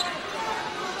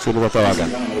 Sino ba tawagan?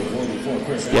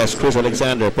 Yes, Chris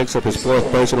Alexander picks up his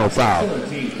 4th personal foul.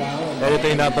 And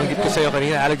ito yung nabanggit ko sa iyo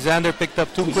kanina. Alexander picked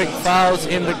up 2 quick fouls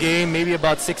in the game, maybe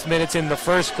about 6 minutes in the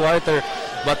first quarter.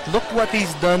 But look what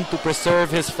he's done to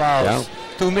preserve his fouls.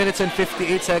 Yeah. 2 minutes and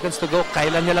 58 seconds to go.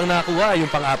 Kailan niya lang nakakuha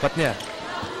yung pang-apat niya?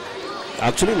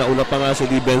 Actually, nauna pa nga si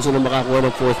Lee Benson na makakuha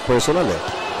ng 4th personal eh.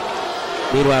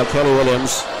 Meanwhile, Kelly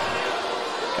Williams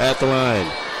at the line.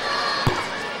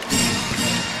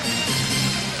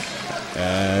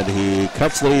 And he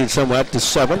cuts the lead somewhat to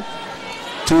 7.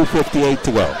 2:58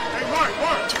 to go.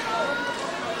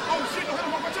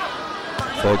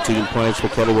 14 points for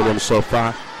Kelly Williams so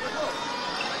far.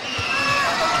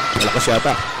 Malakas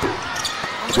yata.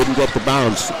 Didn't get the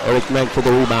bounce. Eric Meg for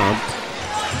the rebound.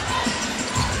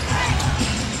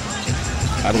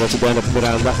 Ano na si Buena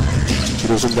Miranda.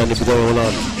 Sinusundan ni Bidoy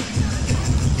Olon.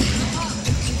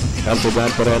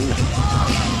 Helferbrand pa rin.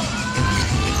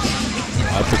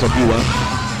 Out to Kagiwa.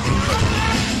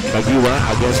 Kagiwa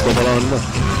against the Malone.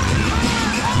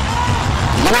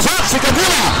 Lumasak si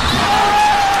Kagiwa!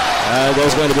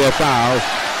 There's going to be a foul.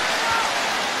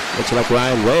 Looks like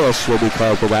Ryan Reyes will be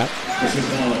called for that.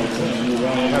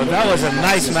 That was a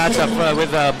nice matchup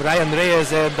with Ryan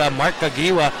Reyes and Mark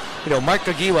Kagiwa. You know, Mark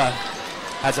Kagiwa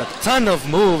has a ton of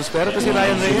moves, pero si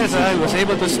Ryan Reyes was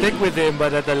able to stick with him,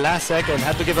 but at the last second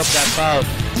had to give up that foul.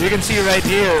 You can see right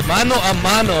here, mano a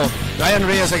mano, Ryan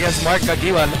Reyes against Mark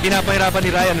Kagiwa. Pinapahirapan ni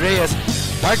Ryan Reyes.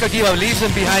 Mark Kagiwa leaves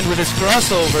him behind with his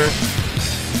crossover.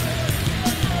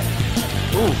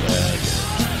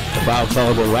 Foul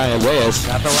called on Ryan Reyes.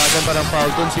 Natawagan pa ng foul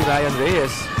dun si Ryan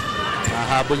Reyes.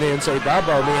 Nahabol na yun sa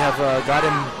ibabaw. May have got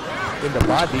him in the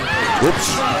body. Oops.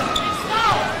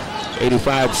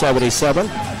 85-77.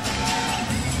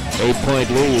 8-point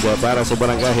lead para sa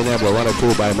Barangay Ginebra.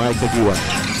 1-2 by Mike Tagiwa.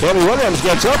 Kenny Williams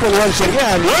gets open once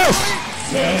again. Yes!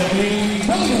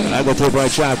 Another 2-point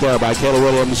shot there by Kenny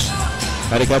Williams.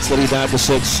 And he cuts the lead down to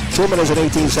 6. 2 minutes and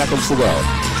 18 seconds to go.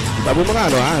 Sabi mo nga,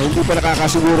 hindi pa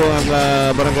nakakasiguro ang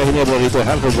Barangay Ginebra dito,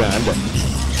 Helferbrand.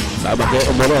 Tama kay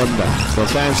Umolon. So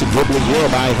fancy dribbling here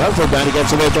by Helferbrand. He gets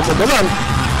away from Umolon.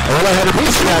 Well, I had a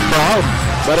piece of that ball,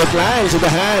 but it lands in the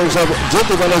hands of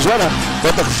Ginebra Venezuela.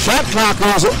 But the shot clock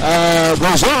goes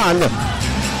on.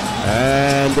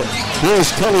 And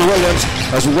here's Kelly Williams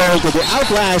as we go into the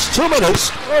outlast 2 minutes.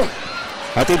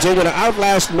 Atin sa inyo na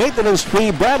outlast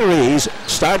maintenance-free batteries.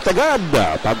 Start agad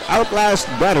pag outlast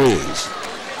batteries.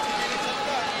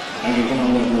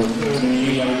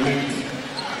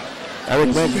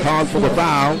 Eric Mick called for the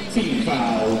foul.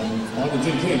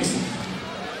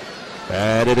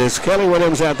 And it is Kelly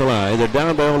Williams at the line. They're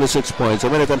down by only 6 points.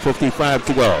 1 minute and 55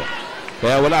 to go.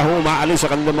 Kaya wala hong umaalis sa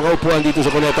kanilang mga upuan dito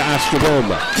sa Cuneta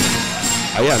Astrodome.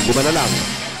 Ayan, 5 na lang.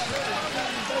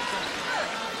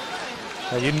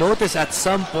 You notice at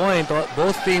some point,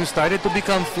 both teams started to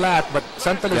become flat, but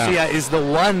Santa Lucia is the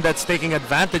one that's taking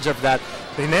advantage of that.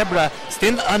 Ginebra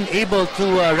still unable to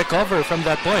recover from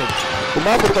that point.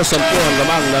 Umabot na 10 ang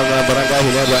lamang ng Barangay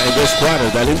Ginebra in this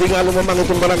quarter. Dahil hindi nga lumamang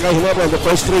itong Barangay Ginebra in the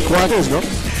first 3 quarters, no?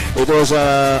 It was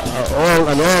all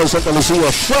Santa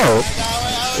Lucia show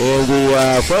in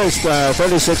the first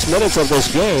 36 minutes of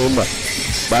this game.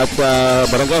 But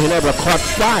Barangay Ginebra caught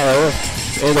fire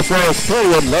in the fourth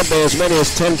period, led by as many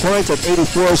as 10 points at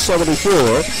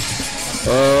 84-74.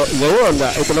 Ngayon,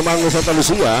 ito namang Santa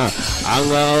Lucia ang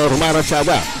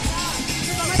rumaratsyada.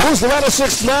 Who's the better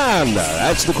sixth man?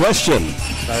 That's the question.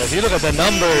 If you look at the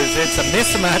numbers, it's a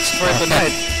mismatch for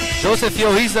tonight. Joseph Yo,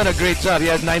 he's done a great job. He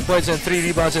has 9 points and 3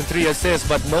 rebounds and 3 assists,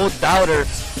 but no doubter,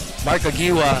 Mark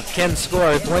Agiwa can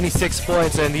score 26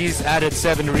 points and he's added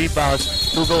 7 rebounds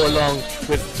to go along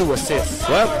with 2 assists.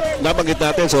 Well, nabanggit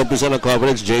natin sa umpisa ng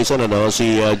coverage, Jason,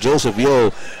 si Joseph Yo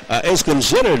is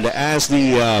considered as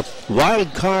the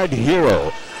wild card hero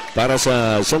para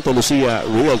sa Santa Lucia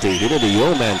Realty. He did the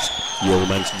yeoman's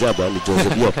job ni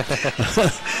Joseph Yo.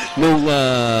 Nung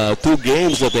 2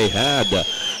 games that they had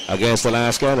against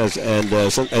Alaska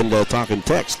and Talking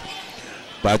Text.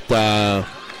 But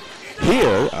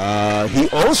here, he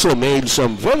also made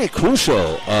some very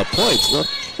crucial points.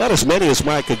 Not as many as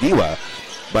Mike Agiwa,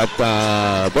 but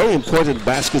very important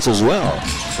baskets as well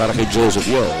para kay Joseph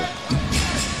Yo.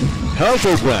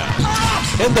 Helferbrand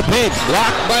in the paint,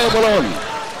 blocked by Omolon.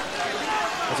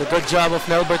 It's a good job of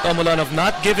Nelbert Omolon of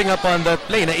not giving up on that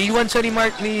play. Naiwan siya ni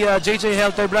JJ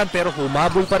Helferbrand pero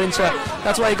humabol pa rin siya.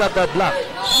 That's why he got that block.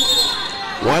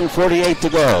 1:48 to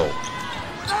go.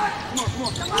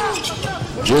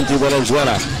 Junti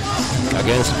Valenzuela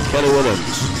against Kenny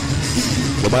Williams.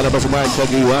 Lumalabas si Mark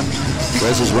Agiwa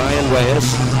versus Ryan Reyes.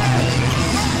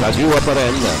 Agiwa pa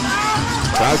rin.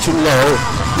 Crouching low.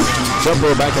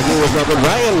 Jumper back Agiwa's number.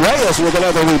 Ryan Reyes with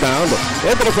another rebound.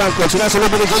 Into the front court.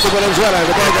 Sinasalubin ni Junti Valenzuela.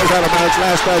 The ball goes out of bounds.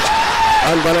 Last touch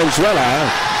on Valenzuela.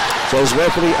 Says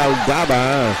referee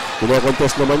Aldaba.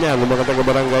 Kino-contest naman yan ng mga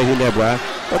taga-Barangay Ginebra.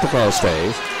 But the foul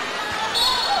stays.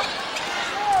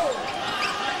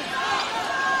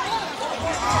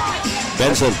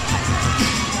 Benson.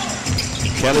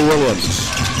 Kelly Williams.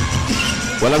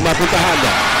 Walang mapuntahan.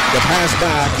 The pass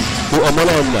back to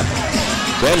Omolon.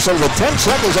 Benson with 10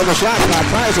 seconds on the shot clock.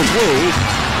 Tries a three.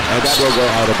 And that will go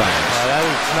out of bounds. That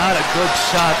is not a good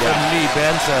shot from Lee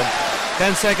Benson.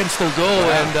 10 seconds to go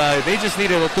and they just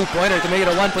needed a 2-pointer to make it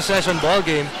a 1-possession ball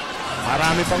game.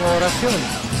 Marami pang oras yun.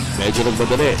 Medyo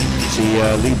nagmadali si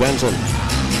Lee Benson.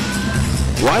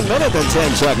 1 minute and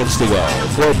 10 seconds to go.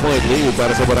 4-point lead para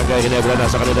sa Barangay Ginebra.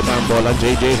 Nasa kanila pa ang bola.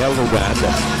 JJ Helferbrand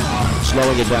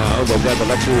slowing it down. They've got the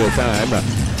luxury of time.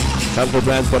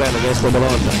 Helferbrand pa rin against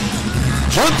Omolon.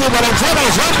 Junti Valenzuela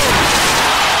is open.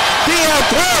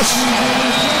 Diatros.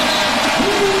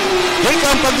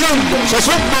 Hinggang pag-yun sa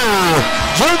sukma.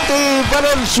 Junti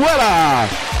Valenzuela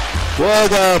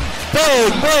with a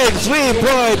big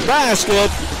 3-point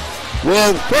basket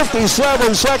with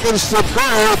 57 seconds to go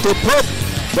to put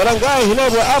Barangay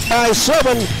Ginebra up by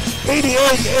 7,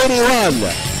 88-81.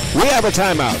 We have a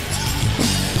timeout.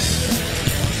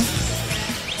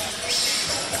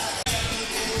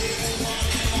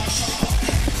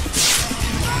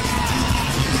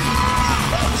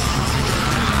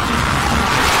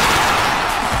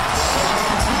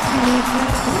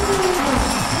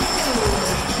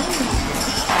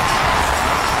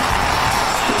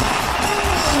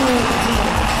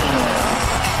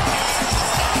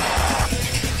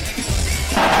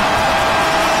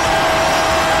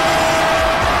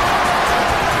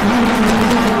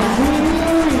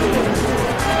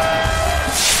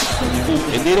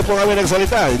 Hindi na po kami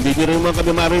nagsalita. Hindi nyo rin naman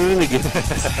kami maririnig.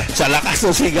 Sa lakas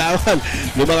ng sigawan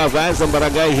ng mga fans ng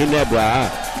Barangay Ginebra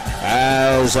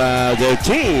as their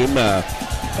team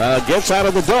gets out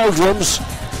of the doldrums.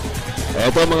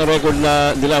 Ito mga record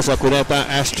na nila sa Cuneta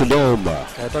Astrodome.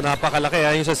 Ito napakalaki.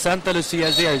 Yung sa Santa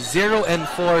Lucia, they are 0-4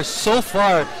 so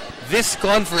far this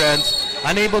conference.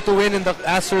 Unable to win in the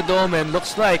Astrodome, and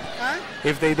looks like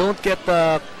if they don't get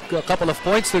a couple of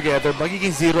points together,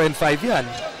 magiging 0-5 yan.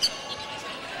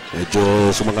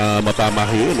 Medyo sa mga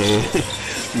matamahin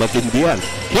matindi yan.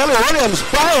 Kelly Williams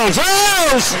fires!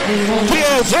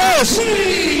 Yes!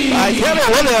 By Kelly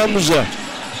Williams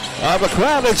of a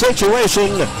crowded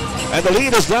situation, and the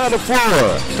lead is down to 4.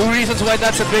 Two reasons why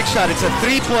that's a big shot. It's a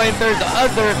three-pointer. The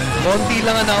other, konti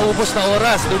lang ang naubos na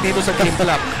oras dito sa game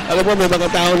clock. Alam mo, may mga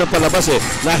tao na palabas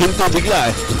nahinto bigla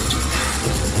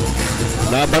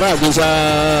Nabara dun sa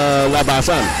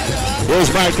labasan.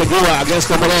 Here's Mark Kagua against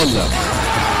Omalon.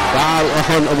 Foul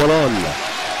on Omalon.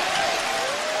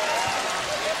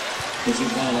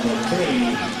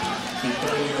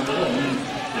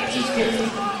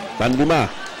 Pandima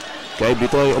kay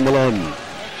Bitoy Omalon.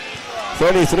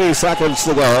 33 seconds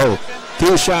to go.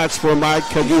 2 shots for Mark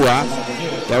Kagua.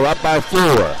 They're up by 4.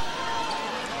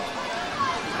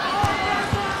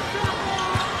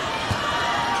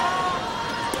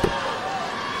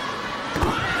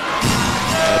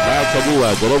 Mark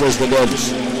Kagua delivers the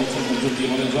goods.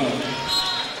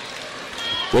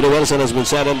 Willie Wilson has been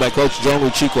sent in by Coach John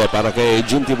Uchico para kay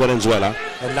Ginty Valenzuela.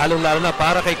 And lalong-lalo na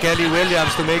para kay Kelly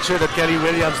Williams to make sure that Kelly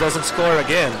Williams doesn't score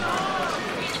again.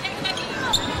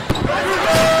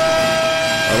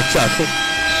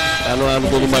 Ano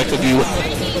ko ni Mark Kagua?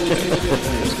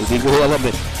 Hindi ko alam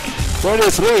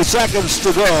 33 seconds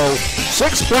to go.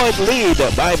 6-point lead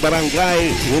by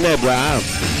Barangay Ginebra.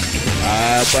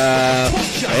 At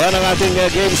ayan ang ating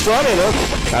game story, no?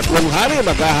 Tatlong hari,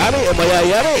 magkahari o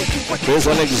mayayari. Chris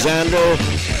Alexander,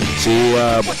 si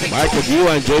Mark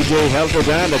Kagua, and JJ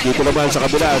Helferdan. At dito naman sa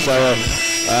kabila sa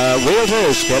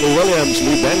Realtors, Kelly Williams,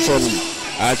 Lee Benson,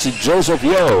 at si Joseph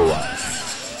Yo.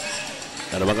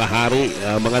 Ano mga hari,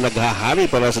 mga naghahari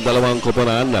para sa dalawang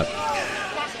koponan.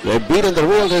 They've beaten the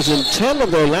Realtors in 10 of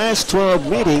their last 12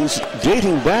 meetings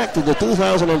dating back to the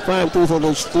 2005-2006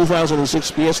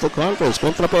 Fiesta Conference.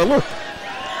 Kontrapelo.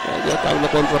 Tawag na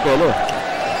kontrapelo.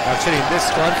 Actually, in this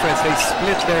conference, they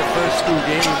split their first 2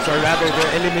 games, or rather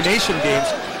their elimination games.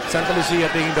 Santa Lucia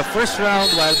taking the first round,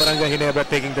 while Barangay Ginebra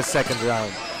taking the second round.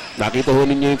 Nakita ho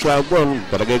ninyo yung crowd doon.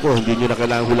 Palagay ko, hindi nyo na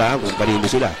kailangan hulaan kung kanino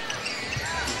sila.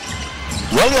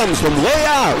 Williams from way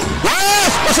out. Yes!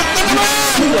 Pasok na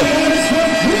naman!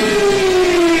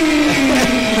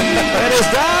 It is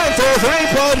down to a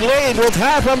 3-point lead with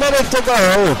half a minute to go.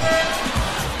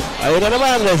 Ayun na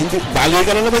naman.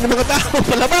 Balikan na naman yung mga tao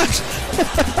palabas.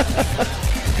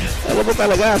 Alam mo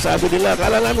talaga, sabi nila,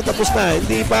 kala namin tapos na.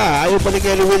 Hindi pa. Ayaw pa ni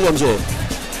Kelly Williams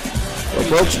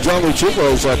Coach John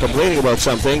Uchico is complaining about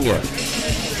something.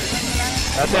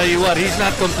 I'll tell you what, he's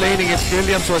not complaining if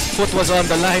Williams' foot was on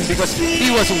the line because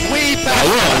he was way past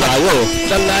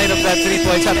the line of that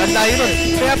 3-point shot. Ang layo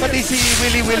nun. Kaya pati si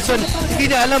Willie Wilson,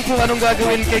 hindi niya alam kung anong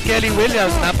gagawin kay Kelly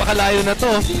Williams. Napakalayo na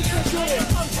to.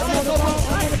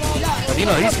 But you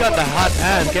know, he's got the hot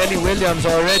hand. Kelly Williams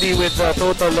already with a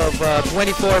total of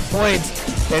 24 points.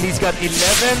 And he's got 11,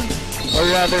 or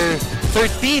rather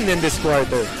 13 in this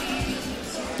quarter.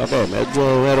 Okay,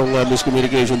 medyo merong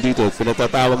miscommunication dito.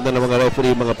 Pinatatawag na ng mga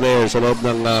referee, mga players sa loob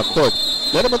ng court.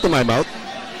 Meron ba ito timeout?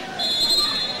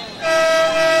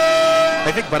 I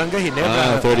think Barangay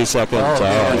Ginebra. 30 seconds.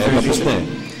 Tapos na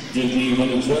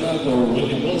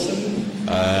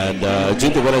And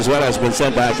Ginty Valenzuela has been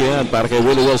sent back in para kay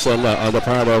Willie Wilson on the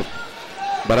part of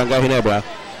Barangay Ginebra.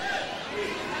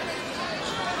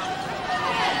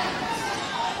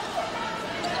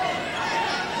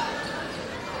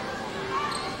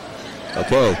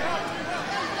 Okay.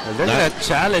 Well, they're going to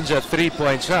challenge a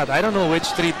 3-point shot. I don't know which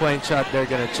 3-point shot they're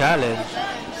going to challenge.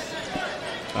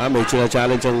 May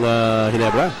challenge ang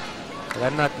Ginebra.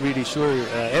 I'm not really sure,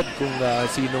 Ed, kung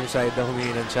sinong side na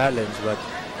humingi ng challenge, but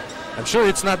I'm sure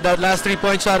it's not that last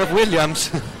 3-point shot of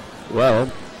Williams. Well,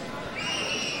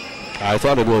 I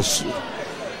thought it was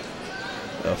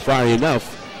far enough,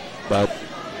 but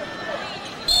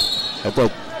ito,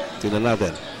 tingnan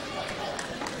natin.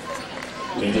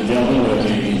 Ladies and gentlemen, with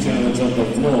the challenge on the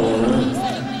floor,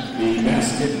 the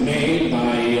basket made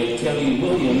by Kelly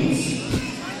Williams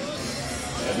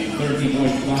at the 30.5,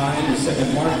 the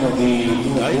second mark of the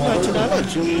quarter by the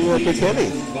Barangay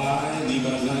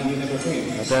Ginebra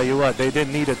team. I'll tell you what, they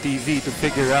didn't need a TV to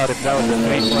figure out if that was a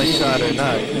 3-point shot or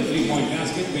not. The 3-point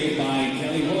basket made by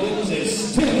Kelly Williams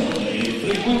is still a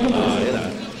 3-point.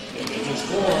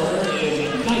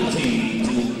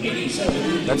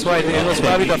 That's why it was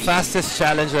probably the fastest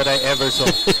challenge that I ever saw.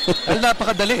 Ay,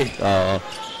 napakadali. Oo.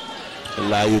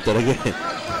 Layo talaga.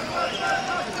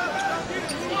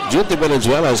 Junti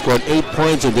Valenzuela scored 8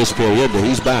 points in this period.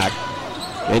 He's back.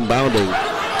 Inbounding.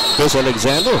 Chris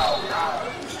Alexander.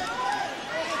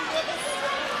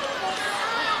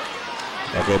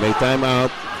 Okay, may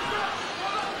timeout.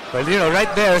 Well, you know,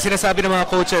 right there, sinasabi ng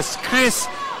mga coaches, Chris,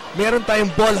 meron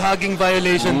tayong ball hogging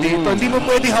violation dito. Hindi mo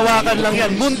pwede hawakan lang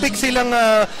yan. Muntik silang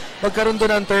magkaroon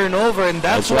doon ng turnover, and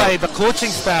that's why the coaching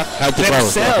staff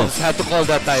themselves had to call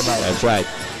that timeout. That's right.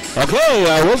 Okay,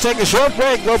 we'll take a short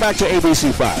break. Go back to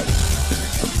ABC 5.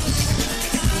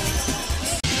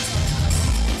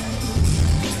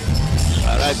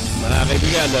 All right, mga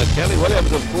kaibigan, Kelly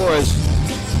Williams, of course,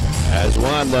 has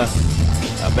won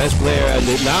Best Player, and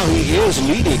now he is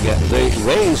leading the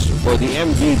race for the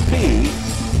MVP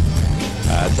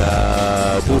at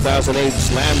 2008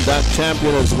 Slam Dunk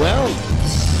Champion as well.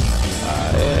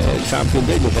 Champion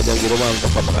din yung kanyang ginawang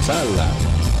kapapakasal.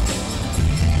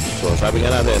 So sabi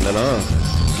nga natin,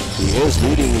 he is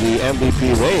leading the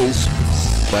MVP race,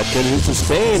 but can he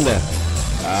sustain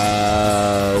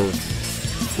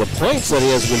the points that he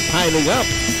has been piling up?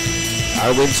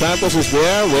 Arwin Santos is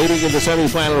there, waiting in the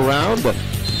semifinal round.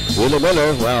 Willie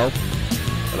Miller, well,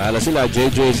 wala na sila.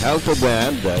 JJ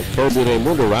Helterbrand, Kirby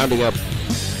Raimundo rounding up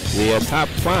the top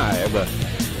 5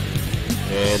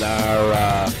 in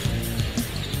our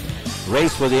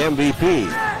race for the MVP.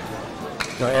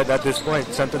 No, Ed, at this point,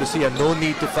 Santa Lucia, no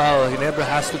need to foul. Ginebra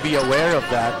has to be aware of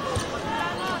that.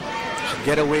 Should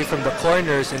get away from the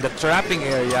corners in the trapping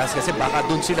areas kasi baka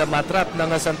dun sila matrap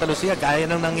ng Santa Lucia gaya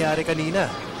ng nangyari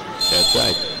kanina. That's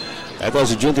right. Ito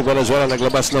si Junti Valenzuela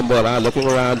naglabas ng bola. Looking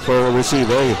around for a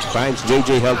receiver. Finds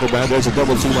JJ Helterbrand. There's a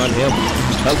double team on him.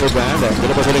 Helterbrand.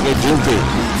 Pinabas ulit kay Junti.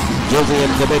 Junti in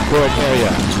the midcourt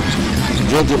area.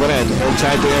 Junti pa rin.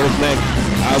 Inside to Eric Neck.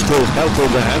 Out to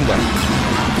Helterbrand.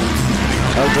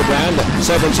 Helterbrand.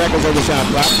 7 seconds on the shot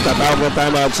clock. Tatawag ng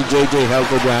timeout si JJ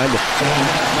Helterbrand.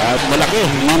 At malaki.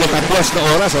 Hindi natapos na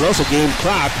oras sa game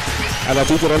clock. At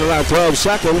natitira na lang 12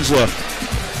 seconds.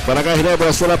 Barangay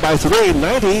Ginebra still up by 3,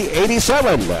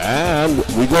 90-87. And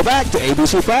we go back to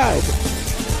ABC 5.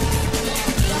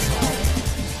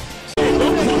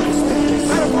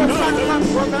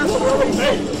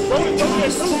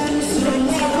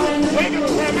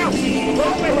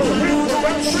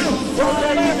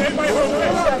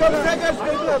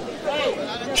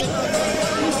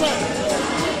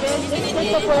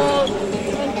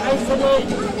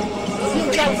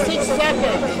 You've got 6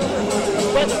 seconds.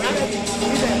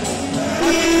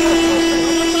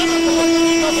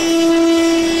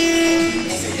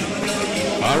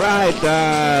 All right,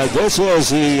 this is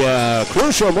the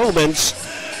crucial moments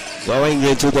going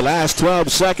into the last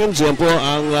 12 seconds. Yan po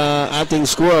ang ating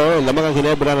score. Lamang ang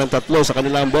Ginebra ng 3 sa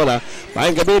kanilang bola.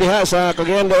 Maayong gabi diha sa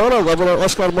Cagayan de Oro, Governor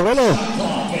Oscar Moreno,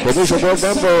 Provincial Board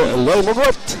Member Loy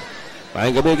Mugot.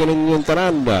 Maayong gabi ganin yung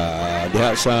tanan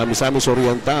diha sa Misamis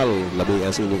Oriental. Labi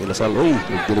ang sining inasal. Uy,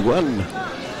 nagtinuguan.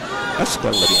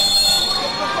 Askang labi.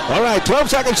 Alright, 12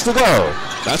 seconds to go.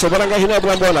 Nasa Barangay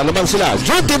Ginebra ang bola. Lamang sila.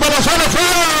 Junti Valenzuela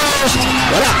first!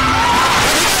 Wala.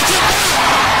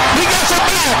 He gets it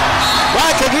back.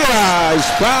 Mike Aguila is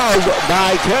fouled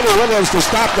by Kelly Williams to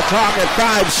stop the clock at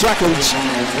 5 seconds.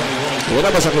 Wala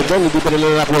masakit doon. Hindi pa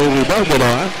nila nakuha yung rebound.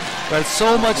 Well,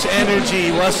 so much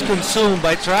energy was consumed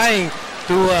by trying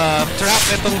to trap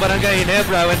itong Barangay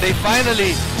Ginebra. When they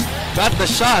finally got the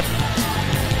shot,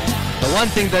 the one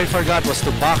thing they forgot was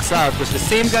to box out. Because the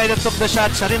same guy that took the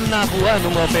shot, siya rin nakuha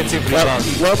ng offensive rebound.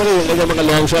 Normally, yung mga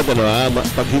long shot,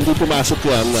 pag hindi pumasok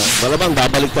yan, malamang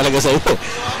babalik talaga sa iyo.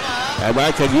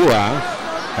 Mike Aguila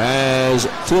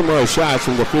has 2 more shots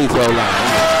from the free throw line.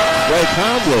 Ray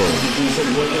Conley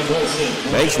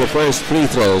makes the first free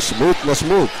throw. Smooth na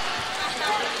smooth.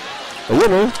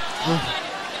 Ayun,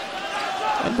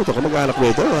 ano ito? Kamag-anak mo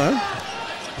ito, ha?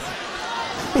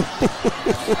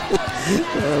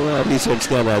 Research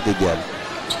nga natin yan.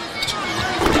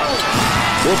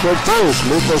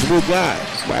 Smooth na smooth guy.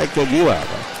 Mike Aguila.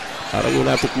 Parang yung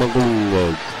natikman kong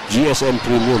GSM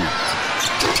Premium.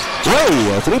 Hey,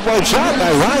 a 3-point shot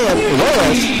by Ryan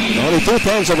Reyes. Only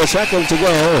 2/10 of a second to go.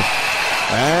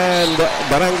 And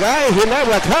Barangay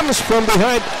Ginebra comes from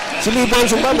behind. Si Lee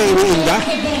Benson ba may iniinda?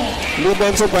 Lee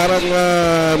Benson parang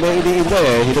may iniinda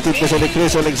eh. Hinatid na siya ni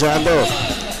Chris Alexander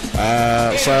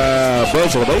sa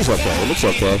bench. Ano ba? It's okay. It looks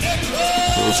okay.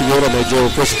 So, siguro medyo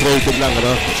frustrated lang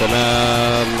sa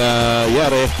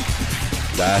nangyari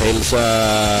dahil sa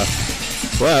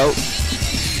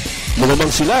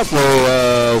lumamang sila for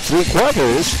 3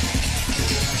 quarters.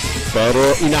 Pero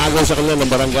inagaw sa kanila ng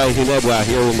Barangay Ginebra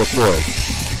here in the fourth.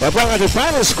 At ang ating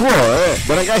final score,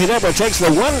 Barangay Ginebra takes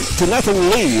the 1-0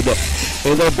 lead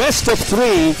in their best of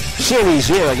 3 series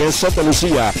here against Sta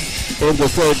Lucia in the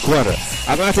third quarter.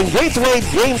 Ang ating Gateway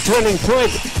game turning point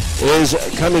is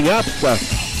coming up.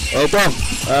 Ito,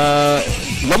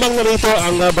 lamang na rito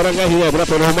ang Barangay Ginebra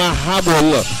pero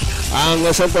humahabol ang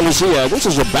Sta Lucia. This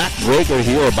is a backbreaker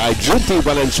here by Junti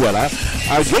Valenzuela.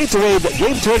 Our Gatorade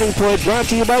game turning point brought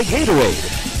to you by Gatorade.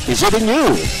 Is it in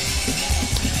you?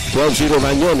 12-0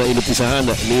 man yun na inupisahan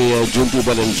ni Junti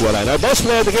Valenzuela. And our best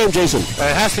player of the game, Jason.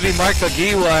 It has to be Mark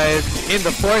Tagiwa. In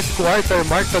the fourth quarter,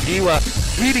 Mark Tagiwa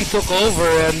really took over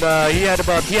and he had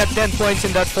 10 points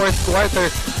in that fourth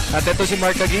quarter. At ito si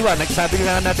Mark Tagiwa, nagsabi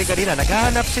nga natin kanina,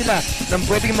 naghahanap sila ng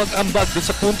pwedeng mag-ambag dun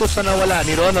sa puntos na nawala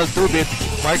ni Ronald Tubit.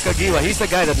 Mark Tagiwa, he's the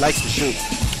guy that likes to shoot.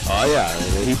 Oh yeah,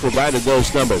 he provided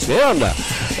those numbers. Ngayon,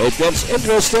 it gets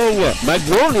interesting.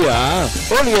 Magnolia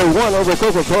earlier won over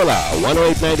Coca-Cola,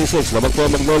 108-96. Lamang po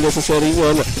Magnolia sa seri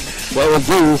yun. What will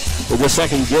do in the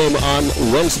second game on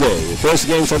Wednesday. First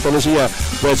game, Sta Lucia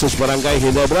versus Barangay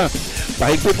Ginebra.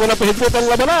 Pahigpit po na pahigpit ang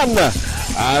labanan.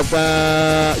 At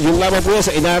yung laban po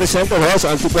sa Inari Center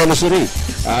sa Antipolo City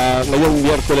ngayong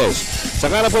Miyerkules. Sa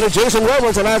kanan po ni Jason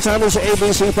Roman sa lahat sa amin sa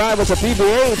ABC5 at sa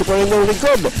PBA. Ito po yung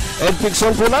lingkod. Ed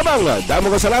Pigson po lamang.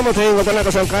 Damo ka salamat. Ngayong magandang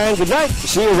kasangkayan. Good night.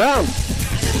 See you around.